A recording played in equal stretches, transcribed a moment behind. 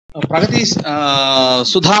ప్రగతి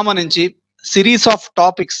సుధామ నుంచి series of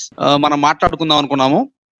topics మనం మాట్లాడుకుందాం అనుకున్నాము.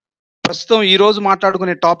 ప్రస్తుతం ఈ రోజు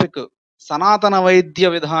మాట్లాడుకునే టాపిక్ సనాతన వైద్య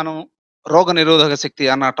విధానం రోగ నిరోధక శక్తి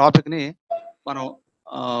అన్న టాపిక్ ని మనం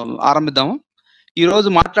ఆరంభిద్దాము. ఈ రోజు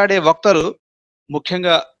మాట్లాడే వక్తలు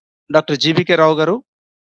ముఖ్యంగా డాక్టర్ G.B.K రావు గారు,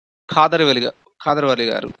 ఖాదర్వలి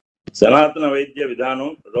గారు. సనాతన వైద్య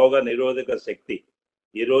విధానం రోగ నిరోధక శక్తి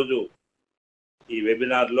ఈరోజు ఈ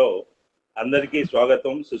వెబినార్ లో అందరికీ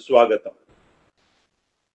స్వాగతం, సుస్వాగతం.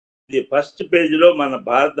 ఇది ఫస్ట్ పేజ్ లో మన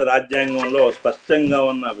భారత రాజ్యాంగంలో స్పష్టంగా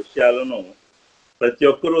ఉన్న విషయాలను ప్రతి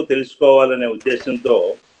ఒక్కరూ తెలుసుకోవాలనే ఉద్దేశంతో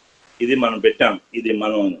ఇది మనం పెట్టాం. ఇది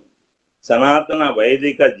మనం సనాతన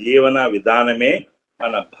వైదిక జీవన విధానమే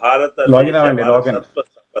మన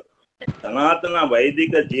సనాతన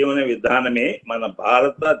వైదిక జీవన విధానమే మన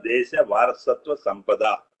భారతదేశ వారసత్వ సంపద.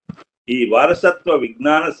 ఈ వారసత్వ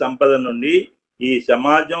విజ్ఞాన సంపద నుండి ఈ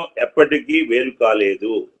సమాజం ఎప్పటికీ వేరు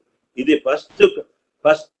కాలేదు. ఇది ఫస్ట్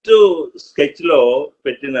స్కెచ్ లో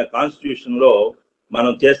పెట్టిన కాన్స్టిట్యూషన్ లో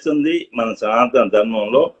మనం చేస్తుంది మన సనాతన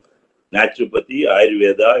ధర్మంలో న్యాచురోపతి,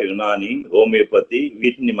 ఆయుర్వేద, యునాని, హోమియోపతి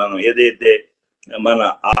వీటిని మనం ఏదైతే మన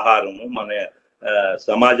ఆహారము, మన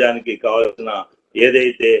సమాజానికి కావాల్సిన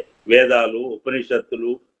ఏదైతే వేదాలు,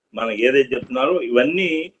 ఉపనిషత్తులు మనం ఏదైతే చెప్తున్నారో ఇవన్నీ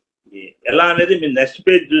ఎలా అనేది మీరు నెక్స్ట్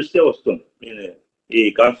పేజ్ చూస్తే వస్తుంది. ఈ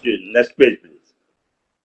కాన్స్టిట్యూషన్ నెక్స్ట్ పేజ్ ప్లీజ్.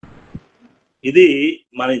 ఇది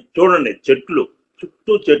మన చూడండి, చెట్లు,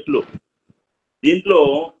 చుట్టూ చెట్లు. దీంట్లో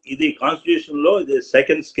ఇది కాన్స్టిట్యూషన్ లో ఇది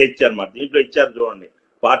సెకండ్ స్కెచ్ అన్నమాట. దీంట్లో ఇచ్చారు చూడండి,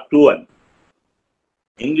 పార్ట్ 2 అని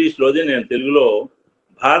ఇంగ్లీష్ లోది, నేను తెలుగులో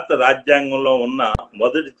భారత రాజ్యాంగంలో ఉన్న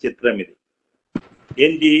మొదటి చిత్రం ఇది.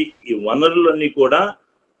 ఏంటి ఈ వనరులన్నీ కూడా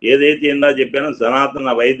ఏదైతే ఇందా చెప్పానో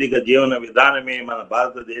సనాతన వైదిక జీవన విధానమే మన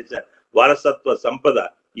భారతదేశ వారసత్వ సంపద.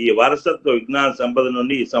 ఈ వారసత్వ విజ్ఞాన సంపద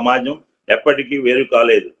నుండి ఈ సమాజం ఎప్పటికీ వేరు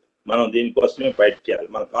కాలేదు. మనం దీనికోసమే ఫైట్ చేయాలి.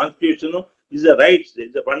 మన constitution is a rights,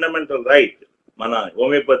 it's a fundamental right. మన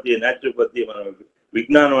హోమియోపతి, న్యాచురోపతి, మన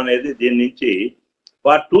విజ్ఞానం అనేది దీని నుంచి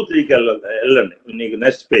పార్ట్ 2, 3కి వెళ్ళండి. నీకు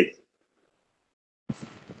నెక్స్ట్ పేజ్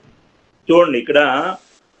చూడండి. ఇక్కడ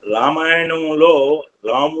రామాయణంలో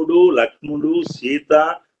రాముడు, లక్ష్మణుడు, సీత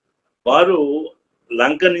వారు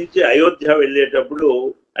లంక నుంచి అయోధ్య వెళ్ళేటప్పుడు,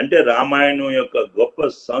 అంటే రామాయణం యొక్క గొప్ప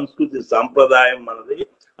సంస్కృతి సాంప్రదాయం మనది,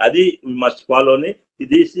 అది must ఫాలోని.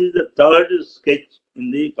 This is the third sketch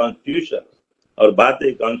in the constitution are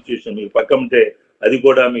Bharatiya constitution. మీకు పక్క ఉంటే అది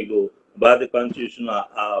కూడా మీకు భారతీయ కాన్స్టిట్యూషన్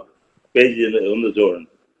ఆ పేజ్ ఉంది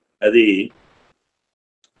చూడండి. అది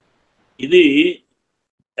ఇది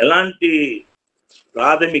ఎలాంటి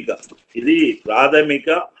ప్రాథమిక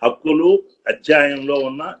హక్కులు అధ్యాయంలో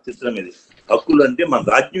ఉన్న చిత్రం ఇది. హక్కులు అంటే మన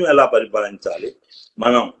రాజ్యం ఎలా పరిపాలించాలి,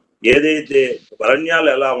 మనం ఏదైతే అరణ్యాలు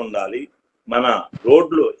ఎలా ఉండాలి, మన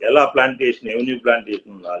రోడ్లు ఎలా ప్లాంటేషన్, ఎవెన్యూ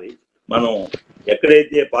ప్లాంటేషన్ ఉండాలి, మనం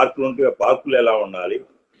ఎక్కడైతే పార్కులు ఉంటాయో పార్కులు ఎలా ఉండాలి,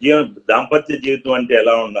 దాంపత్య జీవితం అంటే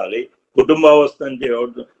ఎలా ఉండాలి, కుటుంబావస్థ అంటే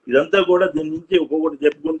ఇదంతా కూడా దీని నుంచి ఒక్కొక్కటి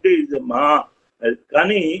చెప్పుకుంటే ఇది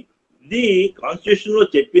కానీ ఇది కాన్స్టిట్యూషన్ లో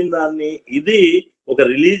చెప్పిన దాన్ని ఇది ఒక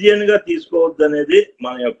రిలీజియన్ గా తీసుకోవద్దు అనేది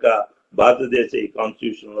మన యొక్క భారతదేశ ఈ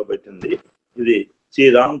కాన్స్టిట్యూషన్ లో పెట్టింది. ఇది శ్రీ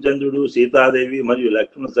రామచంద్రుడు, సీతాదేవి మరియు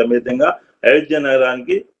లక్ష్మణ సమేతంగా అయోధ్య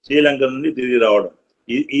నగరానికి శ్రీలంక నుండి తిరిగి రావడం.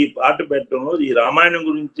 ఈ పాట పెట్టడంలో ఈ రామాయణం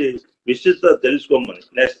గురించి విశిష్టత తెలుసుకోమని.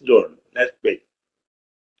 నెక్స్ట్ చూడండి, నెక్స్ట్ పేజ్.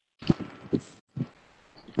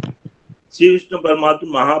 శ్రీకృష్ణ పరమాత్మ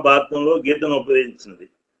మహాభారతంలో గీతను ఉపదేశించినది.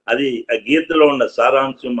 అది ఆ గీతలో ఉన్న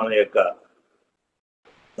సారాంశం మన యొక్క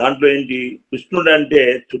దాంట్లో ఏంటి, కృష్ణుడు అంటే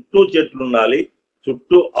చుట్టూ చెట్లు ఉండాలి,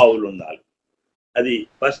 చుట్టూ ఆవులు ఉండాలి. అది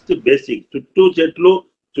ఫస్ట్ బేసిక్. చుట్టూ చెట్లు,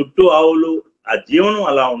 చుట్టూ ఆవులు, ఆ జీవనం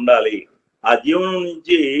అలా ఉండాలి. ఆ జీవనం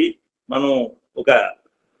నుంచి మనం ఒక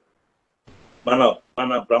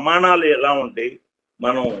మన ప్రమాణాలు ఎలా ఉంటాయి,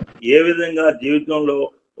 మనం ఏ విధంగా జీవితంలో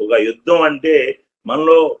ఒక యుద్ధం అంటే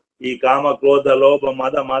మనలో ఈ కామ, క్రోధ, లోభ,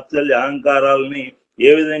 మద, మాత్సల్య, అహంకారాలని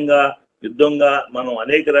ఏ విధంగా యుద్ధంగా మనం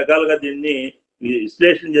అనేక రకాలుగా దీన్ని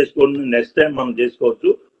విశ్లేషణ చేసుకోండి. నెక్స్ట్ టైం మనం చేసుకోవచ్చు.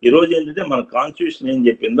 ఈరోజు ఏంటంటే మన కాన్స్టిట్యూషన్ ఏం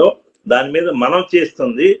చెప్పిందో దాని మీద మనం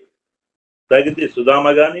చేస్తుంది ప్రగతి సుధామ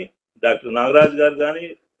కానీ, డాక్టర్ నాగరాజ్ గారు కానీ,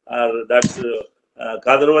 డాక్టర్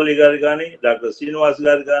ఖాదర్వలి గారు కానీ, డాక్టర్ శ్రీనివాస్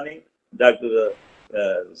గారు కానీ, డాక్టర్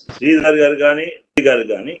శ్రీధర్ గారు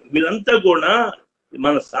కానీ వీళ్ళంతా కూడా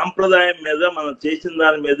మన సాంప్రదాయం మీద మనం చేసిన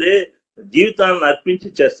దాని మీదే జీవితాలను అర్పించి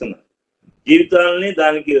చేస్తున్నారు. జీవితాలని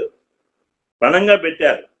దానికి పణంగా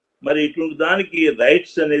పెట్టారు. మరి ఇటువంటి దానికి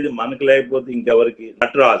రైట్స్ అనేది మనకు లేకపోతే ఇంకెవరికి?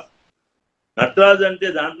 నటరాజ్ అంటే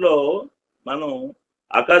దాంట్లో మనం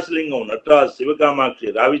ఆకాశలింగం, నటరాజ్, శివకామాక్షి,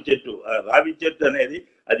 రావి చెట్టు అనేది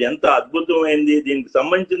అది ఎంత అద్భుతమైంది. దీనికి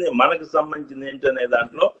సంబంధించింది, మనకు సంబంధించింది ఏంటనే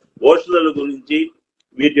దాంట్లో ఔషధాల గురించి,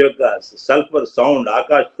 వీటి యొక్క సల్ఫర్ సౌండ్,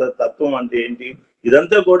 ఆకాశ తత్వం అంటే ఏంటి,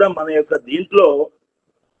 ఇదంతా కూడా మన యొక్క దీంట్లో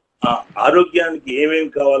ఆరోగ్యానికి ఏమేమి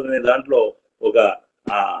కావాలనే దాంట్లో ఒక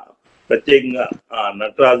ప్రత్యేకంగా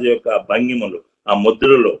నటరాజు యొక్క భంగిమలు, ఆ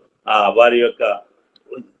ముద్రలు, వారి యొక్క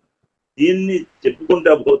దీన్ని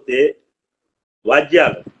చెప్పుకుంటా పోతే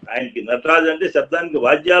వాద్యాలు, ఆయనకి నటరాజు అంటే శబ్దానికి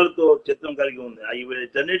వాద్యాలతో చిత్రం కలిగి ఉంది.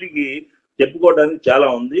 వీటన్నిటికీ చెప్పుకోవడానికి చాలా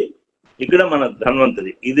ఉంది. ఇక్కడ మన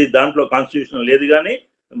ధన్వంతరి, ఇది దాంట్లో కాన్స్టిట్యూషన్ లేదు, కానీ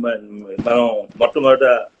మనం మొట్టమొదట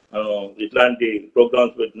ఇట్లాంటి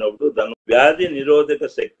ప్రోగ్రామ్స్ పెట్టినప్పుడు వ్యాధి నిరోధక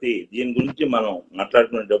శక్తి దీని గురించి మనం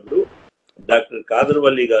మాట్లాడుకునేటప్పుడు డాక్టర్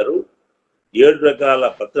కాదర్వల్లి గారు 7 రకాల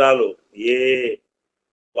పత్రాలు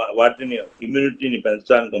వాటిని ఇమ్యూనిటీని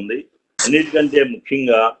పెంచడానికి ఉంది. అన్నిటికంటే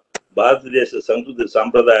ముఖ్యంగా భారతదేశ సంస్కృతి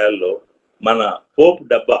సాంప్రదాయాల్లో మన పోప్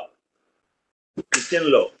డబ్బా కిచెన్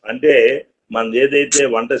లో, అంటే మన ఏదైతే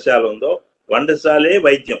వంటశాల ఉందో వంటశాలే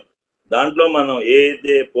వైద్యం, దాంట్లో మనం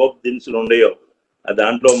ఏదైతే పోప్ దినుసులు ఉన్నాయో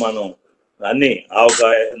దాంట్లో మనం అన్ని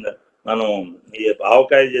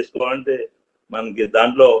ఆవకాయ చేసుకోవాలంటే మనకి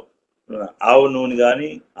దాంట్లో ఆవు నూనె కానీ,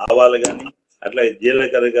 ఆవాలు కానీ, అట్లాగే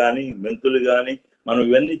జీలకర్ర కానీ, మెంతులు కానీ, మనం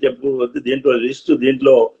ఇవన్నీ చెప్పుకోవద్దు. దీంట్లో లిస్టు,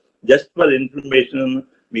 దీంట్లో జస్ట్ ఫర్ ఇన్ఫర్మేషన్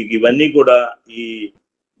మీకు ఇవన్నీ కూడా ఈ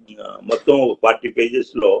మొత్తం 40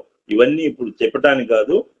 పేజెస్ లో ఇవన్నీ ఇప్పుడు చెప్పడానికి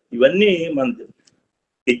కాదు. ఇవన్నీ మన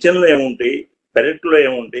కిచెన్ లో ఏముంటాయి, పెరట్లో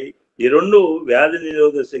ఏముంటాయి, ఈ 2 వ్యాధి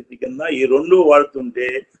నిరోధక శక్తి కింద ఈ 2 వాడుతుంటే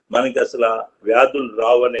మనకి అసలు వ్యాధులు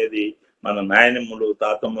రావు అనేది మన నాయనమ్మలు,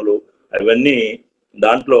 తాతమ్మలు అవన్నీ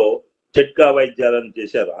దాంట్లో చిట్కా వైద్యాలను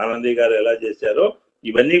చేశారు. ఆనందయ్య గారు ఎలా చేశారో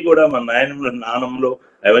ఇవన్నీ కూడా మన నాయనమ్మలు, నానమ్మలు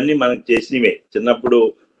అవన్నీ మనకు చేసినవే. చిన్నప్పుడు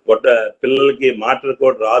పిల్లలకి మాటలు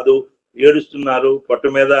కూడా రాదు, ఏడుస్తున్నారు, పొట్ట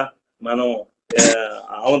మీద మనం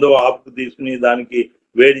ఆముదం ఆకు తీసుకుని దానికి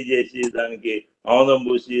వేడి చేసి దానికి ఆముదం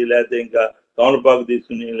పూసి, లేకపోతే ఇంకా తమలపాకు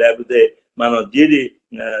తీసుకుని, లేకపోతే మనం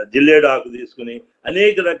జిల్లేడు ఆకు తీసుకుని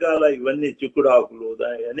అనేక రకాల ఇవన్నీ చిక్కుడు ఆకులు,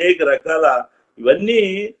 అనేక రకాల ఇవన్నీ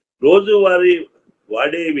రోజువారీ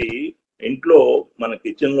వాడేవి. ఇంట్లో మన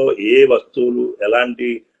కిచెన్ లో ఏ వస్తువులు ఎలాంటి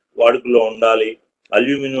వాడుకలో ఉండాలి.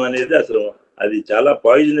 అల్యూమినియం అనేది అసలు అది చాలా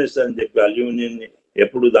పాయిజనస్ అని చెప్పి అల్యూమినియంని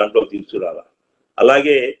ఎప్పుడు దాంట్లో తీసుకురావాలి.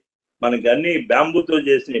 అలాగే మనకి అన్ని బ్యాంబూతో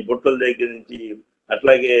చేసిన బుట్టల దగ్గర నుంచి,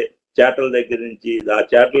 అట్లాగే చేటల దగ్గర నుంచి, ఆ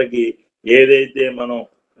చేటలకి ఏదైతే మనం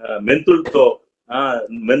మెంతులతో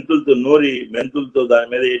నూరి మెంతులతో దాని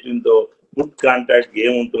మీద వేయటంతో ఫుడ్ కాంటాక్ట్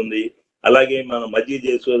ఏముంటుంది. అలాగే మనం మజ్జిగ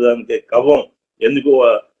చేసుకోవడానికి కవ్వం ఎందుకు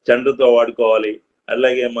చండ్రతో వాడుకోవాలి.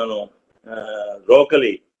 అలాగే మనం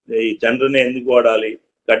రోకలి ఈ చండ్రనే ఎందుకు వాడాలి,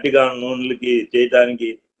 కట్టిగా నూనెలకి చేయటానికి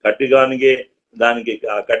కట్టిగానికే దానికి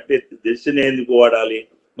ఆ కట్టి దిశనే ఎందుకు వాడాలి.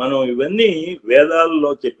 మనం ఇవన్నీ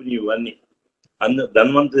వేదాలలో చెప్పిన ఇవన్నీ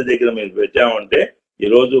ధన్వంతరి దగ్గర మీరు పెట్టామంటే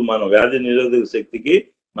ఈరోజు మనం వ్యాధి నిరోధక శక్తికి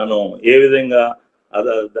మనం ఏ విధంగా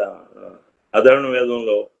అధర్వణ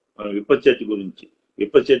వేదంలో మనం విప్ప చెట్టు గురించి,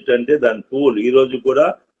 విప్ప చెట్టు అంటే దాని పువ్వులు ఈరోజు కూడా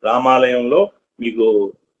రామాలయంలో మీకు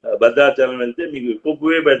భద్రాచలం వెళ్తే మీకు విప్ప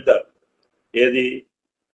పువ్వే పెడతారు, ఏది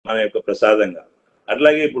మన యొక్క ప్రసాదంగా.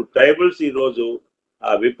 అట్లాగే ఇప్పుడు ట్రైబల్స్ ఈరోజు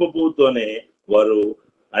ఆ విప్ప పువ్వుతోనే వారు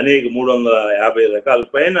అనేక 350 రకాల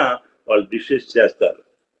పైన వాళ్ళు డిషెస్ చేస్తారు.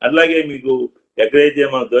 అట్లాగే మీకు ఎక్కడైతే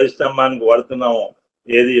మనం ధ్వజస్తంభానికి వాడుతున్నామో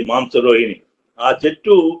ఏది మాంసరోహిణి, ఆ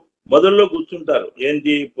చెట్టు మొదల్లో కూర్చుంటారు.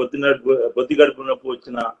 ఏంటి పొత్తి గడుపు నొప్పి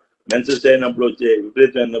వచ్చిన, మెన్సెస్ అయినప్పుడు వచ్చే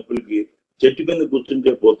విపరీతమైన నొప్పులకి చెట్టు కింద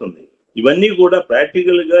కూర్చుంటే పోతుంది. ఇవన్నీ కూడా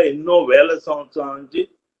ప్రాక్టికల్ గా ఎన్నో వేల సంవత్సరాల నుంచి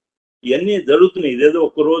ఇవన్నీ జరుగుతున్నాయి. ఇదేదో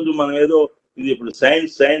ఒక్కరోజు మనం ఏదో ఇది ఇప్పుడు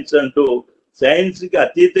సైన్స్ అంటూ సైన్స్ కి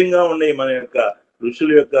అతీతంగా ఉన్నాయి. మన యొక్క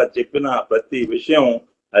ఋషుల యొక్క చెప్పిన ప్రతి విషయం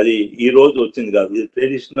అది ఈ రోజు వచ్చింది కాదు. ఇది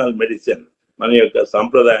ట్రెడిషనల్ మెడిసిన్ మన యొక్క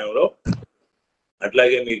సంప్రదాయంలో.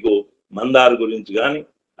 అట్లాగే మీకు మందారు గురించి కానీ,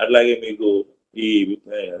 అట్లాగే మీకు ఈ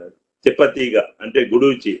తిప్పతీగ అంటే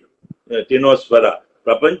గుడూచి, టినోస్ఫెర,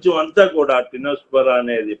 ప్రపంచం అంతా కూడా టినోస్ఫెరా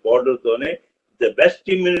అనేది పౌడర్ తోనే ద బెస్ట్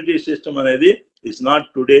ఇమ్యూనిటీ సిస్టమ్ అనేది is not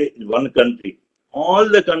today in one country, all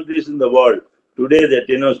the countries in the world today the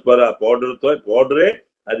టినోస్ఫెరా పౌడరే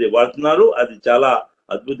అది వాడుతున్నారు. అది చాలా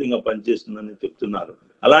అద్భుతంగా పనిచేస్తుందని చెప్తున్నారు.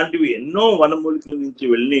 అలాంటివి ఎన్నో వనమూలికల నుంచి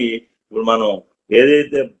వెళ్ళి ఇప్పుడు మనం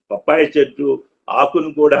ఏదైతే పప్పాయ చెట్టు ఆకును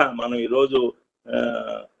కూడా మనం ఈరోజు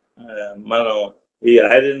మనం ఈ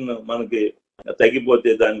ఐరన్ మనకి తగ్గిపోతే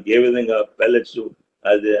దానికి ఏ విధంగా పెల్లెట్స్,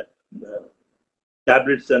 అదే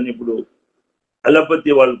టాబ్లెట్స్ అన్ని ఇప్పుడు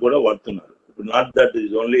అలోపతి వాళ్ళు కూడా వాడుతున్నారు. ఇప్పుడు నాట్ దట్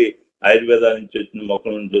ఈజ్ ఓన్లీ ఆయుర్వేదా నుంచి వచ్చింది,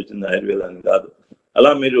 మొక్కల నుంచి వచ్చింది ఆయుర్వేదాన్ని కాదు.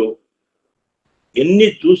 అలా మీరు ఎన్ని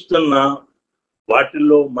చూస్తున్నా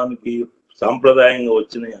వాటిల్లో మనకి సాంప్రదాయంగా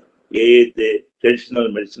వచ్చిన ఏ అయితే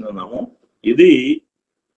ట్రెడిషనల్ మెడిసిన్ ఉన్నామో ఇది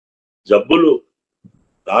జబ్బులు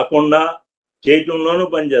రాకుండా చేయటంలోనూ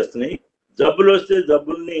పనిచేస్తున్నాయి. జబ్బులు వస్తే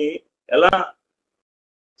జబ్బుల్ని ఎలా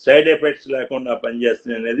సైడ్ ఎఫెక్ట్స్ లేకుండా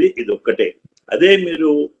పనిచేస్తుంది అనేది ఇది ఒక్కటే. అదే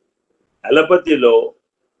మీరు అలోపతిలో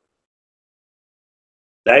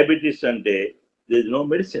డయాబెటీస్ అంటే there is no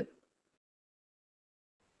medicine,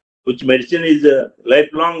 which medicine is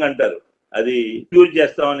life long అంటారు. అది క్యూర్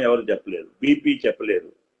చేస్తామని ఎవరు చెప్పలేరు. బీపీ చెప్పలేరు.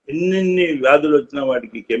 ఎన్ని వ్యాధులు వచ్చినా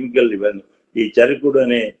వాటికి కెమికల్ ఇవన్నీ. ఈ చరకుడు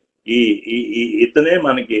అనే ఇతనే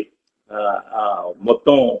మనకి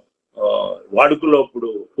మొత్తం వాడుకలో ఇప్పుడు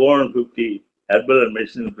 450 herbal and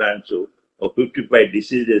medicine plants, 55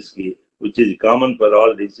 డిసీజెస్కి which is common for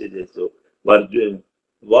all diseases.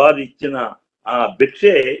 వారు ఇచ్చిన ఆ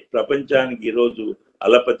భిక్షే ప్రపంచానికి ఈరోజు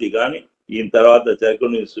అలోపతి కానీ, ఈయన తర్వాత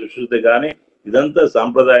చరకుని సుశ్రుతి కానీ, ఇదంతా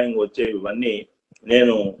సాంప్రదాయంగా వచ్చేవి. ఇవన్నీ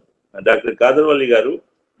నేను డాక్టర్ కాదర్వల్లి గారు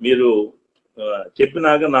మీరు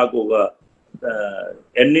చెప్పినాక నాకు ఒక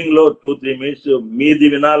ఎండింగ్ లో 2-3 మినిట్స్ మీది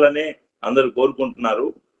వినాలనే అందరు కోరుకుంటున్నారు.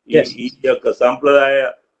 ఈ యొక్క సాంప్రదాయ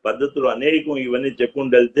పద్ధతులు అనేకం ఇవన్నీ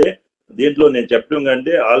చెప్పుకుంటూ వెళ్తే దీంట్లో నేను చెప్పడం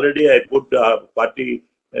కంటే ఆల్రెడీ ఐ పుట్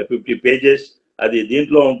 40-50 పేజెస్ అది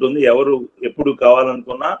దీంట్లో ఉంటుంది. ఎవరు ఎప్పుడు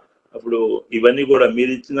కావాలనుకున్నా అప్పుడు ఇవన్నీ కూడా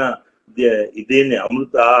మీరు ఇచ్చిన దీన్ని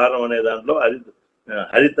అమృత ఆహారం అనే దాంట్లో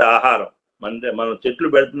హరిత ఆహారం అంటే మనం చెట్లు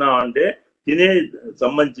పెడుతున్నాం అంటే తినే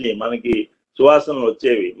సంబంధించి మనకి సువాసనలు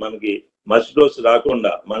వచ్చేవి, మనకి మస్కిటోస్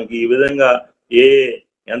రాకుండా మనకి ఈ విధంగా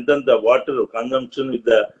ఎంతెంత వాటర్ కన్జంప్షన్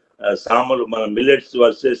విత్ సామలు మన మిల్లెట్స్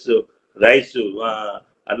వర్సెస్ రైస్,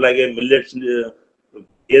 అట్లాగే మిల్లెట్స్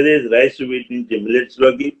ఏదైతే రైస్ వీటి నుంచి మిల్లెట్స్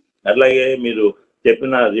లోకి, అట్లాగే మీరు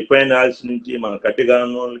చెప్పిన రిఫైన్డ్ ఆయిల్స్ నుంచి మన కట్టిగా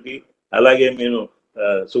నూనెలకి, అలాగే మీరు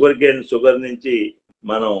షుగర్ నుంచి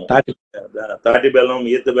మనం తాటి బెల్లం,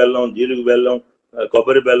 ఈత బెల్లం, జీలుగు బెల్లం,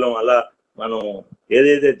 కొబ్బరి బెల్లం, అలా మనం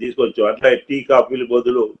ఏదైతే తీసుకోవచ్చు. అట్లా టీ కాఫీల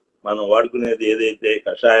బదులు మనం వాడుకునేది ఏదైతే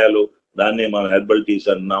కషాయాలు, దాన్ని మనం హెర్బల్ టీస్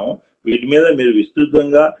అంటున్నాము. వీటి మీద మీరు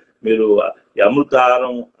విస్తృతంగా మీరు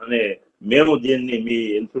అమృతాహారం అనే మేము దీన్ని మీ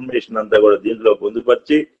ఇన్ఫర్మేషన్ అంతా కూడా దీంట్లో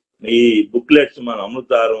పొందుపరిచి ఈ బుక్లెట్స్ మన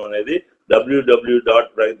అమృతాహారం అనేది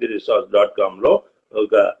www.pragatiresource.com లో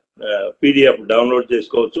ఒక PDF డౌన్లోడ్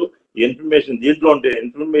చేసుకోవచ్చు. ఇన్ఫర్మేషన్ దీంట్లో ఉంటే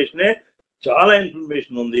ఇన్ఫర్మేషనే చాలా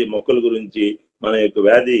ఇన్ఫర్మేషన్ ఉంది మొక్కల గురించి, మన యొక్క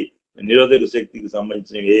వ్యాధి నిరోధక శక్తికి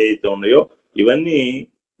సంబంధించినవి ఏవైతే ఉన్నాయో ఇవన్నీ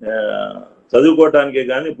చదువుకోవటానికే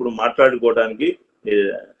కానీ ఇప్పుడు మాట్లాడుకోవడానికి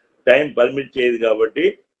టైం పర్మిట్ చేయదు. కాబట్టి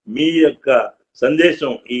మీ యొక్క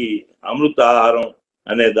సందేశం ఈ అమృత ఆహారం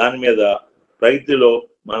అనే దాని మీద ప్రగతిలో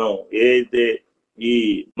మనం ఏదైతే ఈ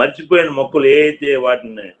మర్చిపోయిన మొక్కలు ఏవైతే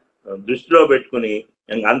వాటిని దృష్టిలో పెట్టుకుని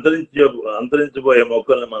అంతరించిపోయే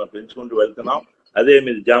మొక్కల్ని మనం పెంచుకుంటూ వెళ్తున్నాం. అదే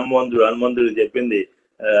మీరు జాంబవంతుడు హనుమంతుడు చెప్పింది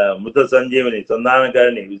మృత సంజీవని,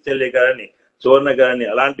 సంధానకారిణి, విశల్యకారిణి, సువర్ణకారిణి,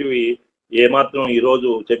 అలాంటివి ఏమాత్రం ఈరోజు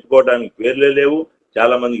చెప్పుకోవడానికి పేర్లే లేవు.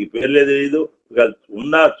 చాలా మందికి పేర్లే తెలియదు.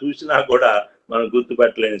 ఉన్నా చూసినా కూడా మనం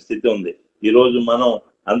గుర్తుపెట్టలేని స్థితి ఉంది. ఈరోజు మనం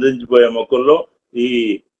అందించిపోయే మొక్కల్లో ఈ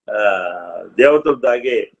దేవతలు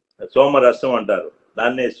తాగే సోమరసం అంటారు,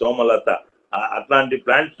 దాన్నే సోమలత. అట్లాంటి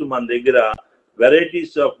ప్లాంట్స్ మన దగ్గర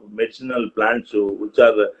varieties of medicinal plants which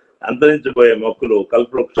are అంతరించిపోయే మొక్కలు,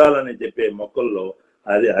 కల్పవృక్షాలని చెప్పే మొక్కల్లో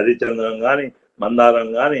అది హరిచంద్రం కానీ, మందారం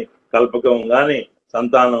కానీ, కల్పకం కానీ,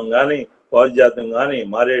 సంతానం కానీ, పారిజాతం కానీ,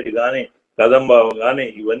 మారేడు కానీ, కదంబావం కానీ,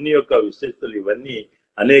 ఇవన్నీ యొక్క విశిష్టతలు. ఇవన్నీ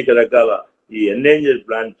అనేక రకాల ఈ ఎండేంజర్డ్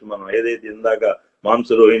ప్లాంట్స్. మనం ఏదైతే ఇందాక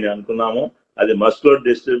మాంసరోహిణి అనుకున్నామో అది muscular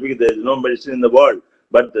డిస్ట్రఫీకి there is no medicine in the world.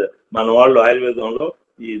 But మన వాళ్ళు ఆయుర్వేదంలో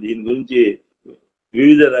దీని గురించి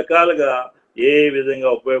వివిధ రకాలుగా ఏ విధంగా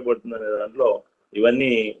ఉపయోగపడుతుంది అనే దాంట్లో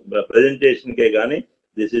ఇవన్నీ ప్రెజెంటేషన్కే కానీ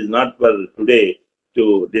this is not for today to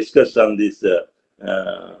discuss on this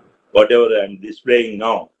what ever I'm displaying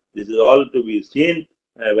now. This is all to be seen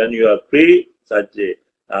when you are free. Such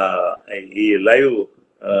ఈ లైవ్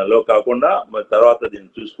లో కాకుండా మరి తర్వాత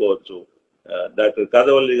దీన్ని చూసుకోవచ్చు. డాక్టర్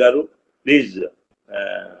కాదవల్లి గారు ప్లీజ్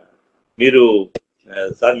మీరు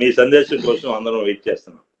మీ సందేశం కోసం అందరం వెయిట్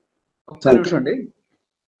చేస్తున్నాం. ఒక్క నిమిషం అండి,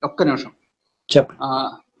 ఒక్క నిమిషం.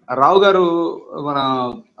 రావు గారు మన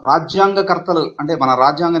రాజ్యాంగకర్తలు అంటే మన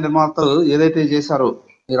రాజ్యాంగ నిర్మాతలు ఏదైతే చేశారో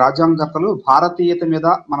ఈ రాజ్యాంగకర్తలు భారతీయత మీద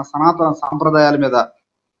మన సనాతన సాంప్రదాయాల మీద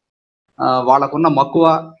వాళ్ళకున్న మక్కువ,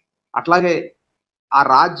 అట్లాగే ఆ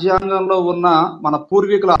రాజ్యాంగంలో ఉన్న మన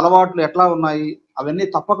పూర్వీకుల అలవాట్లు ఎట్లా ఉన్నాయి అవన్నీ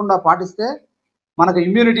తప్పకుండా పాటిస్తే మనకు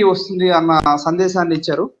ఇమ్యూనిటీ వస్తుంది అన్న సందేశాన్ని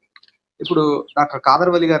ఇచ్చారు. ఇప్పుడు డాక్టర్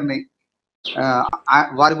కాదర్వల్లి గారిని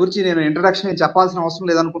వారి గురించి నేను ఇంట్రడక్షన్ చెప్పాల్సిన అవసరం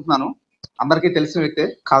లేదనుకుంటున్నాను. అందరికీ తెలిసిన వ్యక్తే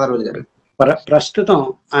కాదర్వల్లి గారు. ప్రస్తుతం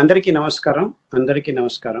అందరికీ నమస్కారం.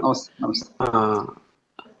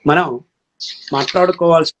 మనం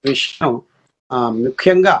మాట్లాడుకోవాల్సిన విషయం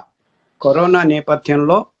ముఖ్యంగా కరోనా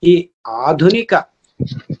నేపథ్యంలో ఈ ఆధునిక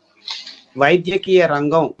వైద్యకీయ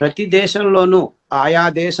రంగం ప్రతి దేశంలోనూ ఆయా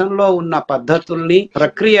దేశంలో ఉన్న పద్ధతుల్ని,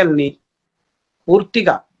 ప్రక్రియల్ని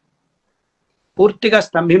పూర్తిగా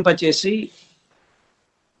స్తంభింపచేసి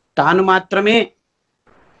తాను మాత్రమే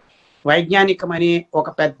వైజ్ఞానికమని ఒక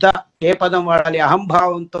పెద్ద ఏ పదం వాడాలి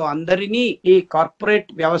అహంభావంతో అందరినీ ఈ కార్పొరేట్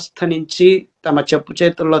వ్యవస్థ నుంచి తమ చెప్పు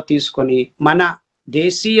చేతుల్లో తీసుకొని మన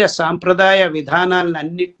దేశీయ సాంప్రదాయ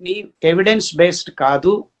విధానాలన్నింటినీ ఎవిడెన్స్ బేస్డ్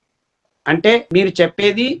కాదు, అంటే మీరు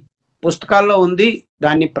చెప్పేది పుస్తకాల్లో ఉంది,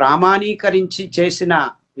 దాన్ని ప్రామాణీకరించి చేసిన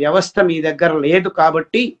వ్యవస్థ మీ దగ్గర లేదు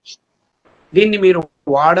కాబట్టి దీన్ని మీరు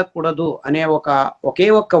వాడకూడదు అనే ఒకే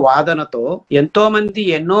ఒక్క వాదనతో ఎంతో మంది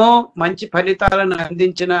ఎన్నో మంచి ఫలితాలను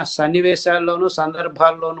అందించిన సన్నివేశాల్లోనూ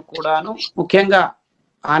సందర్భాల్లోనూ కూడాను, ముఖ్యంగా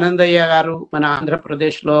ఆనందయ్య గారు మన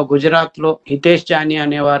ఆంధ్రప్రదేశ్ లో, గుజరాత్ లో హితేష్ జానీ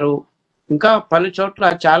అనేవారు, ఇంకా పలు చోట్ల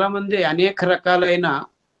చాలా మంది అనేక రకాలైన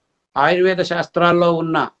ఆయుర్వేద శాస్త్రాల్లో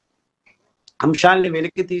ఉన్న అంశాలని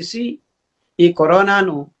వెలికి తీసి ఈ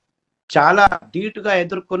కరోనాను చాలా ధీటుగా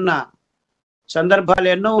ఎదుర్కొన్న సందర్భాలు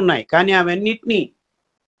ఎన్నో ఉన్నాయి. కానీ అవన్నిటినీ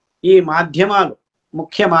ఈ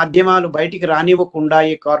ముఖ్య మాధ్యమాలు బయటికి రానివ్వకుండా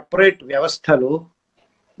ఈ కార్పొరేట్ వ్యవస్థలు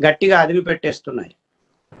గట్టిగా అదిమి పెట్టేస్తున్నాయి.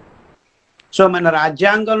 సో మన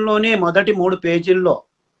రాజ్యాంగంలోనే మొదటి 3 పేజీల్లో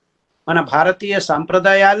మన భారతీయ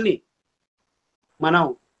సంప్రదాయాల్ని మనం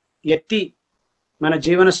ఎత్తి మన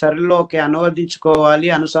జీవన శైలిలోకి అనువదించుకోవాలి,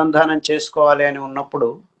 అనుసంధానం చేసుకోవాలి అని ఉన్నప్పుడు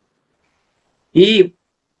ఈ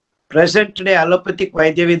ప్రెసెంట్ డే అలోపతిక్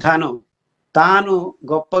వైద్య విధానం తాను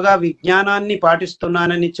గొప్పగా విజ్ఞానాన్ని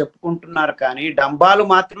పాటిస్తున్నానని చెప్పుకుంటున్నారు, కానీ డంబాలు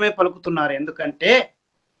మాత్రమే పలుకుతున్నారు. ఎందుకంటే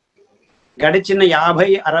గడిచిన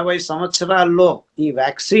 50-60 సంవత్సరాల్లో ఈ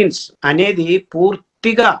వ్యాక్సిన్స్ అనేది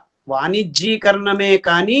పూర్తిగా వాణిజ్యీకరణమే.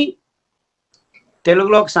 కానీ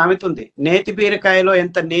తెలుగులో ఒక సామెత ఉంది, నేతి బీరకాయలో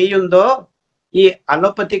ఎంత నెయ్యి ఉందో ఈ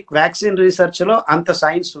అలోపతిక్ వ్యాక్సిన్ రీసెర్చ్ లో అంత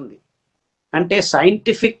సైన్స్ ఉంది. అంటే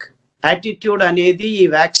సైంటిఫిక్ యాటిట్యూడ్ అనేది ఈ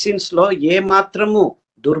వ్యాక్సిన్స్ లో ఏ మాత్రము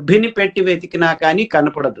దుర్భిని పెట్టి వెతికినా కానీ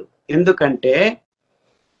కనపడదు. ఎందుకంటే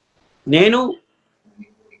నేను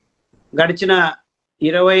గడిచిన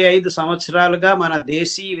 25 సంవత్సరాలుగా మన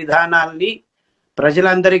దేశీయ విధానాల్ని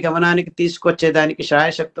ప్రజలందరి గమనానికి తీసుకొచ్చేదానికి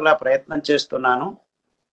శాయశక్తులా ప్రయత్నం చేస్తున్నాను.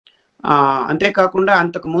 అంతేకాకుండా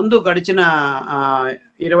అంతకు ముందు గడిచిన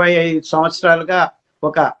 25 సంవత్సరాలుగా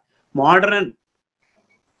ఒక మోడర్న్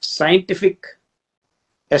సైంటిఫిక్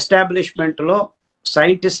ఎస్టాబ్లిష్మెంట్లో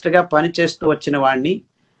సైంటిస్ట్గా పనిచేస్తూ వచ్చిన వాడిని.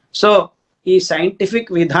 సో ఈ సైంటిఫిక్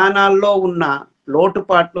విధానాల్లో ఉన్న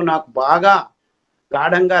లోటుపాట్లు నాకు బాగా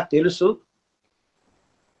గాఢంగా తెలుసు.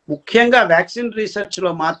 ముఖ్యంగా వ్యాక్సిన్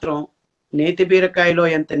రీసెర్చ్లో మాత్రం నేతి బీరకాయలో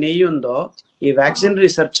ఎంత నెయ్యి ఉందో ఈ వ్యాక్సిన్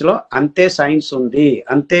రీసెర్చ్లో అంతే సైన్స్ ఉంది,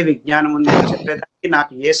 అంతే విజ్ఞానం ఉంది అని చెప్పేదానికి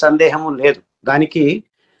నాకు ఏ సందేహము లేదు. దానికి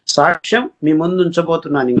సాక్ష్యం మీ ముందు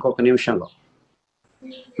ఉంచబోతున్నాను ఇంకొక నిమిషంలో.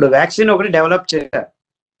 ఇప్పుడు వ్యాక్సిన్ ఒకటి డెవలప్ చేశారు,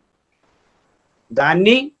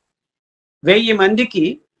 దాన్ని 1000 మందికి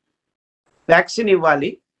వ్యాక్సిన్ ఇవ్వాలి,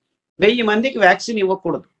 1000 మందికి వ్యాక్సిన్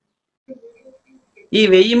ఇవ్వకూడదు. ఈ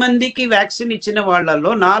 1000 మందికి వ్యాక్సిన్ ఇచ్చిన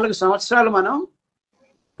వాళ్ళల్లో 4 సంవత్సరాలు మనం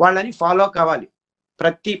వాళ్ళని ఫాలో కావాలి,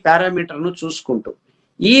 ప్రతి పారామీటర్ను చూసుకుంటూ.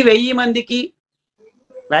 ఈ 1000 మందికి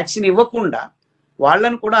వ్యాక్సిన్ ఇవ్వకుండా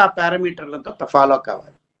వాళ్ళను కూడా ఆ పారామీటర్లతో ఫాలో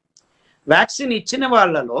కావాలి. వ్యాక్సిన్ ఇచ్చిన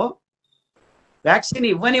వాళ్ళలో, వ్యాక్సిన్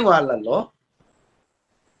ఇవ్వని వాళ్ళలో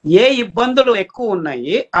ఏ ఇబ్బందులు ఎక్కువ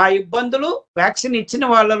ఉన్నాయి, ఆ ఇబ్బందులు వ్యాక్సిన్ ఇచ్చిన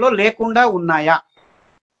వాళ్ళలో లేకుండా ఉన్నాయా,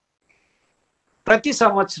 ప్రతి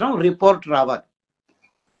సంవత్సరం రిపోర్ట్ రావాలి.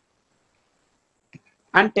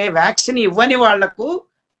 అంటే వ్యాక్సిన్ ఇవ్వని వాళ్లకు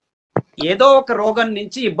ఏదో ఒక రోగం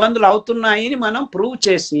నుంచి ఇబ్బందులు అవుతున్నాయని మనం ప్రూవ్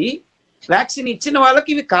చేసి, వ్యాక్సిన్ ఇచ్చిన వాళ్ళకి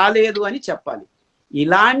ఇవి కాలేదు అని చెప్పాలి.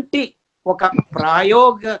 ఇలాంటి ఒక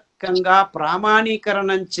ప్రాయోగికంగా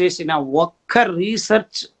ప్రామాణీకరణం చేసిన ఒక్క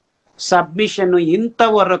రీసెర్చ్ సబ్మిషన్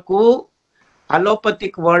ఇంతవరకు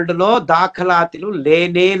అలోపతిక్ వరల్డ్ లో దాఖలాతులు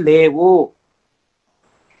లేనే లేవు.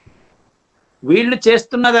 వీళ్ళు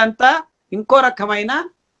చేస్తున్నదంతా ఇంకో రకమైన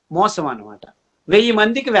మోసం అన్నమాట. 1000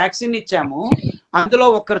 మందికి వ్యాక్సిన్ ఇచ్చాము, అందులో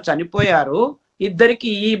ఒకరు చనిపోయారు, 2కి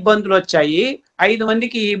ఈ ఇబ్బందులు వచ్చాయి, 5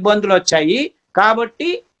 మందికి ఈ ఇబ్బందులు వచ్చాయి, కాబట్టి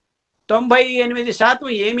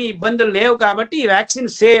 98% ఏమీ ఇబ్బందులు లేవు, కాబట్టి ఈ వ్యాక్సిన్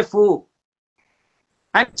సేఫ్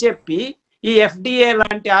అని చెప్పి ఈ FDA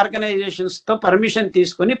లాంటి ఆర్గనైజేషన్స్ తో పర్మిషన్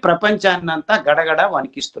తీసుకుని ప్రపంచాన్నంతా గడగడ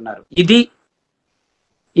వణికిస్తున్నారు. ఇది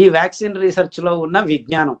ఈ వ్యాక్సిన్ రీసెర్చ్ లో ఉన్న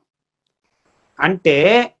విజ్ఞానం. అంటే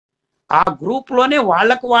ఆ గ్రూప్ లోనే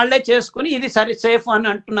వాళ్ళే చేసుకుని ఇది సేఫ్ అని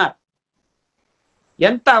అంటున్నారు.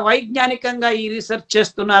 ఎంత వైజ్ఞానికంగా ఈ రీసెర్చ్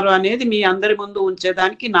చేస్తున్నారు అనేది మీ అందరి ముందు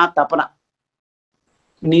ఉంచేదానికి నా తపన.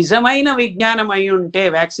 నిజమైన విజ్ఞానం అయి ఉంటే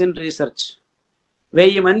వ్యాక్సిన్ రీసెర్చ్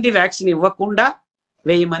 1000 మంది వ్యాక్సిన్ ఇవ్వకుండా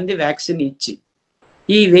 1000 మంది వ్యాక్సిన్ ఇచ్చి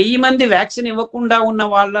ఈ 1000 మంది వ్యాక్సిన్ ఇవ్వకుండా ఉన్న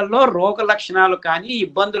వాళ్ళల్లో రోగ లక్షణాలు కానీ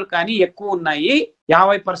ఇబ్బందులు కానీ ఎక్కువ ఉన్నాయి,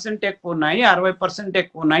 50% ఎక్కువ ఉన్నాయి, 60%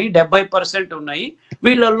 ఎక్కువ ఉన్నాయి, 70% ఉన్నాయి,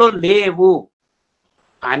 వీళ్ళల్లో లేవు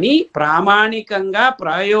అని ప్రామాణికంగా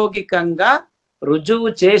ప్రాయోగికంగా రుజువు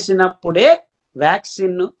చేసినప్పుడే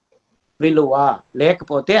వ్యాక్సిన్ విలువ,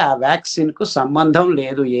 లేకపోతే ఆ వ్యాక్సిన్ కు సంబంధం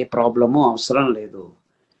లేదు, ఏ ప్రాబ్లము అవసరం లేదు.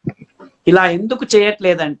 ఇలా ఎందుకు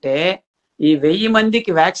చేయట్లేదంటే ఈ 1000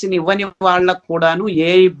 మందికి వ్యాక్సిన్ ఇవ్వని వాళ్ళకు కూడాను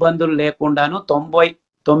ఏ ఇబ్బందులు లేకుండాను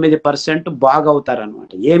 99% బాగవుతారనమాట,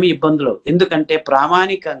 ఏమి ఇబ్బందులు. ఎందుకంటే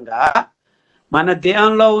ప్రామాణికంగా మన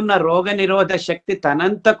దేహంలో ఉన్న రోగ నిరోధక శక్తి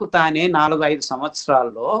తనంతకు తానే 4-5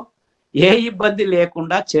 సంవత్సరాల్లో ఏ ఇబ్బంది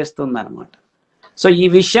లేకుండా చేస్తుందన్నమాట. సో ఈ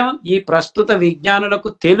విషయం ఈ ప్రస్తుత విజ్ఞానులకు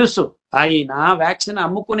తెలుసు, అయినా వ్యాక్సిన్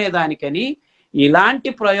అమ్ముకునే దానికని ఇలాంటి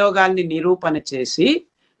ప్రయోగాల్ని నిరూపణ చేసి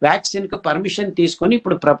వ్యాక్సిన్ కు పర్మిషన్ తీసుకొని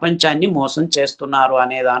ఇప్పుడు ప్రపంచాన్ని మోసం చేస్తున్నారు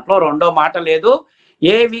అనే దాంట్లో రెండో మాట లేదు.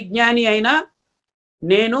 ఏ విజ్ఞాని అయినా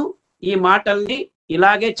నేను ఈ మాటల్ని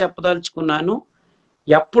ఇలాగే చెప్పదలుచుకున్నాను.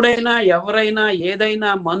 ఎప్పుడైనా ఎవరైనా ఏదైనా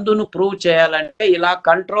మందును ప్రూవ్ చేయాలంటే ఇలా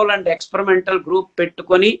కంట్రోల్ అండ్ ఎక్స్పెరిమెంటల్ గ్రూప్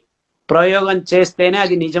పెట్టుకొని ప్రయోగం చేస్తేనే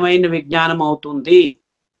అది నిజమైన విజ్ఞానం అవుతుంది.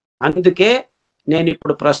 అందుకే నేను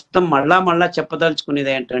ఇప్పుడు ప్రస్తుతం మళ్ళా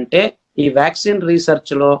చెప్పదలుచుకునేది ఏంటంటే ఈ వ్యాక్సిన్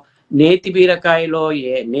రీసెర్చ్ లో నేతి బీరకాయలో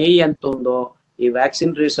నెయ్యి ఎంత ఉందో ఈ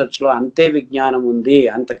వ్యాక్సిన్ రీసెర్చ్ లో అంతే విజ్ఞానం ఉంది,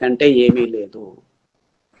 అంతకంటే ఏమీ లేదు.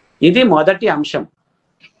 ఇది మొదటి అంశం.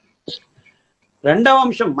 రెండవ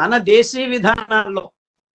అంశం, మన దేశీయ విధానాల్లో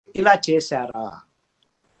ఇలా చేశారా,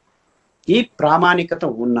 ఈ ప్రామాణికత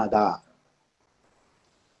ఉన్నదా?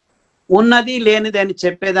 ఉన్నది లేనిది అని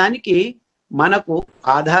చెప్పేదానికి మనకు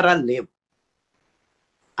ఆధారాలు లేవు.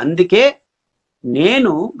 అందుకే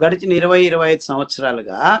నేను గడిచిన 20-25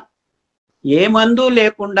 సంవత్సరాలుగా ఏ మందు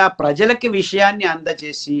లేకుండా ప్రజలకి విషయాన్ని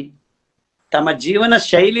అందజేసి తమ జీవన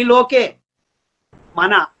శైలిలోకే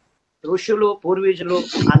మన ఋషులు పూర్వీకులు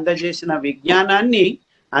అందజేసిన విజ్ఞానాన్ని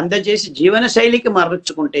అందజేసి జీవన శైలికి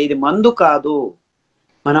మరల్చుకుంటే ఇది మందు కాదు.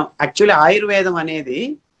 మనం యాక్చువల్లీ ఆయుర్వేదం అనేది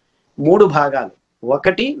 3 భాగాలు,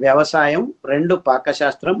 1 వ్యవసాయం, 2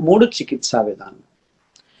 పాకశాస్త్రం, 3 చికిత్సా విధానం.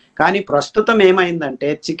 కానీ ప్రస్తుతం ఏమైందంటే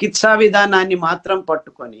చికిత్సా విధానాన్ని మాత్రం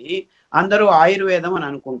పట్టుకొని అందరూ ఆయుర్వేదం అని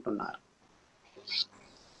అనుకుంటున్నారు,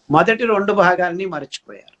 మొదటి 2 భాగాల్ని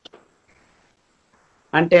మర్చిపోయారు.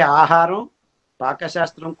 అంటే ఆహారం,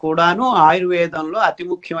 పాకశాస్త్రం కూడాను ఆయుర్వేదంలో అతి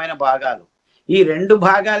ముఖ్యమైన భాగాలు. ఈ 2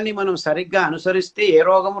 భాగాల్ని మనం సరిగ్గా అనుసరిస్తే ఏ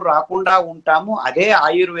రోగం రాకుండా ఉంటాము, అదే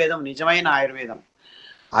ఆయుర్వేదం, నిజమైన ఆయుర్వేదం.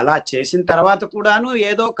 అలా చేసిన తర్వాత కూడాను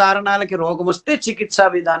ఏదో కారణాలకి రోగం వస్తే చికిత్సా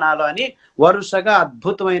విధానాలు అని వరుసగా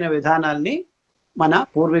అద్భుతమైన విధానాల్ని మన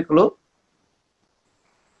పూర్వీకులు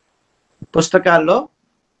పుస్తకాల్లో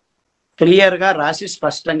క్లియర్గా రాసి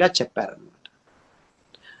స్పష్టంగా చెప్పారన్నమాట.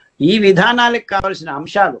 ఈ విధానాలకు కావలసిన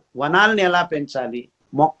అంశాలు, వనాలను ఎలా పెంచాలి,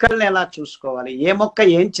 మొక్కల్ని ఎలా చూసుకోవాలి, ఏ మొక్క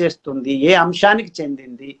ఏం చేస్తుంది, ఏ అంశానికి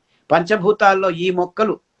చెందింది, పంచభూతాల్లో ఈ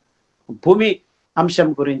మొక్కలు భూమి అంశం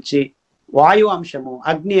గురించి, వాయు అంశము,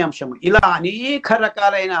 అగ్ని అంశము, ఇలా అనేక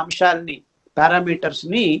రకాలైన అంశాలని పారామీటర్స్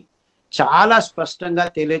ని చాలా స్పష్టంగా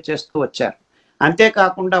తెలియచేస్తూ వచ్చారు.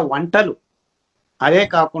 అంతేకాకుండా వంటలు, అదే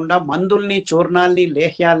కాకుండా మందుల్ని, చూర్ణాల్ని,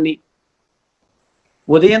 లేహ్యాల్ని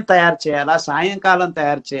ఉదయం తయారు చేయాలా, సాయంకాలం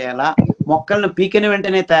తయారు చేయాలా, మొక్కలను పీకిన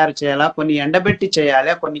వెంటనే తయారు చేయాలా, కొన్ని ఎండబెట్టి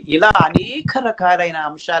చేయాలా, కొన్ని ఇలా అనేక రకాలైన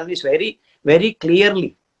అంశాలని వెరీ క్లియర్లీ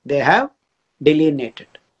దే హ్యావ్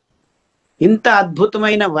డిలినేటెడ్. ఇంత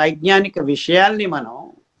అద్భుతమైన వైజ్ఞానిక విషయాల్ని మనం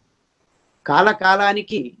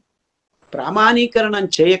కాలకాలానికి ప్రామాణీకరణం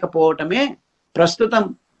చేయకపోవటమే ప్రస్తుతం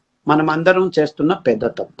మనమందరం చేస్తున్న పెద్ద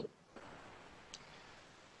తప్పు.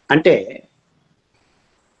 అంటే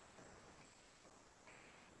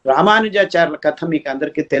రామానుజాచార్యుల కథ మీకు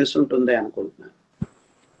అందరికీ తెలుసుంటుంది అనుకుంటున్నాను.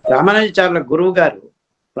 రామానుజాచార్యుల గురువు గారు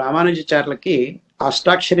రామానుజాచార్యులకి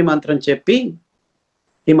అష్టాక్షరి మంత్రం చెప్పి,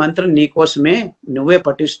 ఈ మంత్రం నీకోసమే, నువ్వే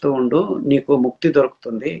పఠిస్తూ ఉండు, నీకు ముక్తి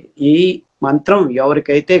దొరుకుతుంది. ఈ మంత్రం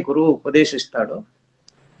ఎవరికైతే గురువు ఉపదేశిస్తాడో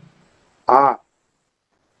ఆ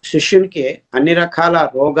శిష్యునికి అన్ని రకాల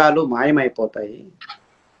రోగాలు మాయమైపోతాయి,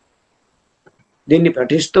 దీన్ని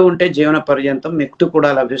పఠిస్తూ ఉంటే జీవన పర్యంతం ముక్తి కూడా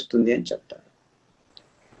లభిస్తుంది అని చెప్తాడు.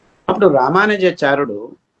 అప్పుడు రామానుజాచార్యుడు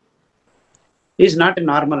is not a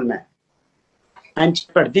normal man. ఆయన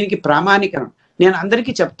చెప్పాడు, దీనికి ప్రామాణికం నేను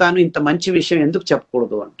అందరికీ చెప్తాను, ఇంత మంచి విషయం ఎందుకు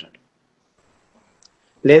చెప్పకూడదు అంటాడు.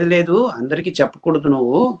 లేదు అందరికీ చెప్పకూడదు,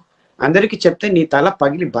 నువ్వు అందరికీ చెప్తే నీ తల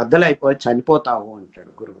పగిలి బద్దలైపోయి చనిపోతావు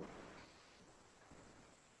అంటాడు గురువు.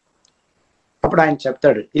 అప్పుడు ఆయన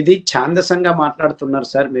చెప్తాడు, ఇది ఛాందసంగా మాట్లాడుతున్నారు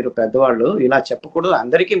సార్ మీరు పెద్దవాళ్ళు, ఇలా చెప్పకూడదు,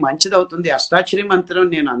 అందరికీ మంచిది అవుతుంది. అష్టాక్షరి మంత్రం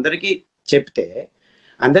నేను అందరికీ చెప్తే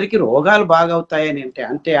అందరికీ రోగాలు బాగవుతాయని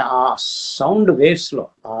అంటే ఆ సౌండ్ వేవ్స్ లో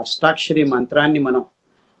ఆ అష్టాక్షరి మంత్రాన్ని మనం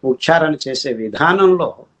ఉచ్చారణ చేసే విధానంలో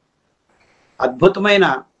అద్భుతమైన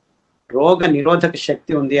రోగ నిరోధక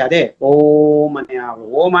శక్తి ఉంది. అదే ఓం అనే ఆ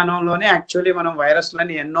ఓం అనంలోనే యాక్చువల్లీ మనం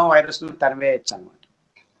వైరస్లని ఎన్నో వైరస్లను తరివేయచ్చు అనమాట.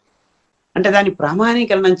 అంటే దాన్ని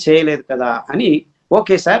ప్రామాణీకరణం చేయలేదు కదా అని.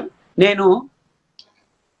 ఓకే సార్, నేను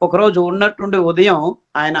ఒకరోజు ఉన్నట్టుండి ఉదయం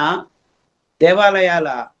ఆయన దేవాలయాల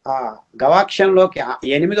ఆ గవాక్షంలోకి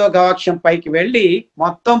 8వ గవాక్షం పైకి వెళ్ళి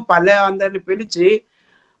మొత్తం పల్లె అందరిని పిలిచి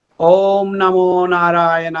ఓం నమో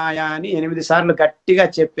నారాయణాయ అని 8 సార్లు గట్టిగా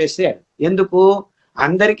చెప్పేసి, ఎందుకు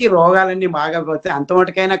అందరికీ రోగాలన్నీ బాగపోతే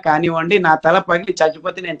అంతమటికైనా కానివ్వండి, నా తల పగిలి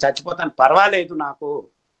చచ్చిపోతే నేను చచ్చిపోతాను, పర్వాలేదు, నాకు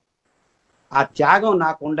ఆ త్యాగం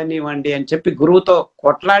నాకు ఉండనివ్వండి అని చెప్పి గురువుతో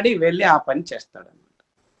కొట్లాడి వెళ్ళి ఆ పని చేస్తాడన్నమాట.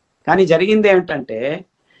 కానీ జరిగింది ఏమిటంటే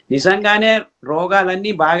నిజంగానే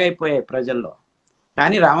రోగాలన్నీ బాగైపోయాయి ప్రజల్లో,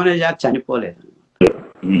 కానీ రామానుజాచార్య చనిపోలేదు.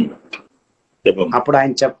 అప్పుడు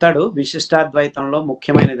ఆయన చెప్తాడు, విశిష్టాద్వైతంలో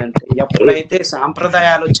ముఖ్యమైనదంటే ఎప్పుడైతే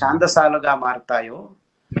సాంప్రదాయాలు ఛాందసాలుగా మారుతాయో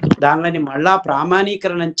దానిని మళ్ళా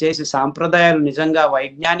ప్రామాణీకరణం చేసి సాంప్రదాయాలు నిజంగా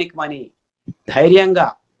వైజ్ఞానికమని ధైర్యంగా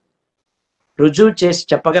రుజువు చేసి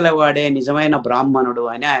చెప్పగలవాడే నిజమైన బ్రాహ్మణుడు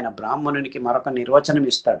అని ఆయన బ్రాహ్మణునికి మరొక నిర్వచనం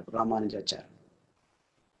ఇస్తాడు రామానుజాచార్య.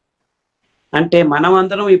 అంటే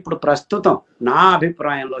మనమందరం ఇప్పుడు ప్రస్తుతం నా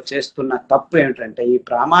అభిప్రాయంలో చేస్తున్న తప్పు ఏమిటంటే ఈ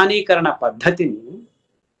ప్రామాణీకరణ పద్ధతిని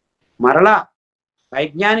మరలా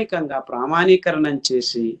వైజ్ఞానికంగా ప్రామాణీకరణం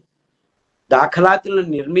చేసి దాఖలాతులను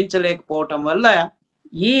నిర్మించలేకపోవటం వల్ల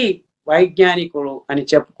ఈ వైజ్ఞానికుడు అని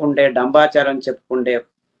చెప్పుకుంటే, డంబాచారం చెప్పుకుంటే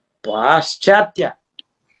పాశ్చాత్య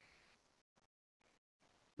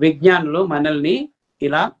విజ్ఞానులు మనల్ని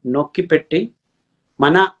ఇలా నొక్కి పెట్టి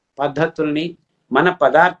మన పద్ధతుల్ని మన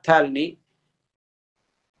పదార్థాలని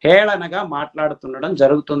హేళనగా మాట్లాడుతుండడం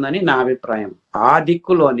జరుగుతుందని నా అభిప్రాయం. ఆ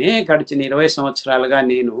దిక్కులోనే గడిచిన 20 సంవత్సరాలుగా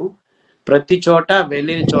నేను ప్రతి చోట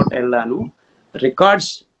వెళ్ళిన చోట వెళ్ళాను,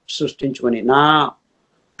 రికార్డ్స్ సృష్టించుకొని నా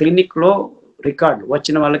క్లినిక్లో రికార్డు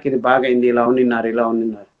వచ్చిన వాళ్ళకి ఇది బాగైంది, ఇలా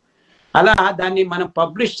ఉన్నిన్నారు. అలా దాన్ని మనం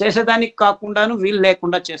పబ్లిష్ చేసేదానికి కాకుండాను వీలు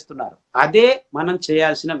లేకుండా చేస్తున్నారు. అదే మనం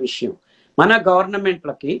చేయాల్సిన విషయం. మన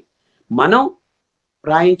గవర్నమెంట్లకి మనం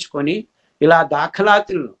రాయించుకొని ఇలా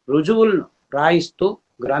దాఖలాతులను రుజువులను రాయిస్తూ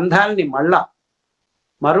గ్రంథాలని మళ్ళా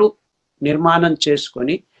మరు నిర్మాణం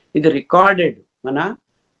చేసుకొని ఇది రికార్డెడ్ మన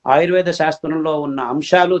ఆయుర్వేద శాస్త్రంలో ఉన్న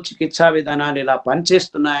అంశాలు చికిత్సా విధానాలు ఇలా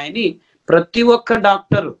పనిచేస్తున్నాయని ప్రతి ఒక్క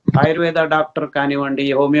డాక్టర్, ఆయుర్వేద డాక్టర్ కానివ్వండి,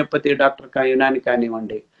 హోమియోపతి డాక్టర్ యునాని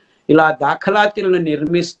కానివ్వండి, ఇలా దాఖలాతులను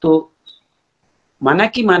నిర్మిస్తూ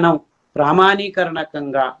మనకి మనం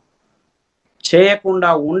ప్రామాణీకరణకంగా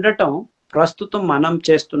చేయకుండా ఉండటం ప్రస్తుతం మనం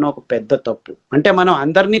చేస్తున్న ఒక పెద్ద తప్పు. అంటే మనం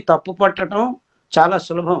అందరినీ తప్పు పట్టడం చాలా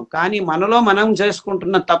సులభం, కానీ మనలో మనం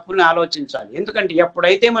చేసుకుంటున్న తప్పుని ఆలోచించాలి. ఎందుకంటే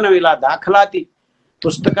ఎప్పుడైతే మనం ఇలా దాఖలాతి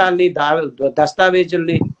పుస్తకాల్ని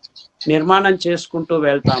దస్తావేజుల్ని నిర్మాణం చేసుకుంటూ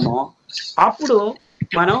వెళ్తామో అప్పుడు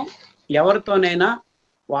మనం ఎవరితోనైనా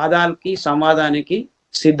వాదాలకి సంవాదానికి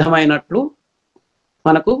సిద్ధమైనట్లు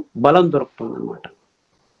మనకు బలం దొరుకుతుంది అన్నమాట.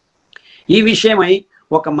 ఈ విషయమై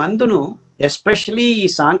ఒక మందును ఎస్పెషలీ ఈ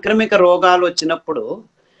సాంక్రమిక రోగాలు వచ్చినప్పుడు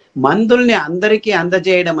మందుల్ని అందరికీ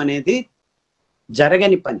అందజేయడం అనేది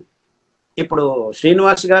జరగని పని. ఇప్పుడు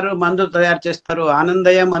శ్రీనివాస్ గారు మందు తయారు చేస్తారు,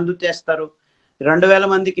 ఆనందయ్య మందు చేస్తారు, 2000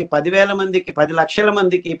 మందికి 10,000 మందికి 10 లక్షల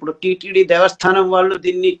మందికి. ఇప్పుడు టీటీడీ దేవస్థానం వాళ్ళు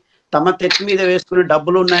దీన్ని తమ తెచ్చి మీద వేసుకుని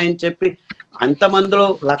డబ్బులు ఉన్నాయని చెప్పి అంతమందిలో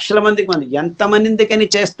లక్షల మందికి ఎంతమందికని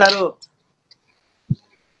చేస్తారు,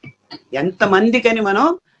 ఎంతమందికని మనం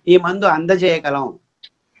ఈ మందు అందజేయగలం.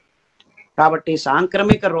 కాబట్టి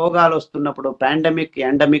సాంక్రమిక రోగాలు వస్తున్నప్పుడు, పాండమిక్,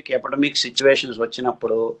 ఎండమిక్, ఎపిడమిక్ సిచ్యువేషన్స్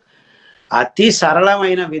వచ్చినప్పుడు అతి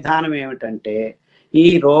సరళమైన విధానం ఏమిటంటే ఈ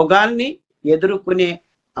రోగాల్ని ఎదుర్కొనే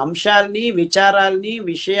అంశాల్ని, విచారాల్ని,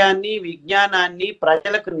 విషయాన్ని, విజ్ఞానాన్ని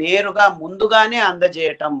ప్రజలకు నేరుగా ముందుగానే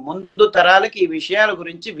అందజేయటం, ముందు తరాలకి ఈ విషయాల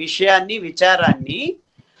గురించి విషయాన్ని, విచారాన్ని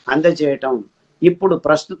అందజేయటం. ఇప్పుడు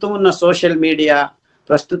ప్రస్తుతం ఉన్న సోషల్ మీడియా,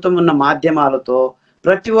 ప్రస్తుతం ఉన్న మాధ్యమాలతో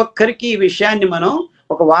ప్రతి ఒక్కరికి ఈ విషయాన్ని మనం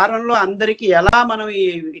ఒక వారంలో అందరికీ ఎలా మనం ఈ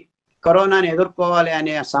కరోనాని ఎదుర్కోవాలి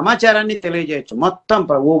అనే సమాచారాన్ని తెలియజేయచ్చు. మొత్తం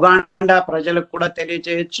ఉగాండా ప్రజలకు కూడా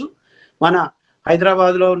తెలియజేయచ్చు, మన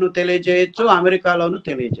హైదరాబాద్లోను తెలియజేయచ్చు, అమెరికాలోను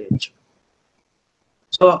తెలియజేయచ్చు.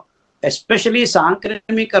 సో ఎస్పెషలీ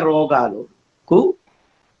సాంక్రమిక రోగాలకు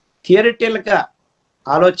థియరిటికల్గా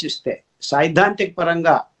ఆలోచిస్తే, సైద్ధాంతిక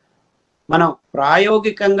పరంగా మనం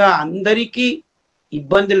ప్రాయోగికంగా అందరికీ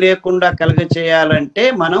ఇబ్బంది లేకుండా కలుగచేయాలంటే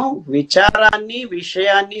మనం విచారాన్ని,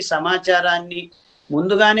 విషయాన్ని, సమాచారాన్ని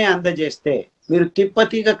ముందుగానే అందజేస్తే, మీరు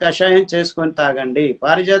తిప్పతీగ కషాయం చేసుకొని తాగండి,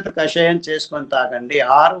 పారిజాత కషాయం చేసుకొని తాగండి,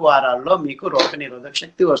 6 వారాల్లో మీకు రోగనిరోధక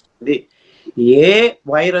శక్తి వస్తుంది, ఏ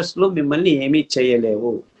వైరస్లు మిమ్మల్ని ఏమీ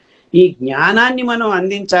చేయలేవు. ఈ జ్ఞానాన్ని మనం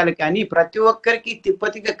అందించాలి, కానీ ప్రతి ఒక్కరికి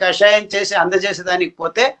తిప్పతిగా కషాయం చేసి అందజేసేదానికి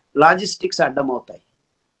పోతే లాజిస్టిక్స్ అడ్డమవుతాయి.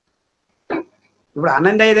 ఇప్పుడు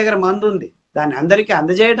ఆనందయ్య దగ్గర మందు ఉంది, దాన్ని అందరికీ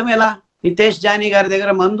అందజేయటం ఎలా? హితేష్ జానీ గారి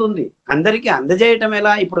దగ్గర మందు ఉంది, అందరికీ అందజేయటం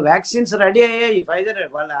ఎలా? ఇప్పుడు వ్యాక్సిన్స్ రెడీ అయ్యాయి, ఫైజర్,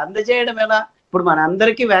 వాళ్ళు అందజేయడం ఎలా? ఇప్పుడు మన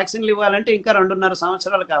అందరికీ వ్యాక్సిన్లు ఇవ్వాలంటే ఇంకా 2.5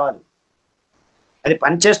 సంవత్సరాలు కావాలి. అది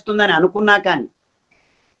పనిచేస్తుందని అనుకున్నా కానీ.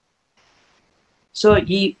 సో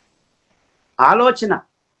ఈ ఆలోచన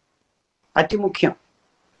అతి ముఖ్యం.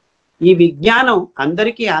 ఈ విజ్ఞానం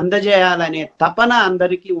అందరికీ అందజేయాలనే తపన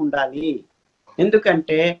అందరికీ ఉండాలి.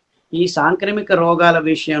 ఎందుకంటే ఈ సాంక్రమిక రోగాల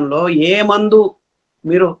విషయంలో ఏ మందు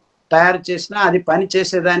మీరు తయారు చేసినా అది పని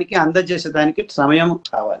చేసేదానికి, అందజేసేదానికి సమయం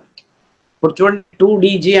కావాలి. ఇప్పుడు చూడండి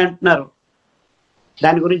 2DG అంటున్నారు,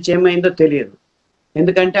 దాని గురించి ఏమైందో తెలియదు.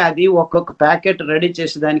 ఎందుకంటే అది ఒక్కొక్క ప్యాకెట్ రెడీ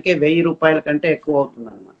చేసేదానికే 1000 రూపాయల కంటే ఎక్కువ అవుతుంది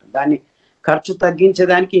అనమాట. దాన్ని ఖర్చు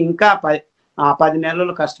తగ్గించేదానికి ఇంకా 10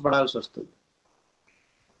 నెలలు కష్టపడాల్సి వస్తుంది.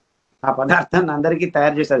 ఆ పదార్థాన్ని అందరికీ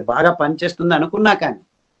తయారు చేసేది బాగా పనిచేస్తుంది అనుకున్నా కానీ.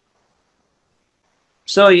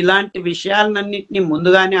 సో ఇలాంటి విషయాలన్నింటినీ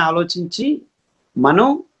ముందుగానే ఆలోచించి మనం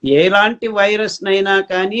ఎలాంటి వైరస్ నైనా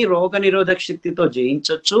కానీ రోగ నిరోధక శక్తితో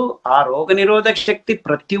జయించవచ్చు. ఆ రోగ నిరోధక శక్తి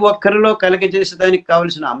ప్రతి ఒక్కరిలో కలిగజేసేదానికి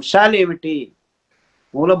కావలసిన అంశాలు ఏమిటి?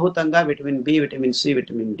 మూలభూతంగా vitamin B, vitamin C,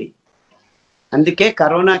 vitamin D. అందుకే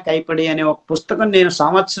కరోనా కైపడి అనే ఒక పుస్తకం నేను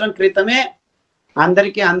సంవత్సరం క్రితమే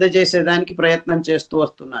అందరికీ అందజేసేదానికి ప్రయత్నం చేస్తూ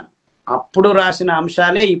వస్తున్నాను. అప్పుడు రాసిన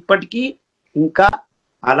అంశాలే ఇప్పటికీ ఇంకా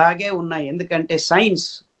అలాగే ఉన్నాయి. ఎందుకంటే science,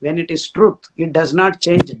 when it is truth, it does not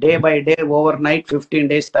change day by day, overnight, 15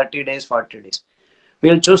 days, 30 days, 40 days.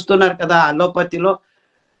 వీళ్ళు చూస్తున్నారు కదా, అలోపతిలో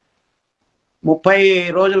 30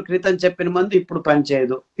 రోజుల క్రితం చెప్పిన మందు ఇప్పుడు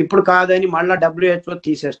పనిచేయదు, ఇప్పుడు కాదని మళ్ళీ WHO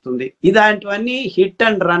తీసేస్తుంది. ఇలాంటివన్నీ హిట్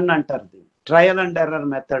అండ్ రన్ అంటారు, ట్రయల్ అండ్ ఎర్రర్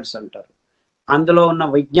మెథడ్స్ అంటారు. అందులో ఉన్న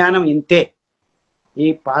విజ్ఞానం ఇంతే. ఈ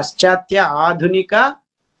పాశ్చాత్య ఆధునిక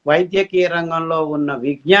వైద్యకీయ రంగంలో ఉన్న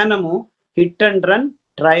విజ్ఞానము hit and run,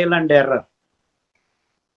 trial and error.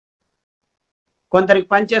 కొందరికి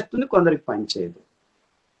పనిచేస్తుంది, కొందరికి పనిచేయదు.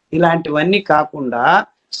 ఇలాంటివన్నీ కాకుండా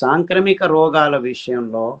సాంక్రమిక రోగాల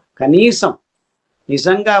విషయంలో కనీసం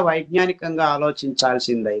నిజంగా వైజ్ఞానికంగా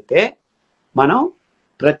ఆలోచించాల్సిందైతే మనం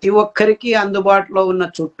ప్రతి ఒక్కరికి అందుబాటులో ఉన్న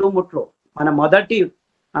చుట్టుముట్లు, మన మొదటి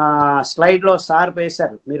స్లైడ్లో సార్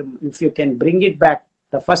వేశారు, మీరు if you can bring it back,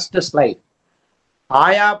 the first slide.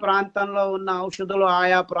 ఆయా ప్రాంతంలో ఉన్న ఔషధులు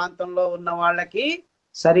ఆయా ప్రాంతంలో ఉన్న వాళ్ళకి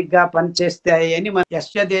సరిగ్గా పనిచేస్తాయి అని మన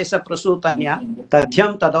యస్య దేశ ప్రసూతన్య తథ్యం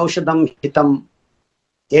తదౌషధం హితం.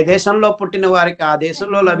 ఏ దేశంలో పుట్టిన వారికి ఆ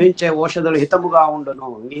దేశంలో లభించే ఔషధులు హితముగా ఉండును.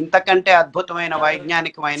 ఇంతకంటే అద్భుతమైన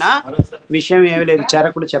వైజ్ఞానికమైన విషయం ఏమి లేదు,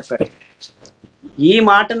 చరకుడు చెప్పాడు. ఈ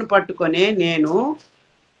మాటను పట్టుకొని నేను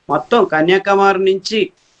మొత్తం కన్యాకుమారి నుంచి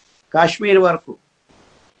కాశ్మీర్ వరకు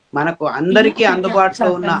మనకు అందరికీ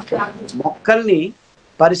అందుబాటులో ఉన్న మొక్కల్ని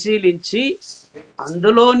పరిశీలించి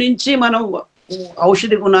అందులో నుంచి మనం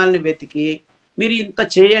ఔషధి గుణాలని వెతికి మీరు ఇంత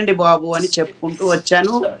చేయండి బాబు అని చెప్పుకుంటూ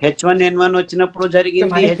వచ్చాను. H1N1 వచ్చినప్పుడు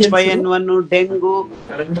జరిగింది, H5N1, డెంగ్యూ,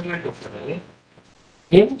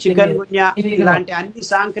 చికెన్ గున్యా, ఇలాంటి అన్ని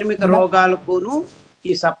సాంక్రమిక రోగాలకును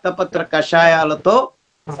ఈ సప్తపత్ర కషాయాలతో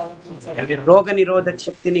రోగ నిరోధక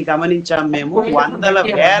శక్తిని గమనించాం. మేము వందల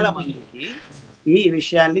వేల మందికి ఈ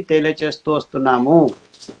విషయాన్ని తెలియచేస్తూ వస్తున్నాము.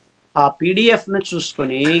 ఆ PDF ను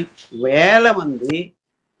చూసుకొని వేల మంది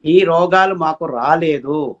ఈ రోగాలు మాకు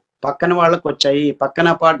రాలేదు, పక్కన వాళ్ళకు వచ్చాయి, పక్కన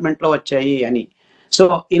అపార్ట్మెంట్లో వచ్చాయి అని. సో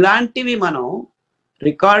ఇలాంటివి మనం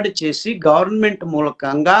రికార్డు చేసి గవర్నమెంట్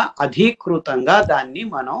మూలకంగా అధీకృతంగా దాన్ని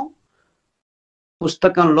మనం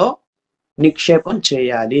పుస్తకంలో నిక్షేపం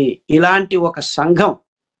చేయాలి. ఇలాంటి ఒక సంఘం,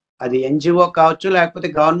 అది NGO కావచ్చు లేకపోతే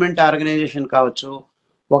గవర్నమెంట్ ఆర్గనైజేషన్ కావచ్చు,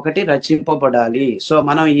 ఒకటి రచింపబడాలి. సో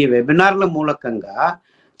మనం ఈ వెబినార్ల మూలకంగా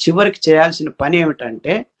చివరికి చేయాల్సిన పని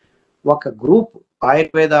ఏమిటంటే, ఒక గ్రూప్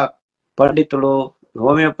ఆయుర్వేద పండితులు,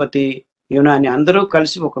 హోమియోపతి, యునాని అందరూ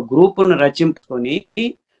కలిసి ఒక గ్రూపును రచించుకొని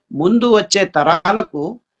ముందు వచ్చే తరాలకు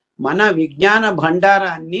మన విజ్ఞాన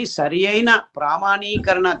భండారాన్ని సరి అయిన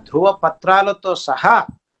ప్రామాణీకరణ ధృవ పత్రాలతో సహా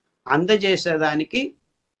అందజేసేదానికి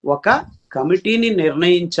ఒక కమిటీని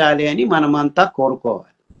నిర్ణయించాలి అని మనమంతా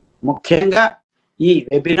కోరుకోవాలి. ముఖ్యంగా ఈ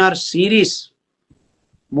వెబినార్ సిరీస్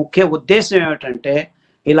ముఖ్య ఉద్దేశం ఏమిటంటే,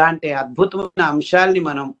 ఇలాంటి అద్భుతమైన అంశాల్ని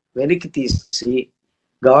మనం వెలికి తీసి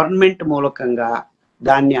గవర్నమెంట్ మూలకంగా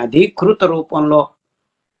దాన్ని అధీకృత రూపంలో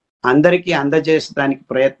అందరికీ అందజేసడానికి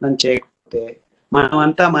ప్రయత్నం చేయకపోతే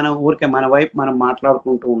మనమంతా మన ఊరికే మన వైపు మనం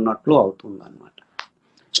మాట్లాడుకుంటూ ఉన్నట్లు అవుతుంది అన్నమాట.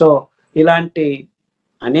 సో ఇలాంటి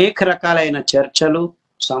అనేక రకాలైన చర్చలు,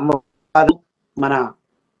 సంవాదాలు మన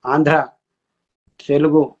ఆంధ్ర,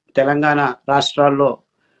 తెలుగు, తెలంగాణ రాష్ట్రాల్లో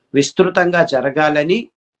విస్తృతంగా జరగాలని,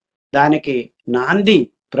 దానికి నాంది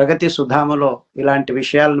ప్రగతి సుధామలో ఇలాంటి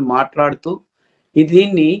విషయాలను మాట్లాడుతూ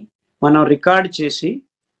దీన్ని మనం రికార్డ్ చేసి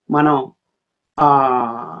మనం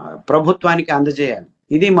ప్రభుత్వానికి అందజేయాలి.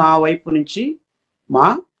 ఇది మా వైపు నుంచి మా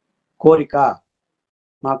కోరిక.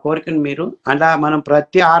 మా కోరికను మీరు అలా మనం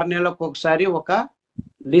ప్రతి 6 నెలలకు ఒకసారి ఒక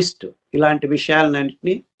లిస్ట్ ఇలాంటి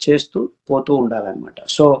విషయాలన్నింటినీ చేస్తూ పోతూ ఉండాలన్నమాట.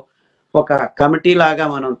 సో ఒక కమిటీ లాగా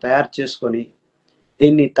మనం తయారు చేసుకొని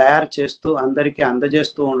దీన్ని తయారు చేస్తూ అందరికీ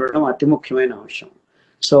అందజేస్తూ ఉండడం అతి ముఖ్యమైన అంశం.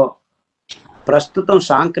 సో ప్రస్తుతం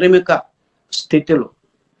సాంక్రమిక స్థితులు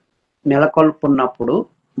నెలకొల్పున్నప్పుడు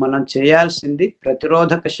మనం చేయాల్సింది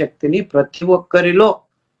ప్రతిరోధక శక్తిని ప్రతి ఒక్కరిలో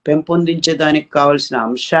పెంపొందించేదానికి కావలసిన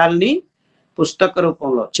అంశాల్ని పుస్తక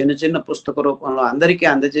రూపంలో, చిన్న చిన్న పుస్తక రూపంలో అందరికీ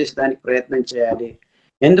అందజేసేదానికి ప్రయత్నం చేయాలి.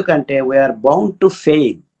 ఎందుకంటే we are bound to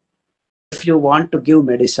fail if you want to give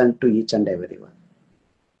medicine to each and every one.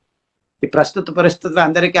 ఈ ప్రస్తుత పరిస్థితులు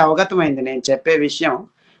అందరికీ అవగతమైంది. నేను చెప్పే విషయం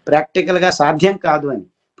ప్రాక్టికల్ గా సాధ్యం కాదు అని.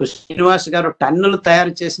 ఇప్పుడు శ్రీనివాస్ గారు టన్నులు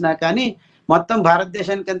తయారు చేసినా కానీ మొత్తం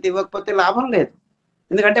భారతదేశానికి అంత ఇవ్వకపోతే లాభం లేదు.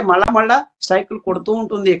 ఎందుకంటే మళ్ళా సైకిల్ కొడుతూ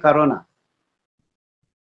ఉంటుంది ఈ కరోనా.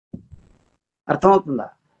 అర్థమవుతుందా?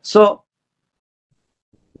 సో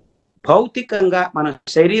భౌతికంగా మన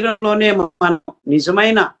శరీరంలోనే మనం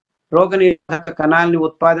నిజమైన రోగనిరోధక కణాలని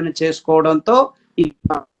ఉత్పాదన చేసుకోవడంతో ఈ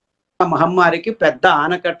మహమ్మారికి పెద్ద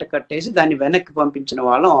ఆనకట్ట కట్టేసి దాన్ని వెనక్కి పంపించిన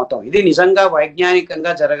వాళ్ళం అవుతాం. ఇది నిజంగా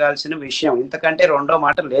వైజ్ఞానికంగా జరగాల్సిన విషయం. ఇంతకంటే రెండో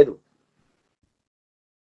మాట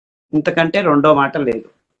లేదు.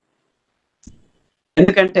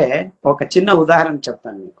 ఎందుకంటే ఒక చిన్న ఉదాహరణ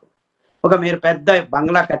చెప్తాను మీకు. మీరు పెద్ద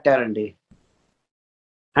బంగ్లా కట్టారండి,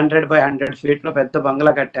 100 by 100 feet లో పెద్ద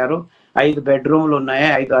బంగ్లా కట్టారు. 5 బెడ్రూమ్లు ఉన్నాయి,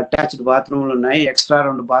 5 అటాచ్డ్ బాత్రూమ్లు ఉన్నాయి, ఎక్స్ట్రా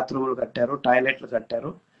 2 బాత్రూమ్లు కట్టారు, టాయిలెట్లు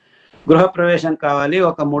కట్టారు. గృహప్రవేశం కావాలి,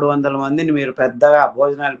 ఒక 300 మందిని మీరు పెద్దగా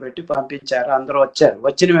భోజనాలు పెట్టి పంపించారు. అందరూ వచ్చారు.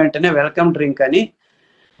 వచ్చిన వెంటనే వెల్కమ్ డ్రింక్ అని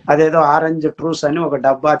అదేదో ఆరెంజ్ ట్రూస్ అని ఒక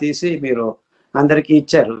డబ్బా తీసి మీరు అందరికీ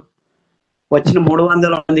ఇచ్చారు. వచ్చిన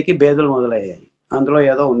 300 మందికి బేదులు మొదలయ్యాయి. అందులో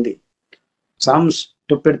ఏదో ఉంది, some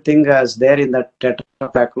stupid thing as there in that tetra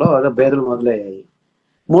pack లో ఏదో బేదులు మొదలయ్యాయి.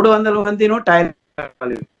 300 మందిను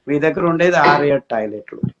టాయిలెట్, మీ దగ్గర ఉండేది 6-7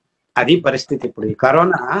 టాయిలెట్లు. అది పరిస్థితి. ఇప్పుడు ఈ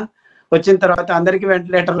కరోనా వచ్చిన తర్వాత అందరికీ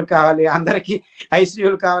వెంటిలేటర్లు కావాలి, అందరికీ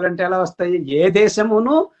ఐసీయూలు కావాలంటే ఎలా వస్తాయి? ఏ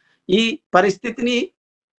దేశమును ఈ పరిస్థితిని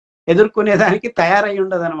ఎదుర్కొనేదానికి తయారై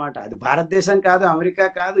ఉండదు అనమాట. అది భారతదేశం కాదు, అమెరికా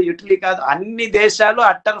కాదు, ఇటలీ కాదు, అన్ని దేశాలు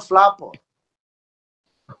అట్టర్ ఫ్లాప్.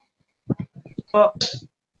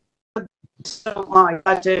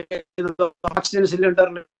 ఆక్సిజన్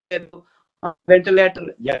సిలిండర్లు, వెంటిలేటర్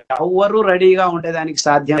ఎవరు రెడీగా ఉండేదానికి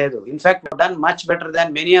సాధ్యం లేదు. In fact done much better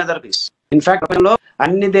than many other piece. In fact లో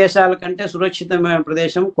అన్ని దేశాల కంటే సురక్షితమైన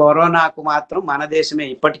ప్రదేశం కరోనాకు మాత్రం మన దేశమే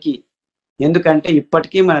ఇప్పటికీ. ఎందుకంటే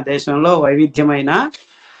ఇప్పటికీ మన దేశంలో వైవిధ్యమైన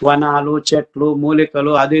వనాలు, చెట్లు,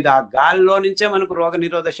 మూలికలు, అది ఆ గాలిలో నుంచే మనకు రోగ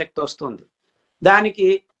నిరోధక శక్తి వస్తుంది. దానికి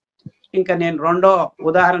ఇంకా నేను రెండో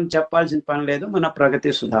ఉదాహరణ చెప్పాల్సిన పని లేదు. మన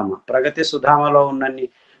ప్రగతి సుధామలో ఉన్నన్ని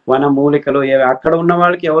వన మూలికలు అక్కడ ఉన్న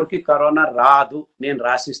వాళ్ళకి ఎవరికి కరోనా రాదు. నేను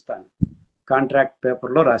రాసిస్తాను, కాంట్రాక్ట్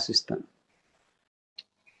పేపర్లో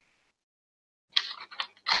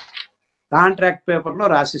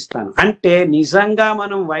రాసిస్తాను. అంటే నిజంగా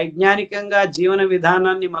మనం వైజ్ఞానికంగా జీవన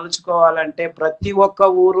విధానాన్ని మలుచుకోవాలంటే ప్రతి ఒక్క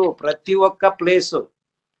ఊరు, ప్రతి ఒక్క ప్లేసు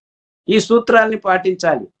ఈ సూత్రాల్ని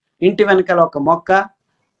పాటించాలి. ఇంటి వెనకాల ఒక మొక్క,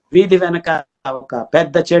 వీధి వెనక ఒక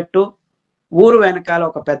పెద్ద చెట్టు, ఊరు వెనకాల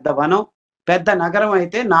ఒక పెద్ద వనం, పెద్ద నగరం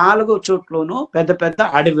అయితే 4 చుట్లును పెద్ద పెద్ద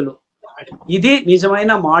అడవులు. ఇది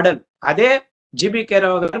నిజమైన మోడల్. అదే జీబీకే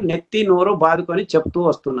రావు గారు నెత్తి నోరు బాదుకొని చెప్తూ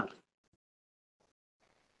వస్తున్నారు.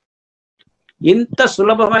 ఇంత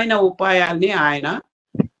సులభమైన ఉపాయాల్ని ఆయన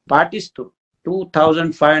పాటిస్తూ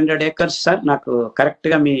 2500 acres సార్, నాకు కరెక్ట్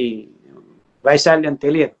గా మీ వైశాల్యం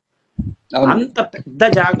తెలియదు, అంత పెద్ద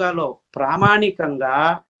జాగాలో ప్రామాణికంగా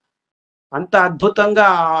అంత అద్భుతంగా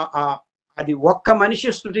అది ఒక్క మనిషి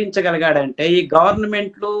సృష్టించగలిగాడంటే ఈ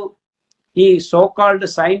గవర్నమెంట్లు, ఈ సోకాల్డ్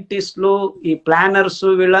సైంటిస్టులు, ఈ ప్లానర్స్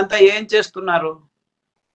వీళ్ళంతా ఏం చేస్తున్నారు?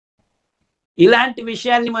 ఇలాంటి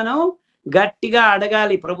విషయాల్ని మనం గట్టిగా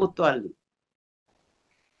అడగాలి ప్రభుత్వాల్ని.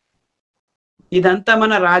 ఇదంతా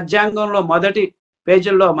మన రాజ్యాంగంలో మొదటి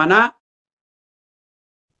పేజీల్లో మన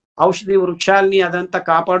ఔషధి వృక్షాల్ని అదంతా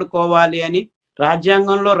కాపాడుకోవాలి అని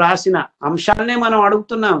రాజ్యాంగంలో రాసిన అంశాలనే మనం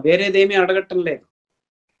అడుగుతున్నాం, వేరేదేమీ అడగటం లేదు.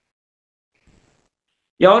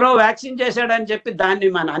 ఎవరో వ్యాక్సిన్ చేశాడని చెప్పి దాన్ని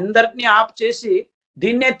మన అందరినీ ఆప్ చేసి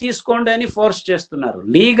దీన్నే తీసుకోండి అని ఫోర్స్ చేస్తున్నారు.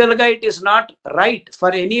 లీగల్ గా it is not right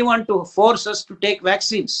for anyone to force us to take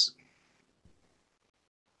vaccines.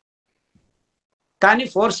 కానీ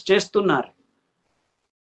ఫోర్స్ చేస్తున్నారు.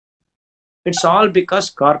 It's all because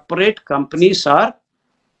corporate companies are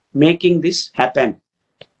making this happen.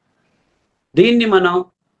 దీన్ని మనం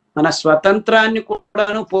మన స్వతంత్రాన్ని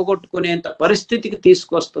కూడాను పోగొట్టుకునేంత పరిస్థితికి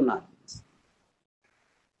తీసుకొస్తున్నారు.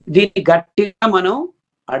 దీన్ని గట్టిగా మనం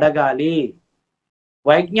అడగాలి.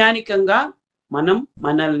 వైజ్ఞానికంగా మనం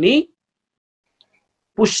మనల్ని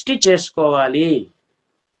పుష్టి చేసుకోవాలి.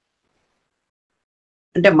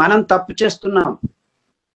 అంటే మనం తప్పు చేస్తున్నాం.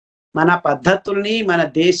 మన పద్ధతుల్ని, మన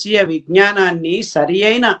దేశీయ విజ్ఞానాన్ని సరి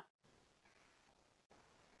అయిన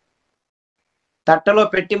తట్టలో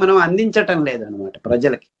పెట్టి మనం అందించటం లేదనమాట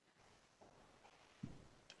ప్రజలకి.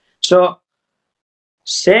 So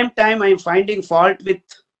same time I'm finding fault with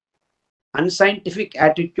unscientific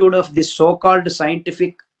attitude of this so-called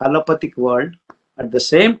scientific allopathic world. At the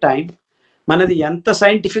same time, మనది ఎంత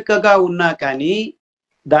సైంటిఫిక్ గా ఉన్నా కానీ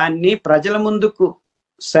దాన్ని ప్రజల ముందుకు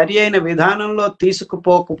సరి అయిన విధానంలో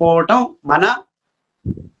తీసుకుపోకపోవటం మన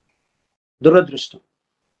దురదృష్టం.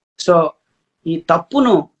 సో ఈ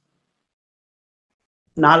తప్పును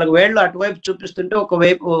 4 వేళ్ళు అటువైపు చూపిస్తుంటే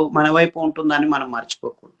ఒకవైపు మన వైపు ఉంటుందని మనం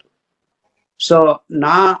మర్చిపోకూడదు. సో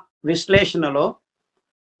నా విశ్లేషణలో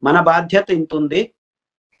మన బాధ్యత ఇంత ఉంది.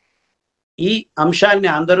 ఈ అంశాన్ని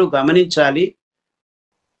అందరూ గమనించాలి.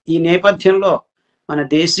 ఈ నేపథ్యంలో మన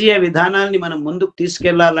దేశీయ విధానాల్ని మనం ముందుకు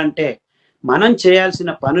తీసుకెళ్లాలంటే మనం చేయాల్సిన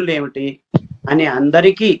పనులు ఏమిటి అని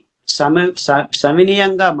అందరికీ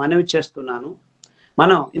సవినీయంగా మనవి చేస్తున్నాను.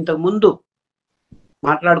 మనం ఇంతకు ముందు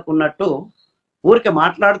మాట్లాడుకున్నట్టు ఊరికే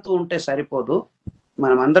మాట్లాడుతూ ఉంటే సరిపోదు.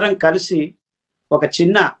 మనం అందరం కలిసి ఒక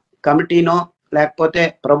చిన్న కమిటీనో లేకపోతే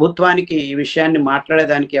ప్రభుత్వానికి ఈ విషయాన్ని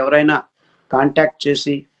మాట్లాడేదానికి ఎవరైనా కాంటాక్ట్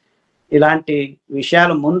చేసి ఇలాంటి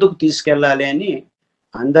విషయాలు ముందుకు తీసుకెళ్ళాలి అని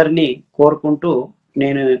అందరినీ కోరుకుంటూ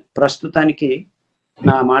నేను ప్రస్తుతానికి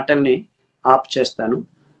నా మాటల్ని ఆఫ్ చేస్తాను.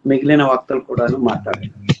 మిగిలిన వక్తలు కూడా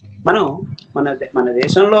మాట్లాడారు. మనం మన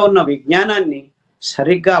దేశంలో ఉన్న విజ్ఞానాన్ని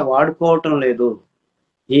సరిగ్గా వాడుకోవటం లేదు.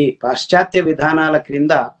 ఈ పాశ్చాత్య విధానాల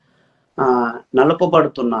క్రింద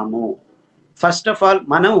నలుపబడుతున్నాము. ఫస్ట్ ఆఫ్ ఆల్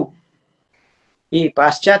మనం ఈ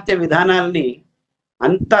పాశ్చాత్య విధానాల్ని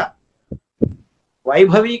అంత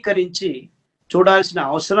వైభవీకరించి చూడాల్సిన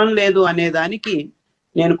అవసరం లేదు అనే దానికి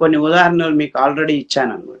నేను కొన్ని ఉదాహరణలు మీకు ఆల్రెడీ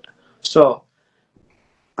ఇచ్చాను అనమాట. సో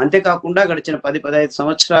అంతేకాకుండా గడిచిన 10-15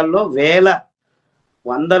 సంవత్సరాల్లో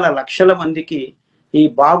వందల లక్షల మందికి ఈ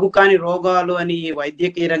బాగు కాని రోగాలు అని ఈ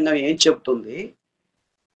వైద్యకీయ రంగం ఏం చెబుతుంది,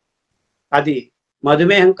 అది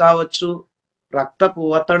మధుమేహం కావచ్చు, రక్తపు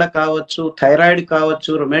ఒత్తిడి కావచ్చు, థైరాయిడ్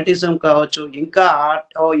కావచ్చు, రొమాటిజం కావచ్చు, ఇంకా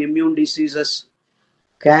ఆటో ఇమ్యూన్ డిసీజెస్,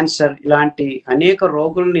 క్యాన్సర్, ఇలాంటి అనేక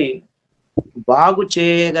రోగుల్ని బాగు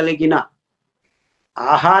చేయగలిగిన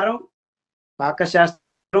ఆహారం,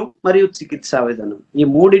 పాకశాస్త్రం మరియు చికిత్సా విధానం, ఈ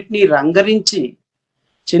మూడింటిని రంగరించి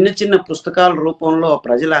చిన్న చిన్న పుస్తకాల రూపంలో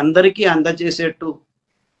ప్రజలందరికీ అందజేసేట్టు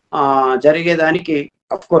జరిగేదానికి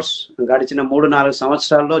అఫ్ కోర్స్ గడిచిన 3-4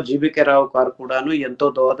 సంవత్సరాల్లో G.B.K. రావు గారు కూడాను ఎంతో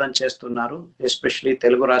దోహదం చేస్తున్నారు. ఎస్పెషలీ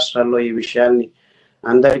తెలుగు రాష్ట్రాల్లో ఈ విషయాల్ని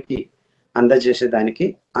అందరికీ అందజేసేదానికి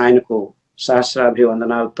ఆయనకు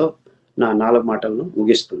సహస్రాభివందనాలతో నా 4 మాటలను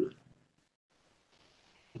ముగిస్తున్నాను.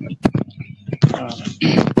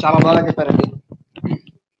 చాలా బాగా చెప్పారండి.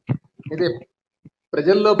 అయితే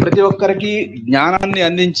ప్రజల్లో ప్రతి ఒక్కరికి జ్ఞానాన్ని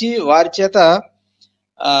అందించి వారి చేత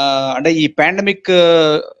అంటే ఈ పాండమిక్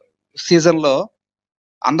సీజన్ లో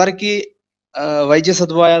అందరికీ వైద్య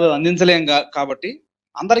సదుపాయాలు అందించలేం కాబట్టి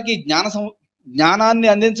అందరికీ జ్ఞానాన్ని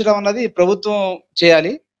అందించడం అన్నది ప్రభుత్వం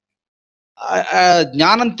చేయాలి.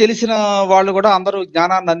 జ్ఞానం తెలిసిన వాళ్ళు కూడా అందరూ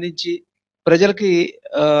జ్ఞానాన్ని అందించి ప్రజలకి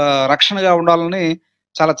రక్షణగా ఉండాలని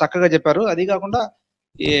చాలా చక్కగా చెప్పారు. అది కాకుండా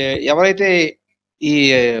ఎవరైతే ఈ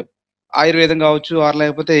ఆయుర్వేదం కావచ్చు,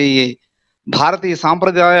 లేకపోతే ఈ భారతీయ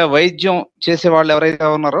సాంప్రదాయ వైద్యం చేసే వాళ్ళు ఎవరైతే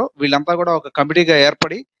ఉన్నారో వీళ్ళంతా కూడా ఒక కమిటీగా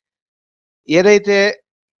ఏర్పడి ఏదైతే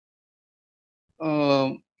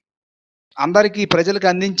అందరికీ ప్రజలకు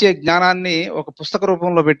అందించే జ్ఞానాన్ని ఒక పుస్తక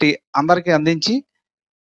రూపంలో పెట్టి అందరికీ అందించి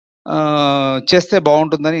చేస్తే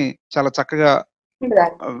బాగుంటుందని చాలా చక్కగా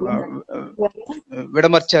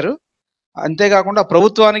విడమర్చారు. అంతేకాకుండా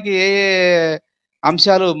ప్రభుత్వానికి ఏ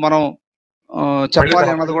అంశాలు మనం చెప్పాలి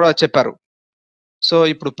అన్నది కూడా చెప్పారు. సో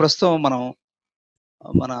ఇప్పుడు ప్రస్తుతం మనం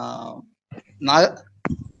మన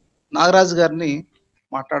నాగరాజు గారిని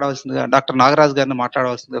మాట్లాడవలసిందిగా, డాక్టర్ నాగరాజు గారిని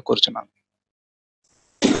మాట్లాడవలసిందిగా కోరుచున్నాను.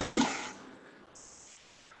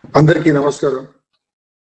 అందరికీ నమస్కారం.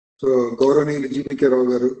 సో గౌరవనీయులు G.B.K. రావు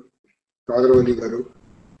గారు, కాదరవల్లి గారు,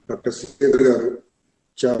 డాక్టర్ శ్రీధర్ గారు,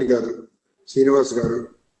 చారి గారు, శ్రీనివాస్ గారు,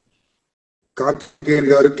 కార్తికేయన్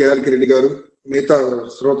గారు, కేఎల్కి రెడ్డి గారు, మిగతా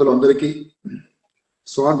శ్రోతలు అందరికీ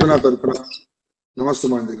స్వాంతన తరపున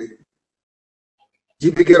నమస్తమాంజలి.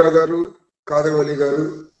 G.B.K. రావు గారు, కాదరవల్లి గారు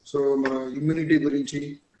సో మన ఇమ్యూనిటీ గురించి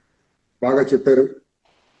బాగా చెప్పారు.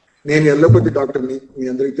 నేను ఎల్లపతి డాక్టర్ని, మీ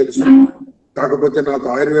అందరికీ తెలుసు. కాకపోతే నాకు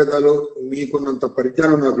ఆయుర్వేదాలో మీకున్నంత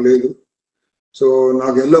పరిజ్ఞానం నాకు లేదు. సో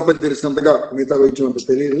నాకు ఎల్లోపతి తెలిసినంతగా మిగతా వైద్యం అంత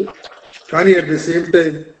తెలియదు. కానీ అట్ ది సేమ్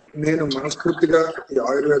టైం నేను మనస్ఫూర్తిగా ఈ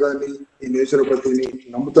ఆయుర్వేదాన్ని, ఈ నేచురోపతిని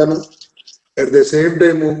నమ్ముతాను. అట్ ది సేమ్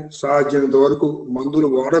టైము సాధ్యమైనంత వరకు మందులు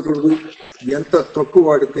వాడకూడదు. ఎంత తక్కువ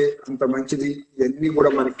వాడితే అంత మంచిది. ఇవన్నీ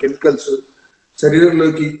కూడా మన కెమికల్స్,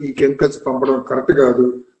 శరీరంలోకి ఈ కెమికల్స్ పంపడం కరెక్ట్ కాదు.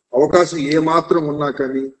 అవకాశం ఏమాత్రం ఉన్నా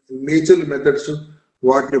కానీ నేచురల్ మెథడ్స్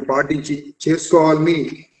వాటిని పాటించి చేసుకోవాలని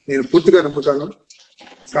నేను పూర్తిగా నమ్ముతాను.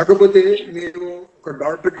 కాకపోతే నేను ఒక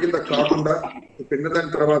డాక్టర్ కింద కాకుండా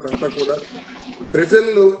పిన్నదాని తర్వాత అంతా కూడా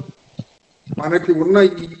ప్రజల్లో మనకి ఉన్న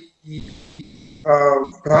ఈ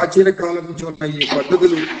ప్రాచీన కాలం నుంచి ఉన్న ఈ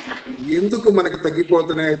పద్ధతులు ఎందుకు మనకి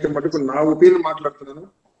తగ్గిపోతున్నాయి అయితే మటుకు నా ఒపీనియన్ మాట్లాడుతున్నాను.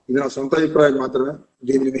 ఇది నా సొంత అభిప్రాయం మాత్రమే.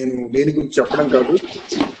 దీన్ని నేను దేని గురించి చెప్పడం కాదు.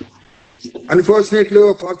 Unfortunately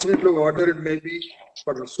fortunately water it may be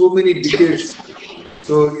for so many decades.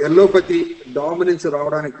 So allopathy dominance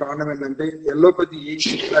రావడానికి కారణం ఏంటంటే ఎల్లోపతి ఏం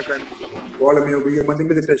చెప్పినా కానీ వాళ్ళు మేము 1000 మంది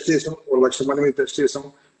మీద టెస్ట్ చేసాం, 1,00,000 మంది మీద టెస్ట్ చేసాం,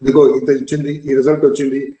 ఇదిగో ఇంత ఇచ్చింది, ఈ రిజల్ట్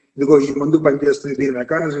వచ్చింది, ఇదిగో ఈ మందు పనిచేస్తుంది, దీని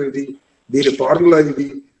మెకానిజం ఇది, దీని ఫార్ములా ఇది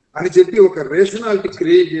అని చెప్పి ఒక రేషనాలిటీ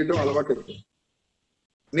క్రియేట్ చేయడం అలవాటు అవుతుంది.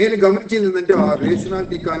 నేను గమనించింది ఏంటంటే ఆ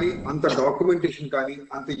రేషనాలిటీ కానీ, అంత డాక్యుమెంటేషన్ కానీ,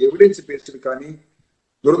 అంత ఎవిడెన్స్ బేస్డ్ కానీ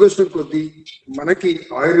దురదృష్టం కొద్దీ మనకి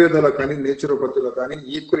ఆయుర్వేదాలో కానీ నేచురోపతిలో కానీ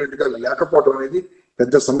ఈక్వలెంట్ గా లేకపోవడం అనేది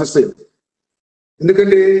పెద్ద సమస్య.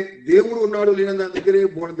 ఎందుకంటే దేవుడు ఉన్నాడు లేని దాని దగ్గరే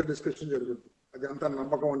బోర్డంత డిస్కషన్ జరుగుతుంది. అది అంతా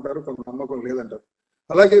నమ్మకం అంటారు, కొంత నమ్మకం లేదంటారు.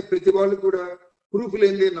 అలాగే ప్రతి వాళ్ళు కూడా ప్రూఫ్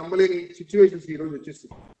లేని, నమ్మలేని సిచ్యువేషన్స్ ఈ రోజు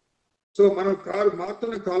వచ్చేస్తుంది. సో మనం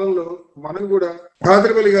మారుతున్న కాలంలో మనం కూడా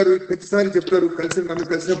కాదరవల్లి గారు ప్రతిసారి చెప్తారు, నన్ను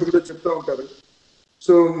కలిసినప్పుడు కూడా చెప్తా ఉంటారు.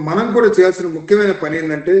 సో మనం కూడా చేయాల్సిన ముఖ్యమైన పని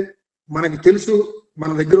ఏంటంటే, మనకి తెలుసు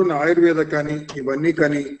మన దగ్గర ఉన్న ఆయుర్వేద కానీ ఇవన్నీ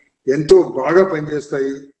కానీ ఎంతో బాగా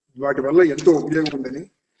పనిచేస్తాయి, వాటి వల్ల ఎంతో ఉపయోగం ఉందని.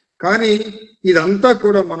 కానీ ఇదంతా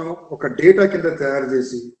కూడా మనం ఒక డేటా కింద తయారు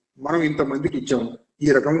చేసి మనం ఇంతమందికి ఇచ్చాము, ఈ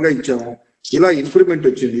రకంగా ఇచ్చాము, ఇలా ఇంప్రూవ్మెంట్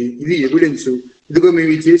వచ్చింది, ఇది ఎవిడెన్స్, ఇదిగో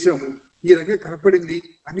మేము ఇది చేసాము, ఈ రకంగా కనపడింది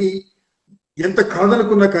అని ఎంత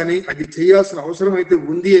కాదనుకున్నా కానీ అది చేయాల్సిన అవసరం అయితే